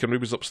back and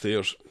Ruby's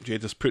upstairs.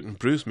 Jade is putting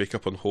bruise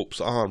makeup on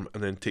Hope's arm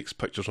and then takes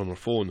pictures on her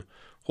phone.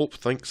 Hope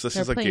thinks this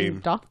They're is a playing game.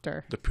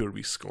 doctor. The poor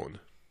wee scone.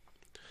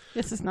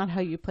 This is not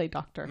how you play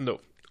doctor. No.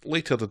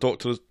 Later the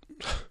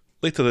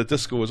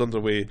disco is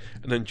underway,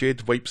 and then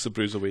Jade wipes the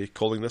bruise away,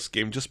 calling this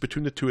game just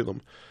between the two of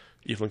them.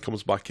 Evelyn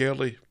comes back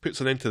early, puts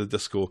an end to the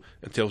disco,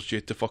 and tells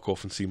Jade to fuck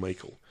off and see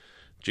Michael.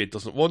 Jade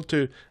doesn't want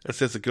to, and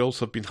says the girls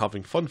have been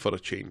having fun for a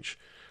change.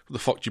 What the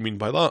fuck do you mean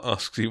by that?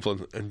 Asks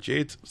Evelyn, and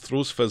Jade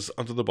throws Fizz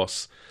under the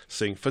bus,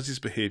 saying Fizz's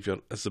behaviour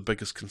is the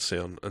biggest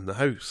concern in the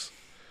house.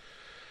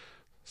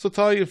 So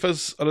Ty and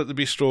Fizz are at the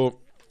bistro,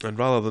 and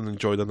rather than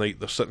enjoy the night,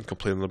 they're sitting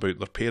complaining about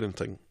their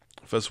parenting.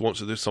 Fizz wants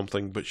to do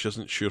something, but she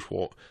isn't sure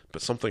what,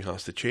 but something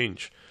has to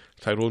change.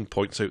 Tyrone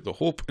points out that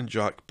Hope and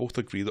Jack both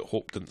agree that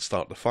Hope didn't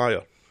start the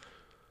fire.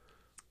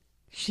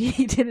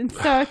 She didn't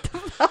start the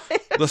fire.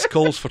 This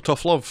calls for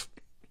tough love,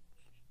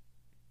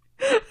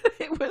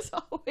 It was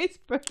always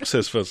burning.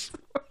 says Fizz.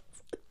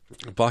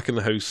 Back in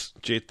the house,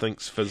 Jade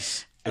thinks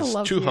Fizz is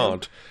love too you.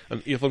 hard,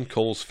 and Evelyn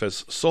calls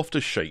Fizz soft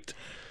as shite.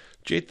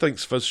 Jade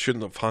thinks Fizz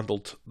shouldn't have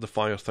handled the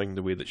fire thing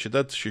the way that she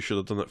did. She should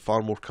have done it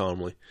far more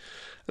calmly.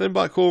 And then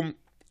back home,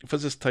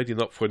 Fizz is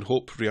tidying up when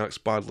Hope reacts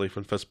badly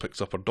when Fizz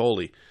picks up her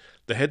dolly.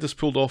 The head is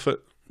pulled off it,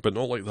 But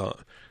not like that,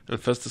 and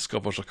Fizz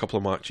discovers a couple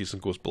of matches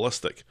and goes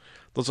ballistic.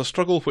 There's a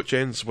struggle which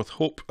ends with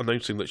Hope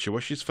announcing that she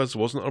wishes Fizz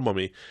wasn't her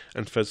mummy,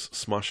 and Fizz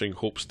smashing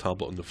Hope's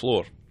tablet on the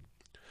floor.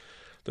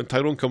 Then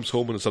Tyrone comes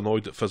home and is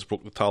annoyed that Fizz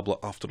broke the tablet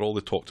after all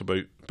they talked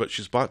about, but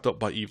she's backed up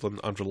by Evelyn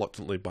and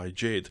reluctantly by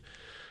Jade.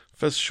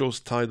 Fizz shows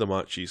Ty the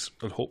matches,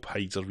 and Hope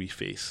hides her wee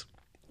face.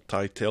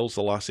 Ty tells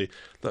the lassie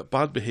that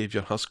bad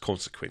behaviour has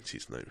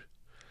consequences now.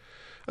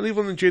 And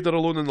Evelyn and Jade are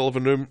alone in the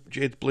living room,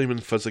 Jade blaming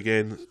Fizz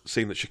again,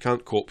 saying that she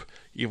can't cope.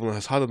 Evelyn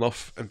has had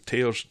enough and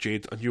tears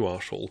Jade a new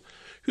arsehole.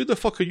 Who the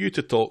fuck are you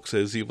to talk,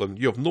 says Evelyn.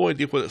 You have no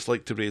idea what it's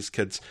like to raise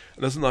kids,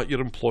 and isn't that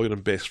your employer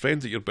and best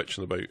friend that you're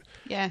bitching about?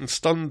 Yeah. And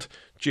stunned,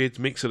 Jade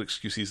makes her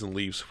excuses and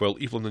leaves, while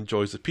Evelyn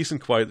enjoys the peace and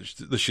quiet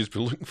that she's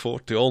been looking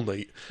forward to all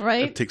night.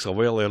 Right. And takes a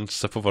well-earned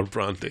sip of her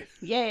brandy.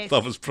 Yes.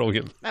 That was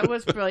brilliant. That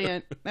was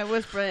brilliant. That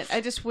was brilliant. I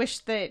just wish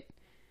that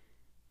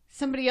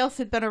somebody else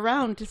had been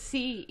around to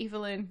see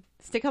Evelyn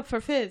stick up for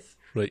Fizz.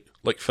 Right,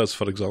 like Fizz,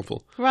 for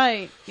example.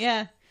 Right,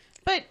 yeah.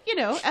 But,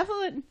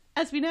 Evelyn,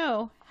 as we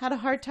know, had a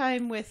hard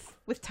time with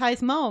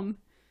Ty's mom,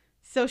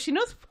 so she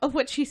knows of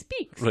what she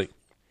speaks. Right.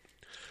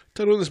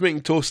 Tyrone is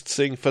making toast,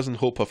 saying Fizz and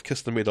Hope have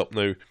kissed and made up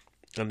now,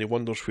 and he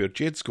wonders where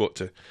Jade's got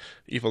to.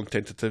 Evelyn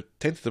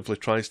tentatively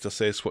tries to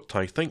assess what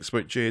Ty thinks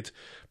about Jade,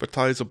 but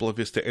Ty is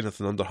oblivious to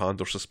anything underhand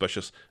or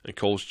suspicious, and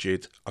calls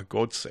Jade a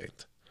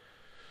godsend.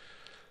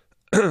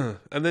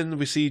 And then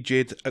we see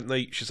Jade at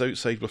night. She's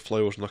outside with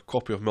flowers and a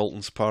copy of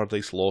Milton's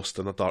Paradise Lost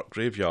in a dark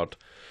graveyard.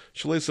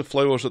 She lays the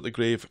flowers at the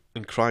grave,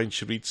 and crying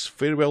she reads,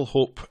 "Farewell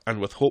hope,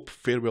 and with hope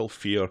farewell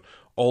fear.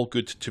 All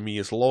good to me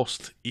is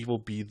lost, evil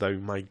be thou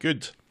my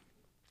good."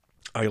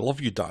 "I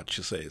love you, Dad,"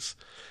 she says.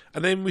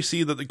 And then we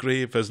see that the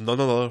grave is none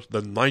other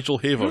than Nigel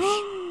Havers.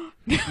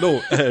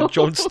 No,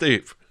 John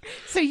Stape.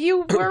 So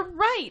you were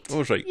right. I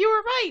was right. You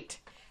were right.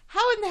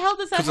 How in the hell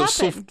does that happen?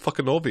 Because it's so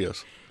fucking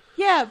obvious.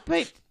 Yeah,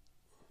 but,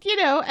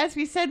 as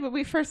we said when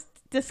we first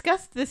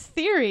discussed this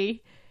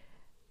theory,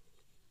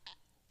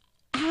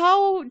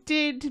 how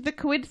did the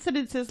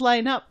coincidences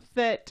line up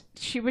that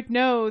she would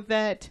know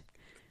that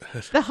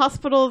the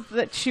hospital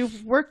that she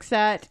works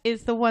at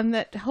is the one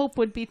that Hope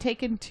would be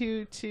taken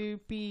to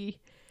be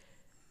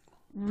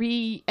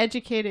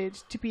re-educated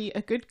to be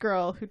a good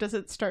girl who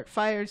doesn't start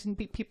fires and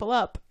beat people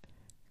up?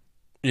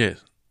 Yeah.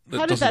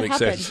 How does that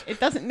happen? Sense. It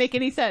doesn't make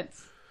any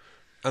sense.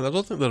 And I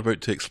don't think they're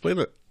about to explain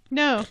it.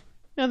 No,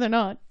 they're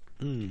not.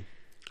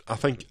 I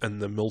think in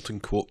the Milton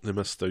quote they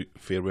missed out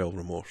farewell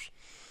remorse.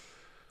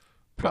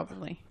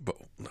 Probably. But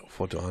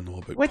what do I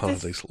know about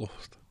Paradise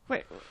Lost?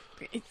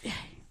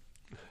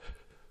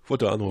 What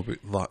do I know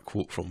about that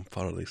quote from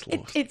Paradise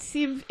Lost? It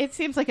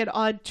seems like an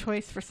odd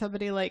choice for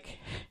somebody like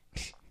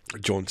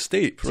John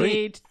Stape, right?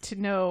 Jade to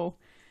know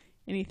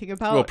anything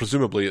about. Well,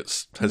 presumably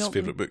it's his Milton.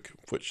 favourite book,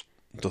 which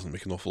doesn't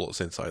make an awful lot of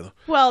sense either.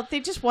 Well, they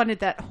just wanted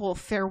that whole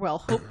farewell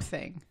hope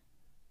thing.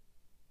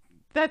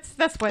 That's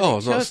why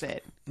they chose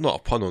it.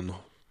 Not a pun on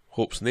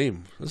Hope's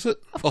name, is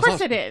it? Of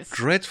course it is.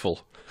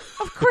 Dreadful.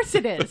 Of course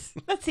it is.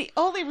 That's the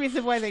only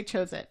reason why they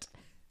chose it.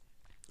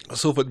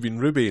 So if it had been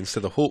Ruby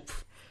instead of Hope,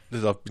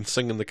 they'd have been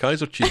singing the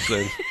Kaiser Chiefs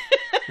then.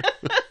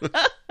 Do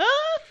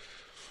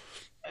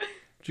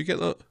you get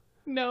that?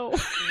 No. I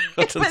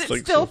but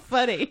it's still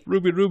funny.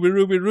 Ruby, Ruby,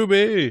 Ruby,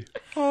 Ruby.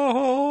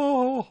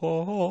 I've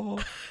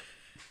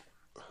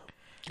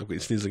got to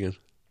sneeze again.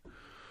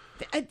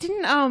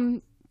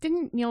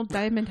 Didn't Neil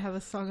Diamond have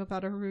a song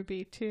about a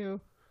ruby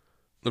too?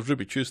 The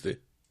Ruby Tuesday.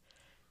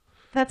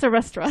 That's a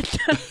restaurant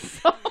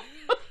song.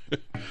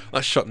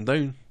 That's shutting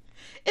down.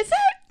 Is it?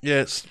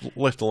 Yeah, it's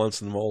left the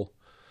Lansing Mall.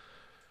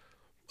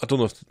 I don't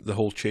know if the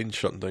whole chain's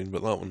shutting down,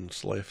 but that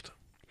one's left.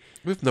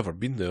 We've never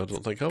been there, I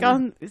don't think, have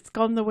we? It's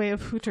gone the way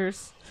of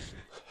Hooters.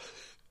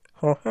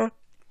 On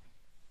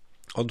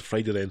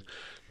Friday then,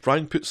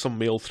 Brian puts some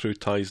mail through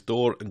Ty's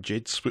door and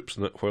Jade swoops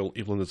in it while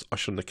Evelyn is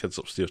ushering the kids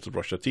upstairs to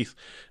brush their teeth.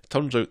 It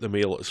turns out the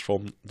mail is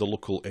from the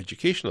local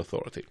education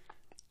authority.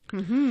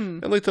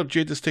 Mm-hmm. And later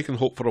Jade is taking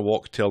Hope for a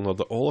walk, telling her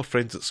that all her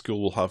friends at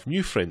school will have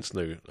new friends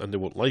now and they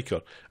won't like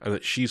her, and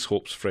that she's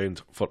Hope's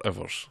friend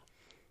forever.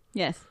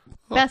 Yes.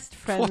 Best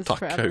friends what a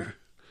forever. Cow.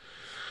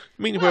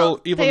 Meanwhile,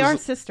 Evelyn they are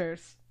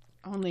sisters.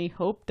 Only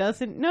Hope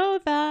doesn't know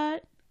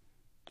that.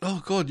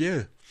 Oh God,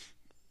 yeah.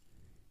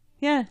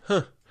 Yeah.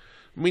 Huh.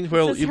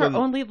 Meanwhile, this is Evelyn her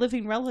only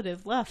living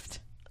relative left.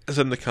 Is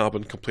in the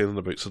cabin complaining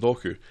about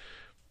Sudoku.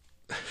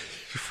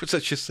 What's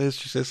that she says?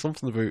 She says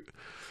something about...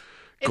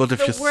 God,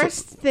 it's the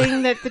worst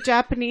thing that the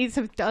Japanese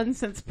have done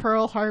since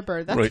Pearl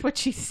Harbor. That's right. What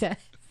she says.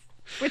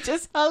 Which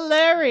is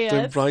hilarious.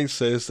 Then Brian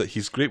says that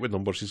he's great with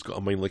numbers. He's got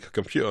a mind like a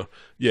computer.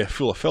 Yeah,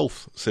 full of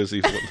filth, says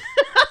Evelyn.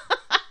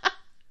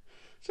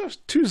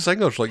 Just two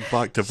zingers like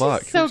back to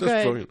back. So it's just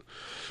good. Brilliant.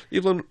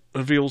 Evelyn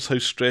reveals how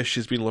stressed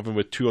she's been living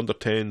with 2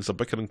 under-10s, a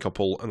bickering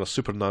couple, and a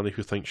super nanny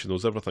who thinks she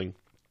knows everything.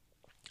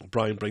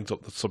 Brian brings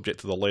up the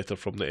subject of the letter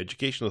from the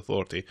Education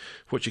Authority,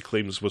 which he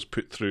claims was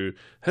put through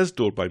his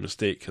door by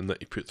mistake and that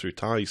he put through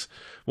Ty's.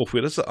 Well,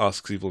 where is it,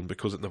 asks Evelyn,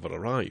 because it never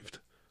arrived.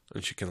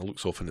 And she kind of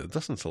looks off into the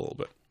distance a little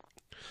bit.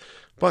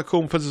 Back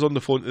home, Fizz is on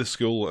the phone to the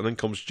school, and in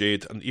comes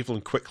Jade, and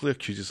Evelyn quickly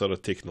accuses her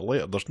of taking the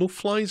letter. There's no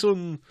fly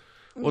zone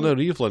on her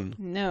Evelyn.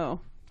 No.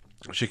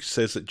 She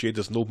says that Jade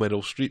is no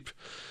Meryl Streep.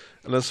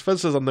 And as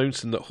Fizz is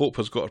announcing that Hope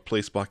has got her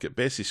place back at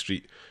Bessie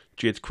Street,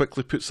 Jade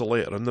quickly puts the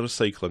letter in the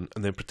recycling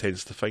and then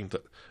pretends to find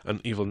it,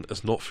 and Evelyn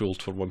is not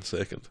fooled for 1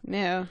 second.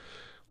 No.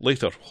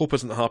 Later, Hope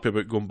isn't happy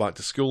about going back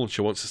to school and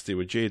she wants to stay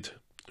with Jade,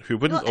 who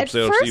wouldn't Well,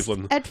 observe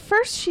Evelyn. At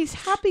first, she's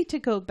happy to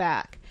go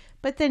back,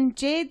 but then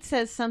Jade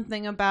says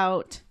something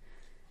about,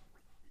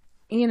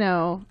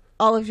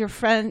 all of your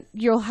friends,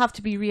 you'll have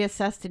to be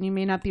reassessed and you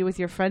may not be with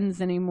your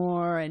friends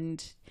anymore,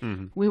 and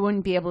we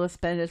wouldn't be able to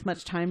spend as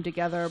much time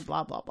together,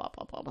 blah, blah, blah,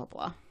 blah, blah, blah,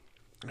 blah.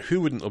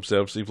 Who wouldn't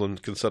observe Evelyn,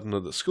 considering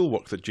that the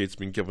schoolwork that Jade's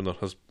been giving her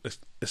has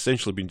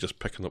essentially been just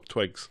picking up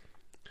twigs?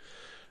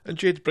 And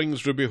Jade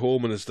brings Ruby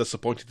home and is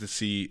disappointed to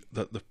see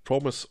that the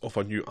promise of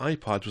a new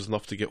iPad was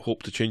enough to get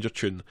Hope to change her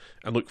tune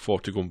and look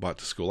forward to going back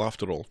to school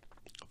after all.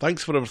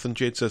 Thanks for everything,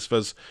 Jade, says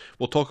Fizz.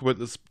 We'll talk about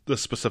the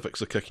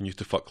specifics of kicking you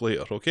to fuck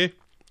later, okay?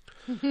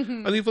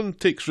 And Evelyn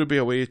takes Ruby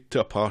away to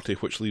a party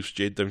which leaves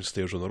Jade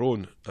downstairs on her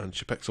own, and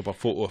she picks up a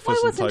photo of Fizz Why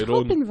and wasn't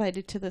Tyrone. Hope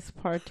invited to this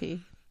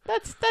party?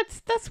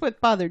 That's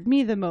what bothered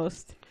me the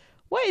most.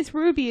 Why is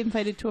Ruby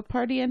invited to a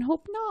party and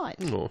Hope not?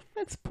 No.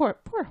 That's poor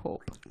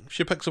Hope.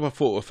 She picks up a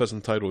photo of Fizz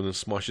and Tyrone and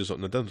smashes it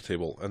on the dinner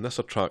table, and this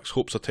attracts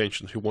Hope's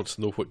attention, who wants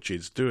to know what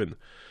Jade's doing.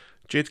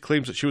 Jade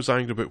claims that she was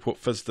angry about what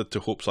Fizz did to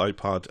Hope's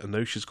iPad, and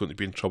now she's going to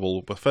be in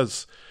trouble with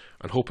Fizz.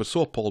 And Hope is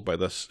so appalled by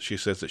this, she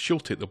says that she'll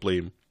take the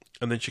blame,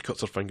 and then she cuts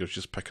her fingers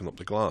just picking up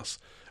the glass,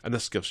 and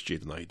this gives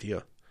Jade an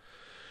idea.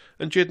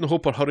 And Jade and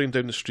Hope are hurrying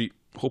down the street.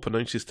 Hope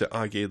announces to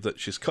Aggie that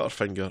she's cut her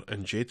finger,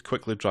 and Jade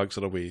quickly drags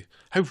her away.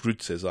 How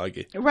rude, says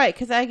Aggie. Right,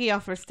 because Aggie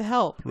offers to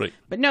help. Right.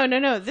 But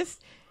no.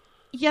 This,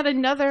 yet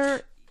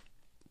another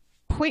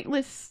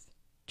pointless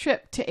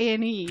trip to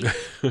A&E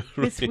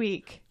this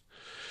week.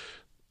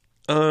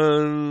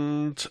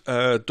 And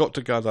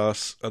Dr.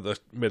 Gadas at the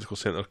medical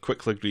centre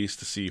quickly agrees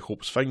to see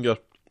Hope's finger,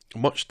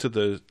 much to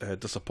the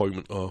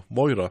disappointment of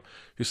Moira,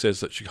 who says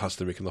that she has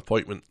to make an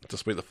appointment,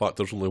 despite the fact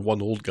there's only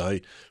one old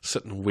guy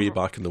sitting way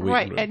back in the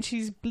waiting room. Right, and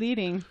she's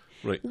bleeding.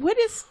 Right. What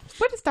is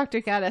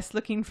Dr. Gaddis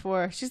looking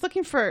for? Is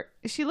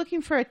she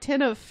looking for a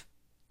tin of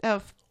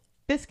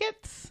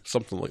biscuits?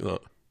 Something like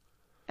that.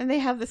 And they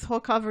have this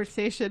whole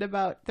conversation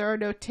about there are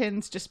no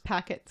tins, just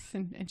packets,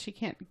 and she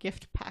can't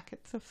gift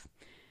packets of.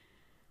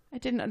 I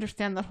didn't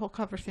understand that whole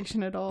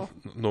conversation at all.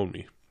 Nor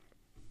me.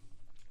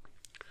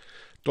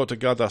 Dr.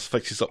 Gadas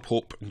fixes up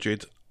Hope, and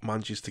Jade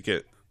manages to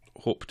get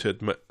Hope to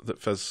admit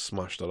that Fizz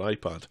smashed her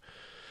iPad.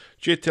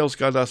 Jade tells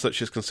Gadas that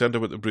she's concerned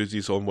about the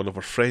bruises on one of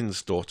her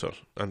friend's daughter,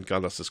 and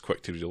Gadas is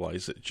quick to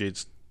realise that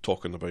Jade's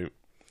talking about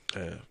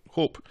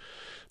Hope.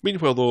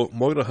 Meanwhile, though,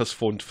 Moira has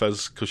phoned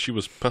Fizz because she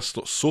was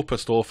so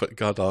pissed off at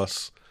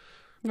Gadas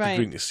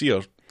agreeing to see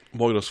her.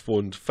 Moira's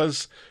phoned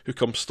Fizz, who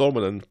comes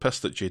storming in,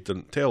 pissed that Jade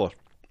didn't tell her.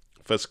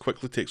 Fizz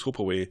quickly takes Hope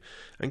away,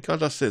 and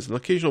Gadas says an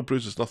occasional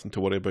bruise is nothing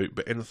to worry about,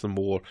 but anything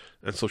more,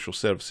 and social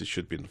services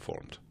should be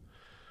informed.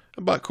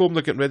 And back home,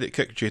 they're getting ready to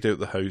kick Jade out of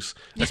the house.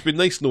 It's been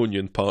nice knowing you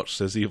in parts,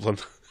 says Evelyn.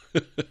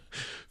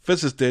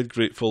 Fizz is dead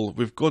grateful.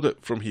 We've got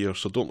it from here,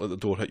 so don't let the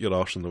door hit your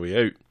arse on the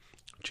way out.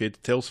 Jade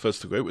tells Fizz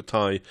to go out with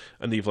Ty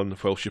and Evelyn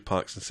while she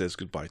packs and says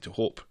goodbye to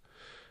Hope.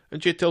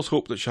 And Jade tells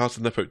Hope that she has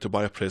to nip out to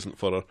buy a present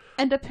for her.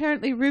 And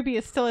apparently Ruby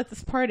is still at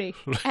this party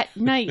at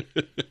night.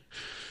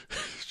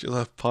 She'll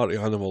have party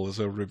animal as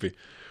her Ruby.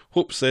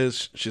 Hope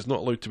says she's not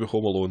allowed to be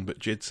home alone, but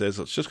Jade says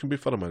it's just going to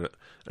be for a minute,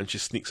 and she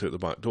sneaks out the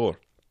back door.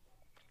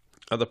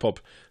 At the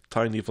pub,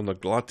 Ty and Evelyn are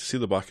glad to see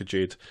the back of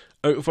Jade,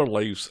 out of her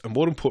lives, and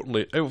more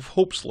importantly, out of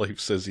Hope's life,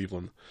 says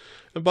Evelyn.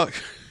 And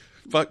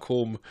back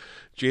home,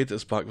 Jade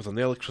is back with an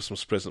early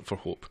Christmas present for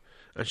Hope,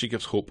 and she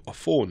gives Hope a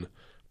phone,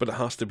 but it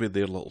has to be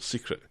their little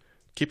secret.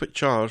 Keep it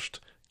charged,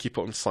 keep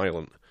it on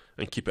silent,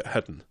 and keep it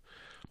hidden.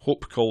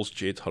 Hope calls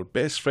Jade her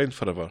best friend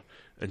forever,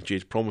 and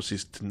Jade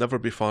promises to never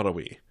be far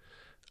away.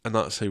 And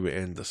that's how we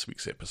end this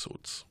week's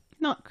episodes.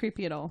 Not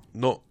creepy at all.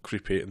 Not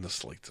creepy in the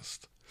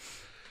slightest.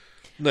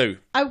 Now,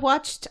 I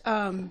watched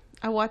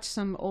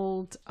some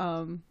old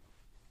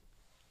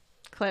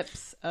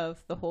clips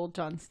of the whole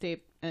John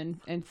Stape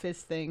and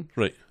Fizz thing.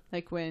 right.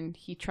 Like when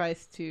he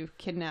tries to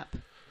kidnap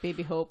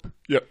Baby Hope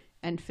Yep.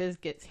 and Fizz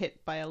gets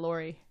hit by a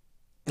lorry.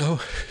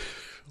 Oh,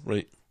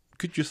 right.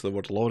 Good use of the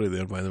word lorry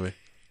there, by the way.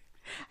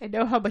 I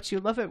know how much you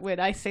love it when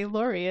I say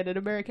lorry in an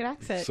American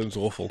accent. Sounds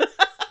awful.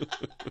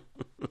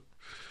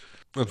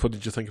 And what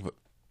did you think of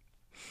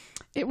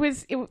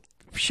it?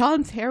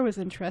 Sean's hair was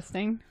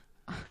interesting.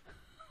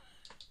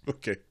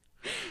 Okay.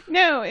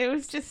 No, it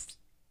was just,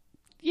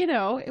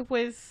 it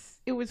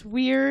was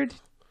weird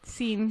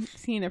seeing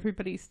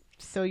everybody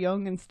so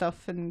young and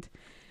stuff, and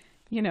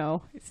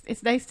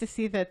it's nice to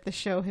see that the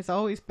show has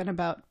always been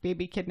about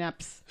baby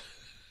kidnaps.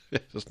 Yeah,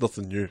 there's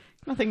nothing new.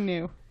 Nothing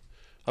new.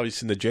 Have you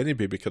seen the Jenny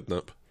baby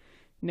kidnap?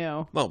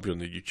 No. That'll be on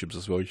the YouTubes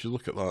as well. You should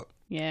look at that.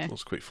 Yeah.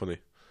 That's quite funny.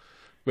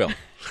 Well,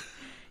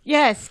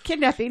 Yes,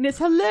 kidnapping is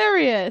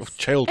hilarious.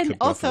 Child and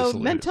kidnapping also is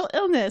hilarious. mental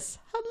illness,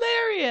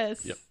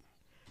 hilarious. Yep.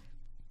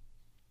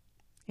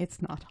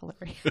 It's not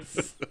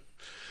hilarious.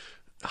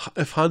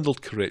 If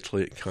handled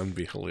correctly, it can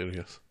be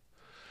hilarious.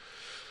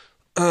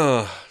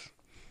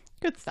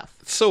 Good stuff.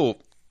 So,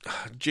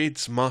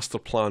 Jade's master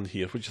plan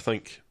here, what do you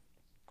think?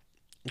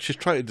 She's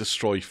trying to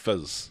destroy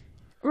Fizz.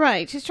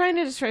 Right. She's trying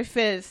to destroy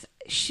Fizz.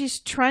 She's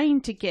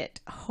trying to get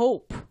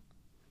Hope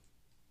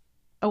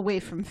away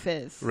from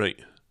Fizz. Right.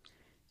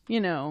 You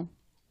know,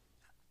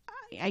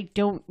 I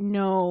don't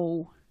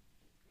know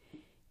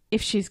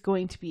if she's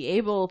going to be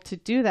able to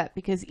do that,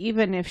 because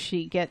even if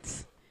she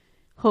gets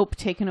Hope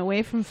taken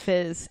away from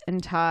Fizz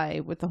and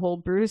Ty with the whole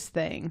Bruce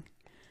thing,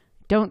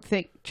 don't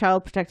think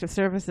Child Protective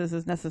Services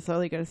is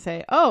necessarily going to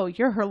say, oh,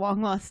 you're her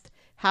long-lost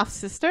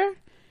half-sister?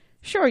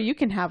 Sure, you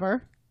can have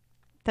her.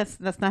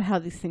 That's not how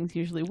these things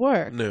usually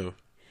work. No.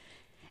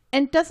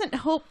 And doesn't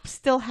Hope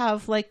still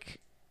have, like...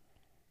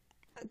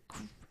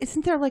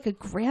 Isn't there, like, a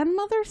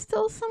grandmother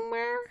still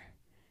somewhere?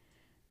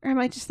 Or am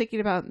I just thinking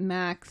about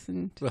Max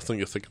and... I think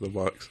you're thinking of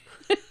Max.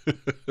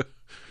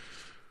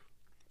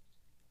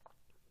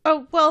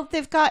 Oh, well,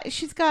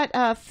 she's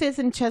got Fizz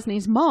and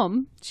Chesney's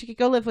mom. She could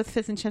go live with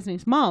Fizz and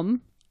Chesney's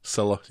mom.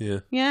 Scylla, yeah.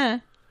 Yeah.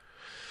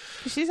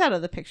 She's out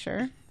of the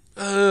picture.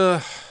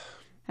 I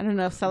don't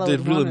know if Scylla they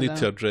would really want her, need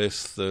to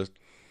address the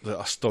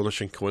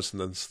astonishing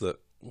coincidence that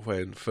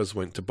when Fizz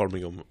went to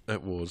Birmingham,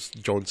 it was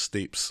John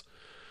Stape's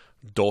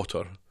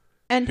daughter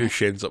who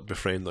she ends up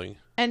befriending.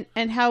 And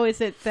how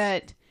is it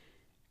that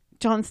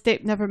John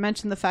Stape never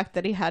mentioned the fact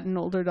that he had an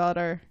older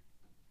daughter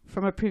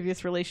from a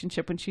previous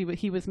relationship when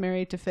he was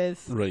married to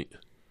Fizz? Right.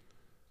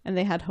 And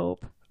they had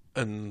Hope.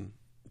 And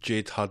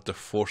Jade had the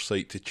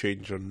foresight to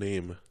change her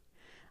name.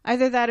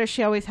 Either that or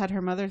she always had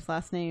her mother's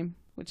last name,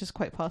 which is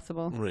quite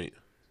possible. Right.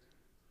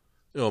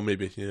 Oh,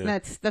 maybe, yeah.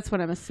 That's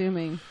what I'm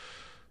assuming.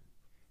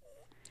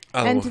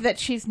 And that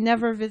she's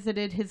never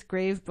visited his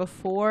grave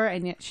before,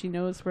 and yet she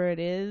knows where it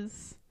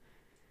is.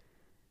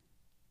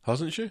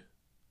 Hasn't she?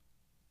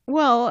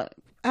 Well,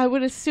 I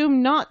would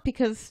assume not,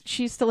 because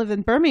she used to live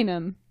in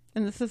Birmingham,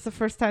 and this is the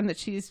first time that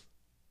she's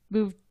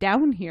moved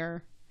down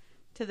here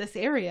to this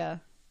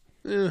area.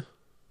 Yeah.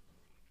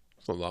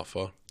 It's not that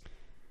far.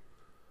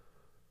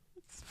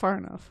 It's far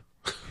enough.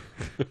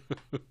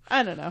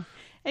 I don't know.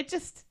 It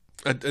just...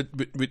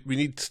 We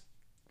need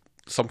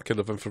some kind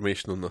of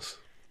information on this.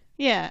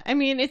 Yeah, I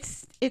mean,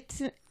 it's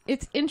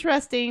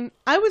interesting.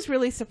 I was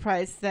really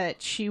surprised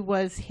that she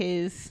was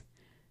his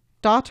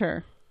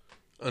daughter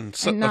and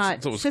not I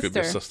thought it was sister. going to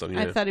be a sister,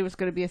 yeah. I thought he was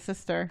going to be a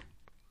sister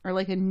or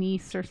like a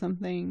niece or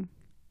something.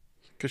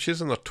 Because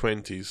she's in her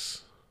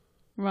 20s.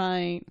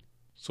 Right.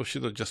 So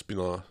she'd have just been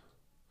a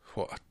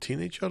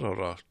teenager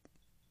or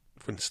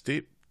when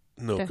Stape...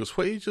 No, because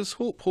what age is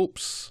Hope?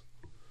 Hope's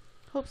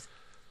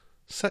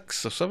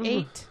 6 or 7? 8.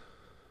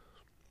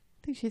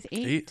 I think she's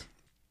 8.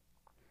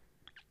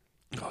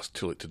 Oh, it's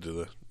too late to do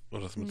the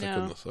arithmetic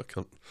on this. I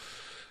can't.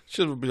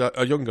 She would be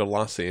a younger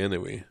lassie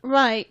anyway.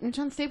 Right, and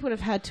John Stape would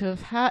have had to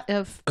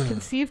have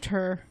conceived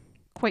her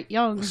quite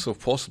young. So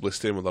possibly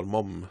staying with her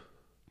mum.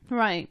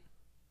 Right.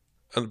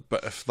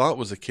 But if that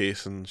was the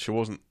case and she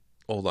wasn't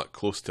all that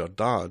close to her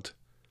dad,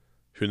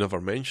 who never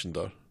mentioned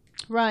her.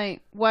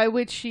 Right. Why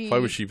would she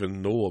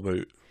even know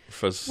about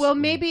Fizz? Well,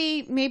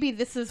 maybe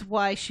this is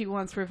why she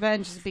wants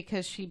revenge, is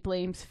because she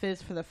blames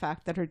Fizz for the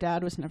fact that her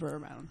dad was never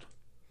around.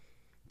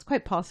 It's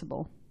quite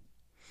possible.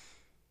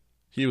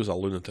 He was a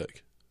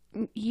lunatic.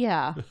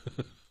 Yeah.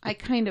 I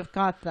kind of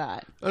got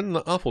that. And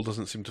the apple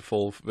doesn't seem to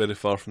fall very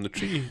far from the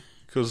tree,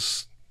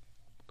 because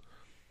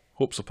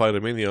Hope's a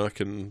pyromaniac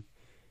and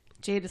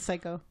Jade is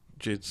psycho.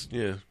 Jade's,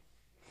 yeah.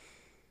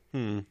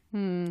 Your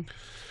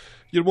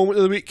moment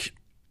of the week?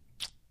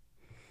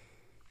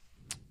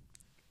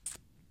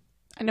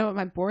 I know what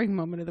my boring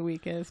moment of the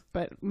week is,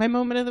 but my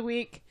moment of the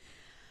week...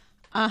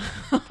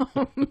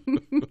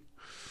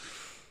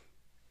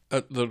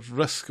 At the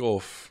risk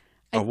of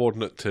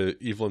awarding it to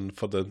Evelyn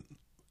for the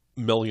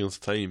millionth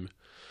time,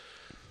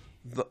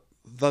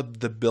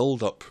 the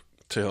build-up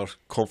to her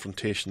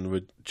confrontation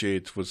with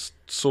Jade was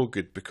so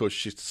good, because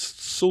she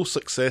so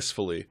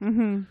successfully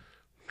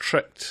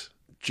tricked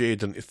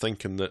Jade into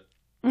thinking that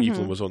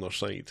Evelyn was on her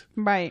side.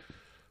 Right.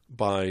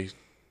 By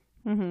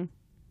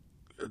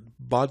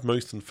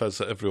bad-mouthing Fizz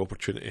at every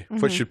opportunity,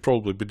 which she'd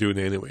probably be doing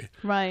anyway.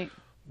 Right.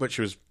 But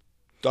she was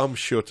damn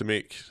sure to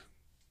make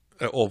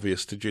it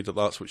obvious to Jade that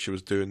that's what she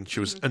was doing. She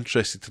was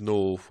interested to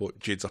know what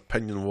Jade's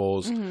opinion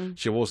was.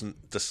 She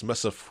wasn't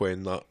dismissive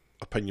when that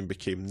opinion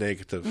became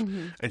negative.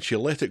 And she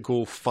let it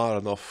go far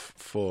enough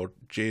for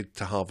Jade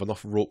to have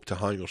enough rope to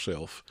hang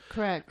herself.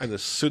 Correct. And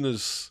as soon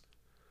as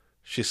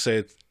she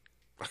said,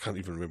 I can't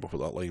even remember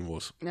what that line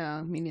was.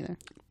 No, me neither.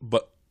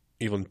 But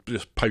Evelyn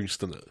just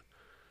pounced on it.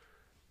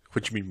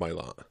 What do you mean by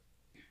that?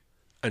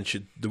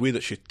 And the way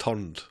that she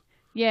turned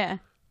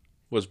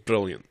was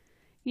brilliant.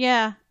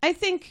 Yeah, I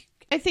think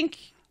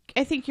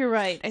you're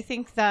right. I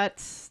think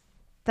that's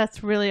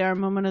really our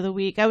moment of the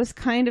week. I was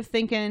kind of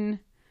thinking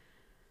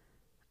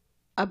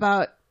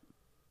about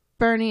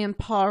Bernie and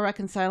Paul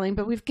reconciling,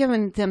 but we've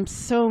given them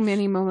so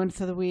many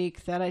moments of the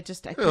week that I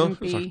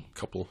couldn't be. A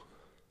couple.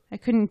 I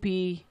couldn't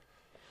be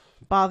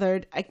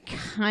bothered. I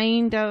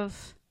kind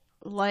of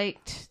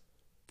liked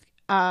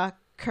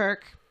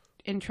Kirk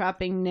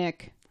entrapping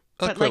Nick.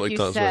 I But quite like liked you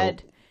that as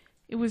said,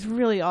 it was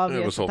really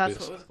obvious was that obvious.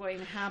 that's what was going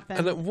to happen.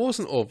 And it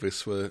wasn't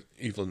obvious with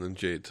Evelyn and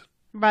Jade.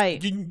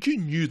 Right. You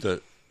knew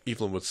that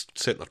Evelyn was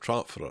setting a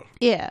trap for her,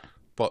 Yeah.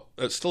 but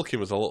it still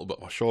came as a little bit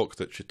of a shock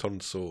that she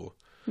turned so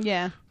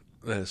Yeah.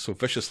 so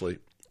viciously.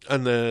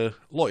 And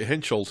Lottie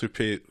Henshall,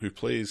 who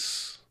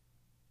plays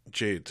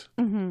Jade,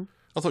 I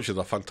thought she did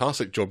a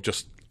fantastic job.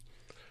 Just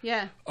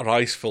Yeah. her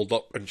eyes filled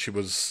up, and she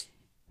was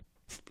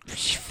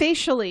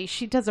Facially,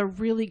 she does a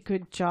really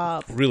good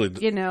job. really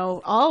You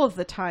know, all of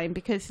the time,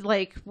 because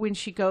like when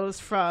she goes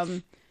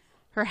from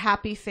her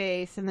happy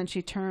face and then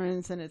she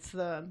turns and it's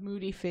the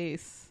moody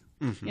face,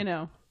 you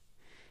know.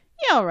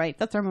 Yeah, all right.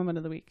 That's our moment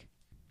of the week.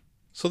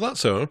 So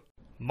that's our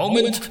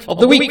Moment of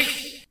the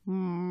week.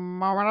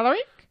 Moment of the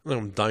week.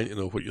 I'm dying to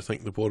know what you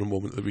think the boring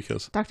moment of the week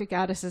is. Dr.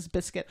 Gaddis's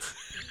biscuits.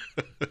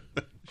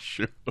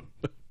 Sure.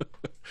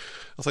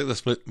 I think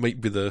this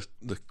might be the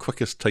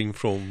quickest time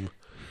from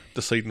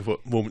deciding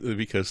what moment of the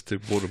week is to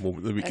boring moment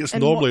of the week. It's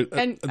normally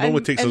it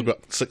normally takes us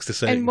about 60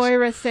 seconds. And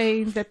Moira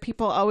saying that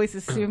people always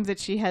assume that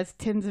she has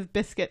tins of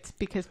biscuits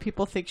because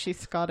people think she's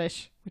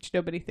Scottish, which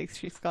nobody thinks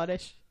she's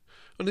Scottish.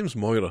 Her name's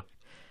Moira.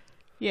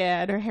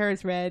 Yeah, and her hair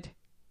is red.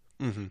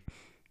 You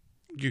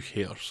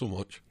hate her so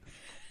much.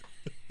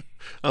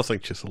 I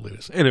think she's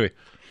hilarious. Anyway,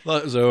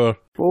 that is our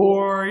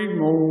Boring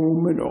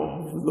moment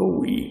of the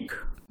week.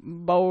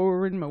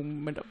 Boring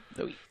moment of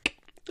the week.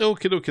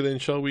 okay then,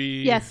 shall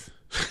we? Yes.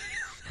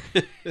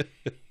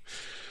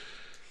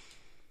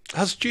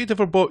 Has Jade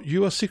ever bought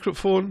you a secret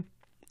phone?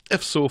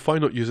 If so, why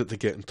not use it to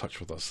get in touch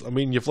with us? I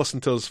mean, you've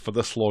listened to us for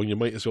this long, you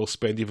might as well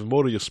spend even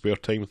more of your spare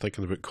time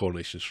thinking about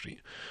Coronation Street.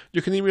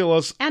 You can email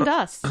us And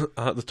us.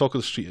 at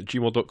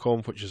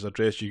thetalkofthestreet@gmail.com, which is the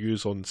address you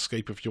use on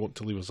Skype if you want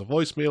to leave us a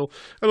voicemail,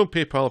 and on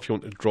PayPal if you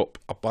want to drop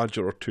a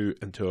badger or two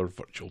into our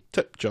virtual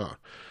tip jar.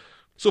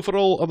 So for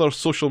all other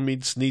social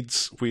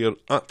needs, we're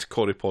at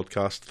Corrie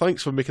Podcast.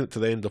 Thanks for making it to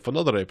the end of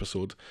another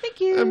episode.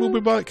 Thank you. And we'll be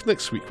back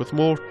next week with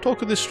more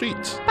Talk of the Street.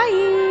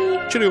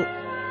 Bye. Cheerio.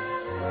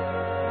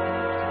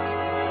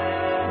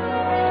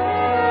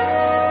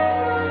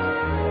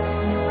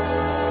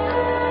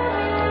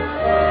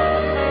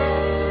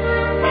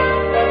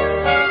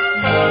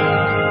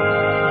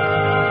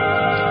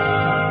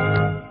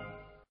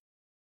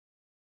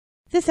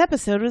 This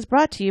episode was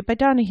brought to you by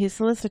Donahue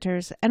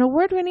Solicitors, an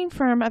award-winning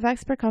firm of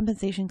expert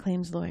compensation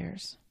claims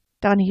lawyers.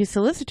 Donahue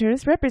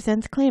Solicitors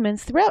represents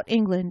claimants throughout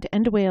England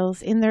and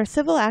Wales in their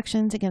civil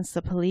actions against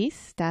the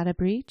police, data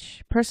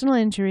breach, personal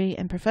injury,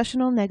 and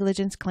professional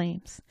negligence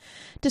claims.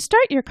 To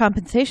start your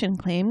compensation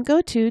claim,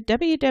 go to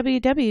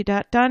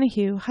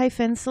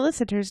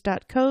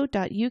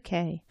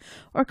www.donahue-solicitors.co.uk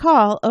or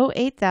call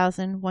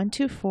 08000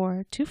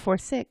 124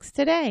 246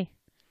 today.